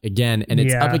Hunchback again. And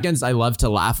it's up against I Love to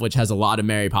Laugh, which has a lot of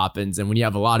Mary Poppins. And when you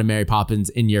have a lot of Mary Poppins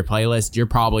in your playlist, you're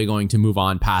probably going to move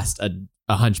on past a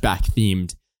Hunchback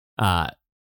themed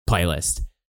playlist.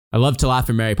 I Love to Laugh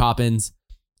from Mary Poppins.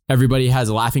 Everybody Has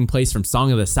a Laughing Place from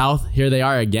Song of the South. Here they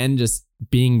are again, just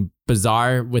being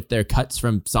bizarre with their cuts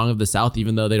from Song of the South,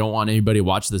 even though they don't want anybody to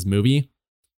watch this movie.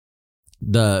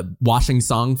 The Washing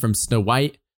Song from Snow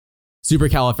White.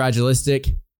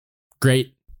 Supercalifragilistic.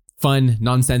 Great, fun,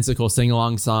 nonsensical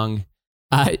sing-along song.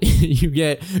 You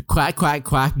get Quack, Quack,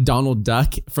 Quack, Donald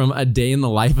Duck from A Day in the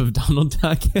Life of Donald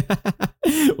Duck,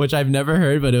 which I've never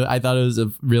heard, but I thought it was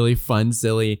a really fun,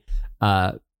 silly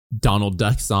Donald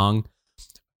Duck song.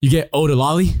 You get Oda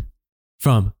Lolly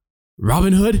from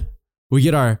Robin Hood. We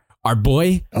get our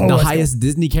boy, the highest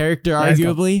Disney character,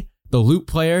 arguably, the lute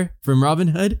player from Robin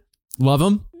Hood. Love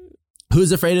him.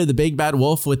 Who's Afraid of the Big Bad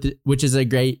Wolf, which is a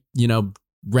great,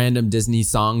 random Disney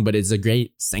song, but it's a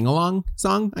great sing-along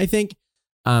song, I think.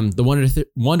 The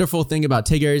wonderful thing about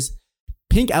Tiggers.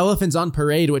 Pink Elephants on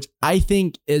Parade, which I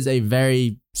think is a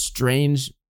very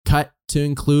strange cut to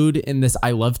include in this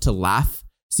I Love to Laugh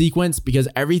sequence, because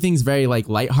everything's very like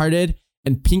lighthearted,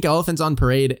 and Pink Elephants on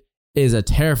Parade is a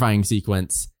terrifying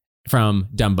sequence from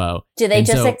Dumbo. Did they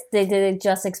just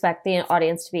expect the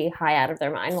audience to be high out of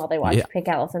their mind while they watch Pink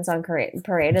Elephants on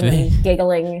Parade and then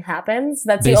giggling happens?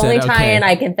 That's the only tie-in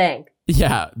I can think.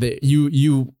 Yeah,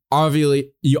 you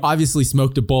obviously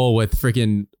smoked a bowl with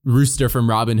freaking Rooster from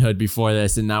Robin Hood before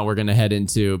this, and now we're gonna head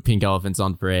into Pink Elephants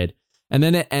on Parade, and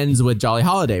then it ends with Jolly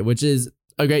Holiday, which is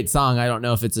a great song. I don't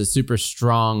know if it's a super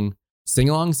strong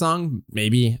sing-along song,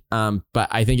 maybe, but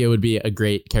I think it would be a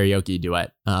great karaoke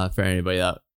duet for anybody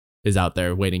that is out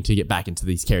there waiting to get back into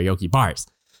these karaoke bars.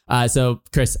 So,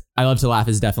 Chris, I Love to Laugh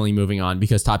is definitely moving on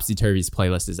because Topsy Turvy's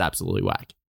playlist is absolutely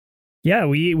whack. Yeah,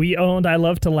 we owned I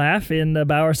Love to Laugh in the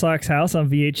Bowersock's house on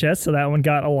VHS, so that one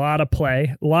got a lot of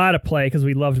play because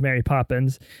we loved Mary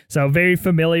Poppins. So very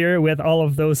familiar with all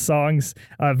of those songs.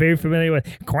 Very familiar with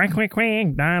Quack, Quack,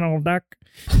 Quack, Donald Duck.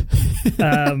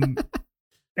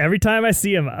 Every time I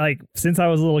see him, like since I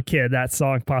was a little kid, that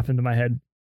song popped into my head.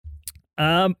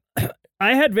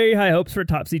 I had very high hopes for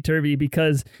Topsy Turvy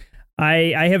because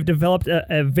I have developed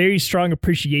a very strong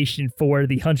appreciation for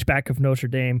the Hunchback of Notre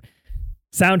Dame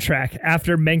soundtrack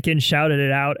after Menken shouted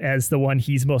it out as the one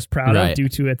he's most proud of due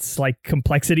to its like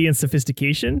complexity and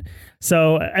sophistication.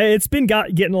 So it's been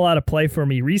getting a lot of play for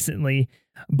me recently.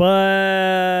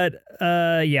 But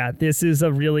this is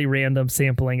a really random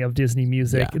sampling of Disney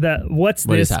music. Yeah. What's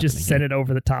this just sent it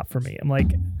over the top for me. I'm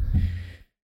like,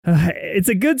 it's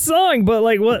a good song, but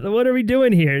like, what are we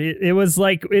doing here? It was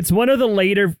like, it's one of the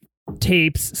later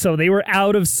tapes, so they were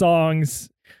out of songs.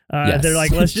 They're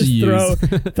like, let's just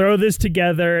throw this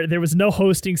together. There was no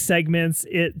hosting segments.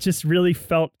 It just really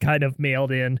felt kind of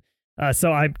mailed in.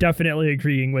 So I'm definitely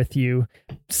agreeing with you.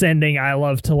 Sending I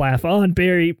Love to Laugh on.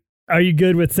 Barry, are you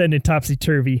good with sending Topsy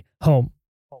Turvy home?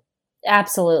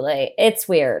 Absolutely. It's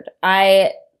weird.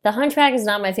 The Hunchback is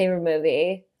not my favorite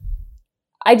movie.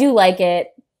 I do like it,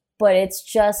 but it's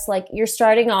just like you're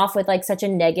starting off with like such a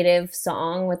negative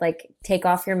song with like Take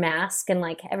Off Your Mask and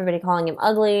like everybody calling him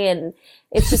ugly. And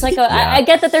it's just like, I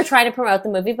get that they're trying to promote the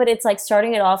movie, but it's like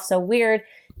starting it off so weird.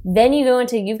 Then you go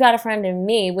into You've Got a Friend in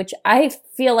Me, which I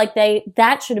feel like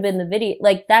that should have been the video.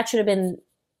 Like that should have been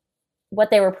what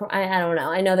they were. I don't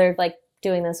know. I know they're like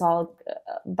doing this all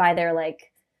by their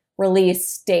like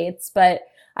release dates, but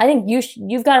I think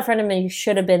You've Got a Friend in Me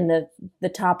should have been the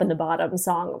top and the bottom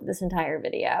song of this entire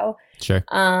video. Sure.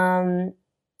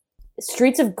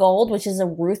 Streets of Gold, which is a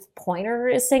Ruth Pointer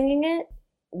is singing it,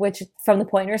 which from the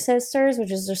Pointer Sisters,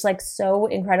 which is just like so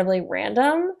incredibly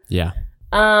random. Yeah.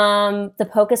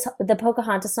 The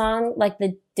Pocahontas song, like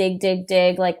the dig, dig,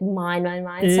 dig, like mine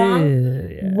song.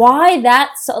 Yeah. Why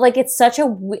that? Like it's such a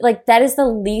like that is the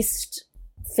least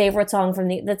favorite song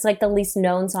that's like the least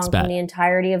known song from the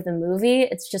entirety of the movie.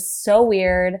 It's just so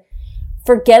weird.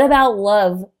 Forget About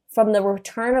Love from The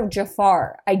Return of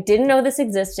Jafar. I didn't know this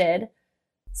existed.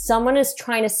 Someone is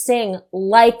trying to sing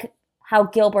like how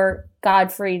Gilbert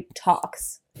Gottfried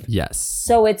talks. Yes.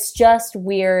 So it's just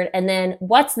weird. And then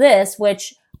What's This,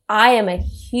 which I am a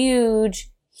huge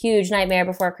Nightmare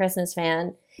Before Christmas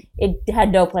fan. It had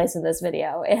no place in this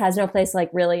video. It has no place like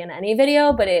really in any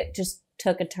video, but it just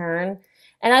took a turn.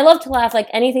 And I love to laugh. Like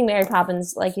anything Mary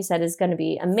Poppins, like you said, is going to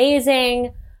be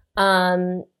amazing.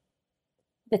 The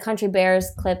Country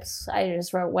Bears clips, I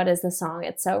just wrote, what is the song?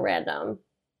 It's so random.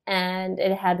 And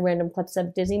it had random clips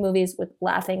of Disney movies with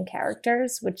laughing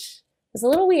characters, which is a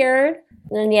little weird.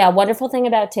 And yeah, Wonderful Thing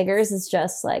About Tiggers is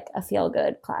just like a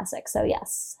feel-good classic. So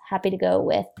yes, happy to go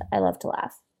with I Love to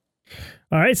Laugh.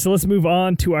 All right, so let's move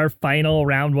on to our final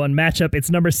round one matchup. It's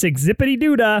number 6, Zippity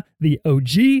Doo-Dah, the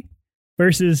OG,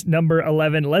 versus number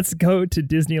 11, Let's Go to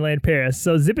Disneyland Paris.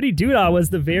 So Zippity Doo-Dah was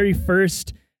the very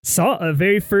first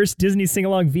Disney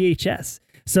sing-along VHS.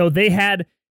 So they had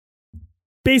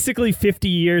basically 50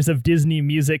 years of Disney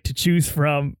music to choose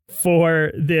from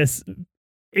for this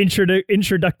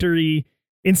introductory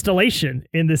installation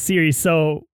in the series.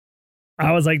 So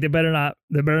I was like, they better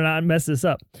not mess this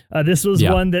up. This was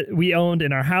one that we owned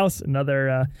in our house,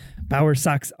 another Bauer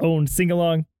Sox owned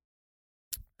sing-along.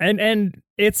 And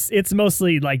it's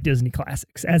mostly like Disney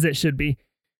classics, as it should be.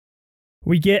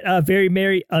 We get Very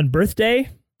Merry on Birthday.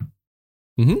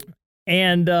 Mm-hmm.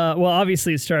 And, well,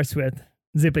 obviously it starts with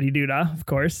Zippity Doo-Dah, of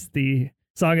course, the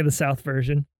Song of the South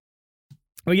version.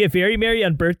 We get Very Merry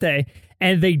on Birthday,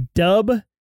 and they dub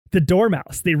the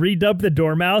Dormouse. They redub the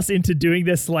Dormouse into doing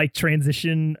this like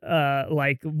transition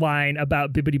like line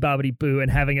about Bibbidi Bobbidi Boo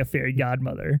and having a fairy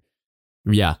godmother.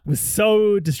 Yeah. It was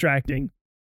so distracting.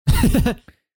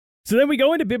 So then we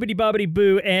go into Bibbidi Bobbidi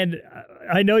Boo, and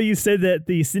I know you said that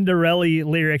the Cinderella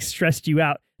lyrics stressed you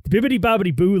out. The Bibbidi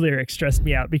Bobbidi Boo lyrics stressed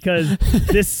me out because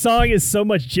this song is so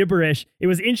much gibberish. It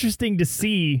was interesting to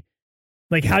see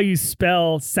like how you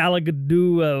spell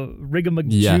Salagadoo,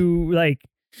 Rigamagoo, like.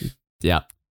 Yeah.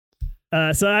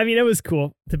 So, I mean, it was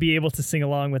cool to be able to sing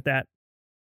along with that.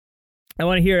 I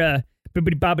want to hear a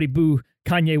Bibbidi Bobbidi Boo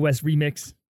Kanye West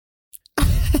remix.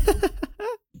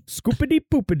 Scoopity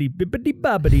poopity bibbidi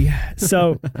bobbidi.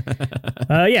 So,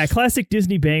 yeah, classic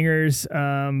Disney bangers.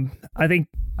 I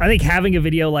think having a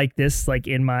video like this, like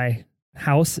in my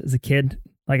house as a kid,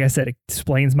 like I said,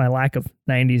 explains my lack of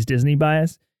 90s Disney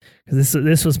bias because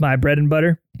this was my bread and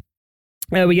butter.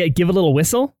 We get Give a Little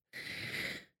Whistle,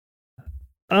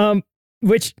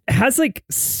 which has like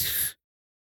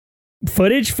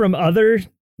footage from other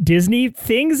Disney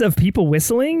things of people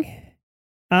whistling.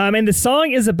 And the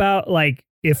song is about like,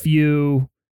 if you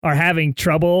are having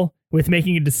trouble with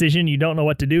making a decision, you don't know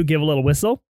what to do, give a little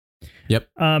whistle. Yep.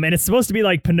 And it's supposed to be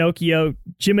like Pinocchio,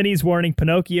 Jiminy's warning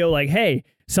Pinocchio, like, hey,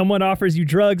 someone offers you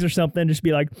drugs or something, just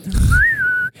be like,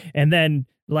 and then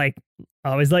like,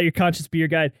 always let your conscience be your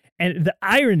guide. And the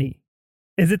irony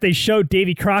is that they showed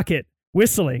Davy Crockett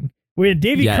whistling when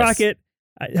Davy Crockett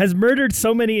has murdered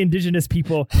so many indigenous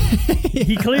people.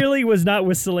 He clearly was not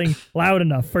whistling loud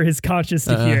enough for his conscience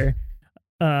to hear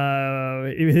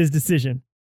his decision.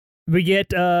 We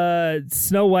get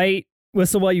Snow White,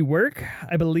 Whistle While You Work,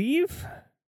 I believe.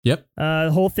 Yep.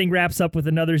 The whole thing wraps up with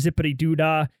another Zippity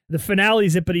Doo-Dah. The finale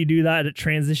Zippity Doo-Dah to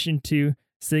transition to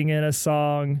singing a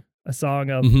song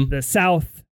of the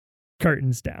South,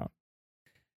 Curtains Down.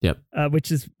 Yep.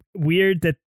 Which is weird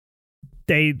that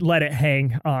they let it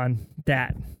hang on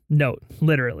that note,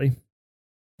 literally.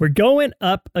 We're going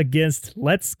up against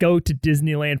Let's Go to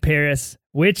Disneyland Paris,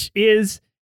 which is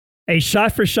a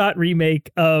shot-for-shot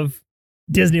remake of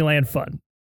Disneyland Fun,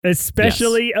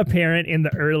 especially apparent in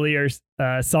the earlier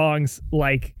songs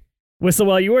like Whistle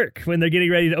While You Work when they're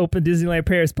getting ready to open Disneyland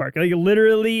Paris Park. Like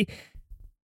literally,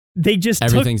 they just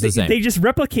everything's the same. They just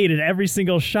replicated every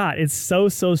single shot. It's so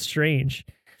strange.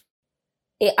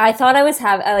 I thought I was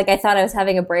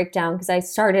having a breakdown because I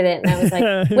started it and I was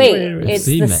like, wait, it's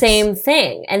the same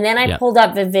thing. And then I pulled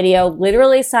up the video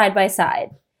literally side by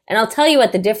side. And I'll tell you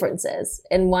what the difference is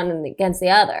in one against the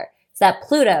other. It's that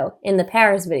Pluto in the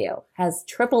Paris video has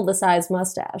triple the size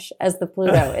mustache as the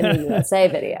Pluto in the USA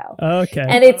video. Okay.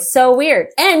 And it's so weird.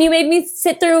 And you made me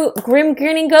sit through Grim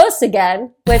Grinning Ghost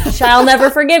again, which I'll never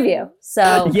forgive you.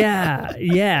 So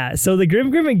yeah. So the Grim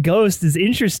Grinning Ghost is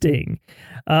interesting.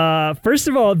 First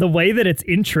of all, the way that it's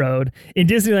introed in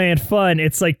Disneyland Fun,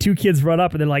 it's like two kids run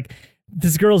up and they're like,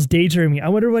 this girl's daydreaming. I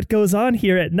wonder what goes on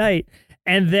here at night.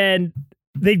 And then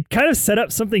they kind of set up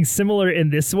something similar in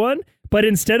this one, but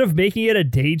instead of making it a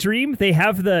daydream, they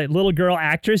have the little girl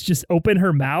actress just open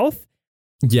her mouth.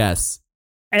 Yes.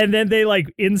 And then they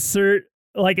like insert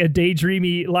like a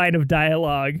daydreamy line of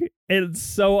dialogue. It's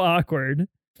so awkward.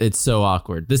 It's so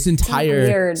awkward. This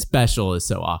entire special is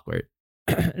so awkward.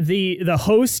 The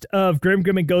host of Grim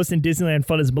Grinning Ghost in Disneyland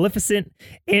Fun is Maleficent,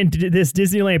 and this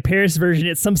Disneyland Paris version,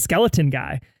 it's some skeleton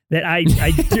guy that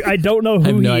I don't know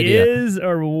who he is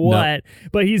or what,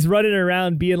 but he's running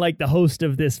around being like the host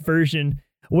of this version,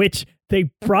 which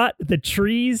they brought the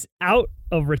trees out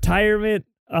of retirement.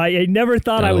 I never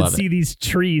thought I would see these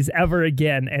trees ever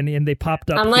again, and they popped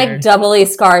up. I'm like doubly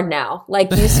scarred now. Like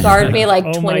you scarred me like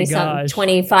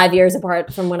 25 years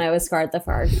apart from when I was scarred the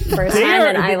first time,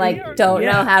 and I don't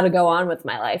know how to go on with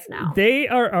my life now. They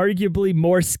are arguably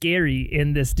more scary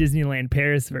in this Disneyland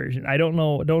Paris version. I don't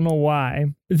know why.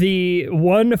 The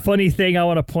one funny thing I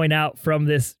want to point out from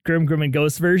this Grim and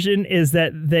Ghost version is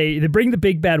that they bring the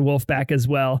big bad wolf back as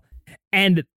well,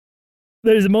 and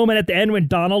there's a moment at the end when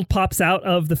Donald pops out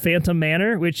of the Phantom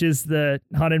Manor, which is the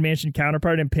Haunted Mansion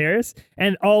counterpart in Paris,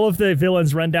 and all of the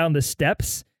villains run down the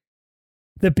steps.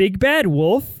 The big bad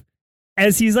wolf,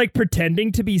 as he's like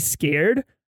pretending to be scared,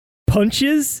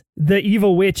 punches the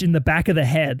evil witch in the back of the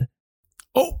head.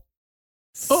 Oh!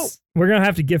 We're going to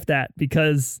have to gift that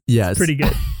because it's pretty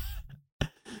good.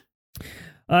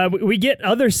 We get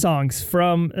other songs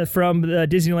from the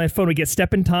Disneyland phone. We get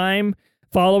Step in Time,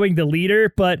 following the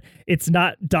leader, but it's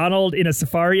not Donald in a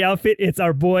safari outfit. It's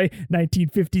our boy,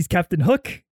 1950s Captain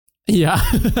Hook. Yeah.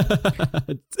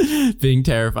 Being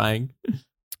terrifying.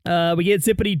 We get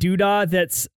Zippity Doodah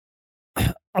that's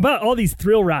about all these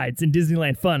thrill rides in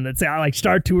Disneyland Fun. That's like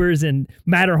Star Tours and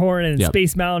Matterhorn and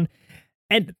Space Mountain.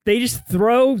 And they just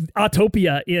throw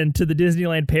Autopia into the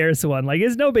Disneyland Paris one. Like,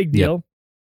 it's no big deal.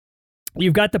 Yep.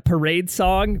 You've got the parade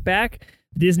song back,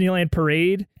 Disneyland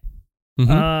Parade.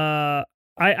 Mm-hmm.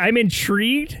 I'm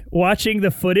intrigued watching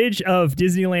the footage of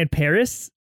Disneyland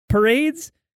Paris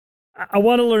parades. I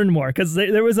want to learn more because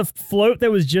there was a float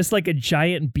that was just like a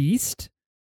giant beast.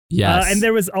 Yes. And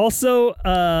there was also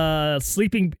a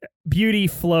Sleeping Beauty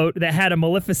float that had a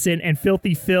Maleficent, and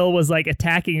Filthy Phil was like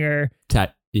attacking her.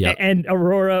 And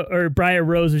Aurora or Briar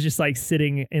Rose was just like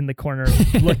sitting in the corner,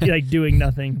 looking like doing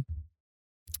nothing.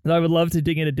 So I would love to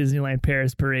dig into Disneyland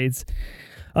Paris parades.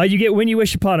 You get When You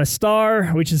Wish Upon a Star,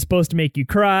 which is supposed to make you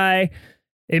cry.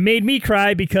 It made me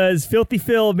cry because Filthy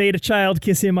Phil made a child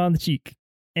kiss him on the cheek.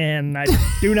 And I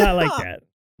do not like that.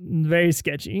 Very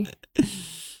sketchy.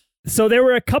 So there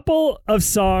were a couple of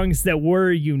songs that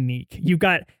were unique. You've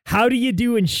got How Do You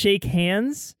Do and Shake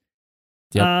Hands,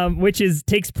 which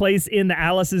takes place in the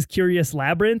Alice's Curious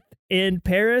Labyrinth in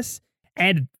Paris.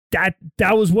 And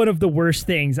that was one of the worst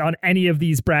things on any of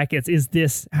these brackets is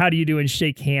this How Do You Do and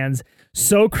Shake Hands.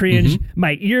 So cringe. Mm-hmm.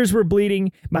 My ears were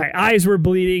bleeding. My eyes were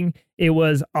bleeding. It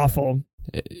was awful.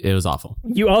 It was awful.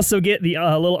 You also get the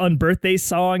little Unbirthday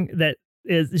song that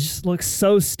just looks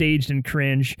so staged and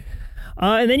cringe.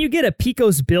 And then you get a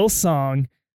Pico's Bill song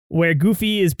where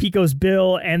Goofy is Pico's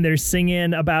Bill and they're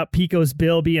singing about Pico's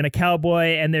Bill being a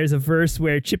cowboy. And there's a verse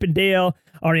where Chip and Dale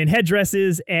are in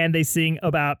headdresses and they sing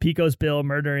about Pico's Bill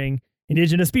murdering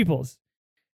indigenous peoples.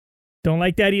 Don't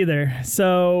like that either.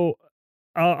 So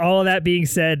all of that being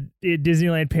said,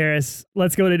 Disneyland Paris,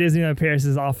 Let's Go to Disneyland Paris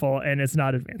is awful and it's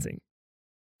not advancing.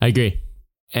 I agree.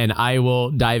 And I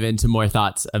will dive into more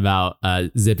thoughts about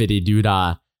Zippity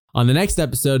Doodah on the next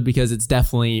episode because it's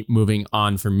definitely moving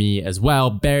on for me as well.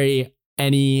 Barry,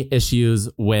 any issues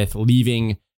with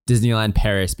leaving Disneyland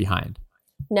Paris behind?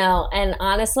 No, and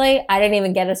honestly, I didn't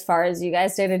even get as far as you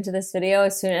guys did into this video.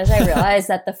 As soon as I realized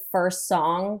that the first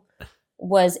song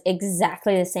was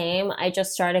exactly the same, I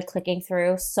just started clicking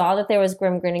through, saw that there was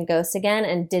Grim Grinning Ghost again,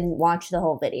 and didn't watch the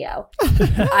whole video.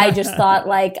 I just thought,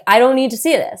 like, I don't need to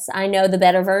see this. I know the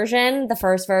better version, the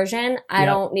first version. I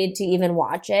don't need to even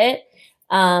watch it.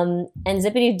 And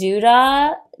Zippity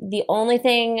Doodah, the only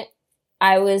thing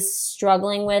I was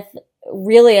struggling with,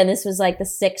 really, and this was like the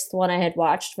sixth one I had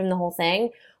watched from the whole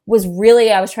thing, was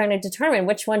really I was trying to determine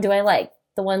which one do I like.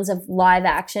 The ones of live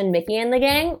action Mickey and the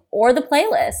Gang or the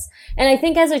playlist. And I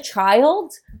think as a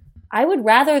child, I would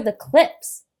rather the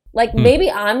clips. Like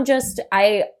maybe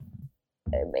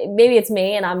maybe it's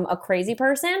me and I'm a crazy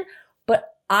person, but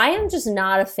I am just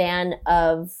not a fan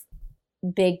of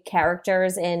big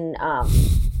characters in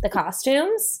the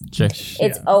costumes.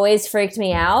 It's always freaked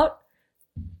me out.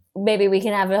 Maybe we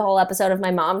can have a whole episode of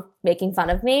my mom making fun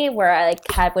of me where I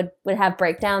like would have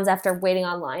breakdowns after waiting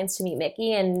on lines to meet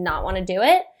Mickey and not want to do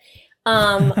it.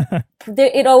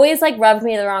 It always like rubbed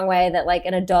me the wrong way that like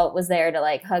an adult was there to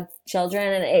like hug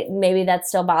children, and maybe that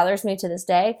still bothers me to this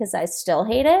day because I still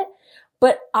hate it.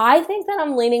 But I think that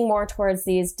I'm leaning more towards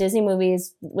these Disney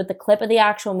movies with the clip of the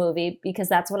actual movie because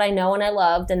that's what I know and I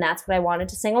loved, and that's what I wanted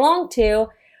to sing along to.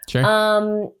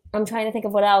 Sure. I'm trying to think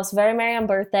of what else. Very Merry on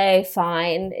Birthday,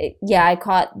 fine. I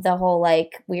caught the whole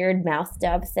like weird mouth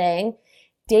dub thing.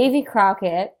 Davy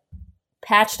Crockett,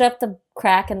 patched up the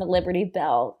crack in the Liberty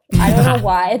Bell. I don't know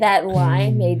why that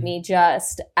line made me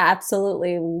just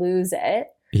absolutely lose it.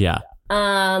 Yeah.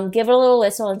 Give it a little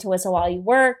whistle and to whistle while you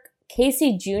work.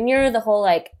 Casey Jr., the whole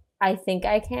like, I think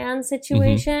I can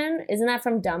situation. Isn't that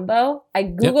from Dumbo? I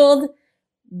Googled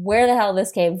where the hell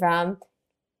this came from.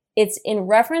 It's in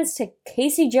reference to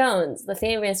Casey Jones, the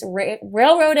famous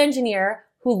railroad engineer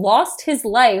who lost his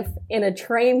life in a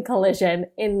train collision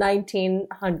in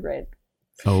 1900.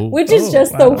 Which is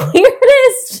just the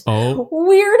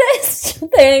weirdest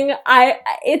thing.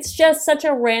 It's just such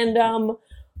a random,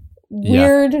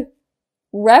 weird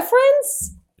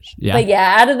reference. Yeah. But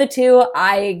yeah, out of the two,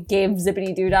 I gave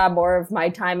Zippity Doo-Dah more of my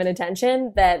time and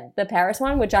attention than the Paris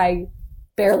one, which I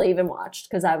barely even watched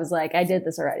because I was like, I did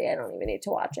this already. I don't even need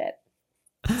to watch it.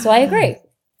 So I agree.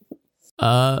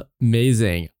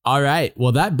 Amazing. All right.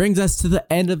 Well, that brings us to the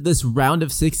end of this round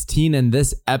of 16 and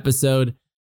this episode.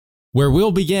 Where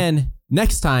we'll begin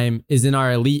next time is in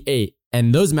our Elite 8.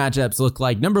 And those matchups look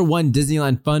like number 1,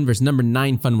 Disneyland Fun versus number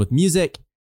 9, Fun with Music.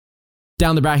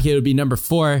 Down the bracket, it would be number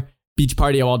 4, Beach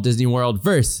Party at Walt Disney World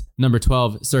versus number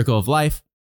 12, Circle of Life.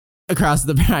 Across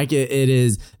the bracket, it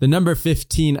is the number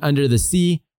 15, Under the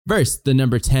Sea versus the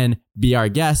number 10, Be Our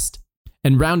Guest.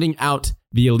 And rounding out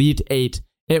the Elite 8,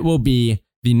 it will be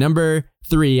the number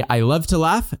 3, I Love to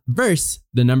Laugh versus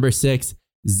the number 6,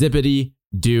 Zippity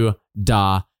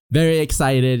Doo-Dah. Very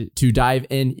excited to dive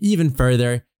in even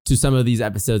further to some of these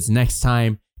episodes next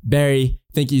time. Barry,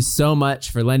 thank you so much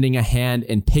for lending a hand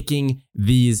in picking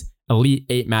these Elite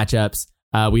 8 matchups.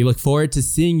 We look forward to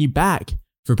seeing you back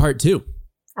for part 2.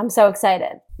 I'm so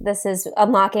excited. This is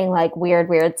unlocking like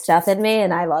weird stuff in me,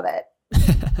 and I love it.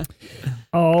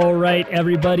 All right,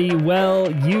 everybody.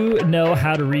 Well, you know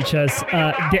how to reach us.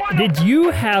 Did you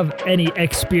have any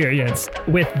experience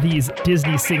with these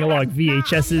Disney sing-along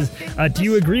VHSs? Do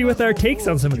you agree with our takes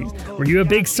on some of these? Were you a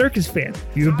big circus fan?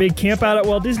 Were you a big Camp Out at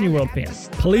Walt Disney World fan?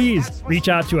 Please reach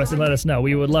out to us and let us know.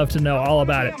 We would love to know all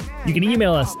about it. You can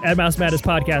email us at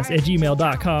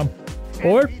mousemadnesspodcast@gmail.com,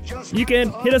 or you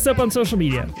can hit us up on social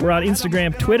media. We're on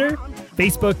Instagram, Twitter,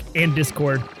 Facebook, and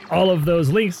Discord. All of those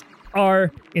links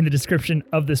are in the description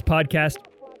of this podcast.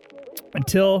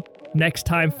 Until next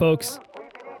time, folks,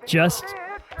 just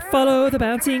follow the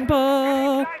bouncing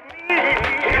ball.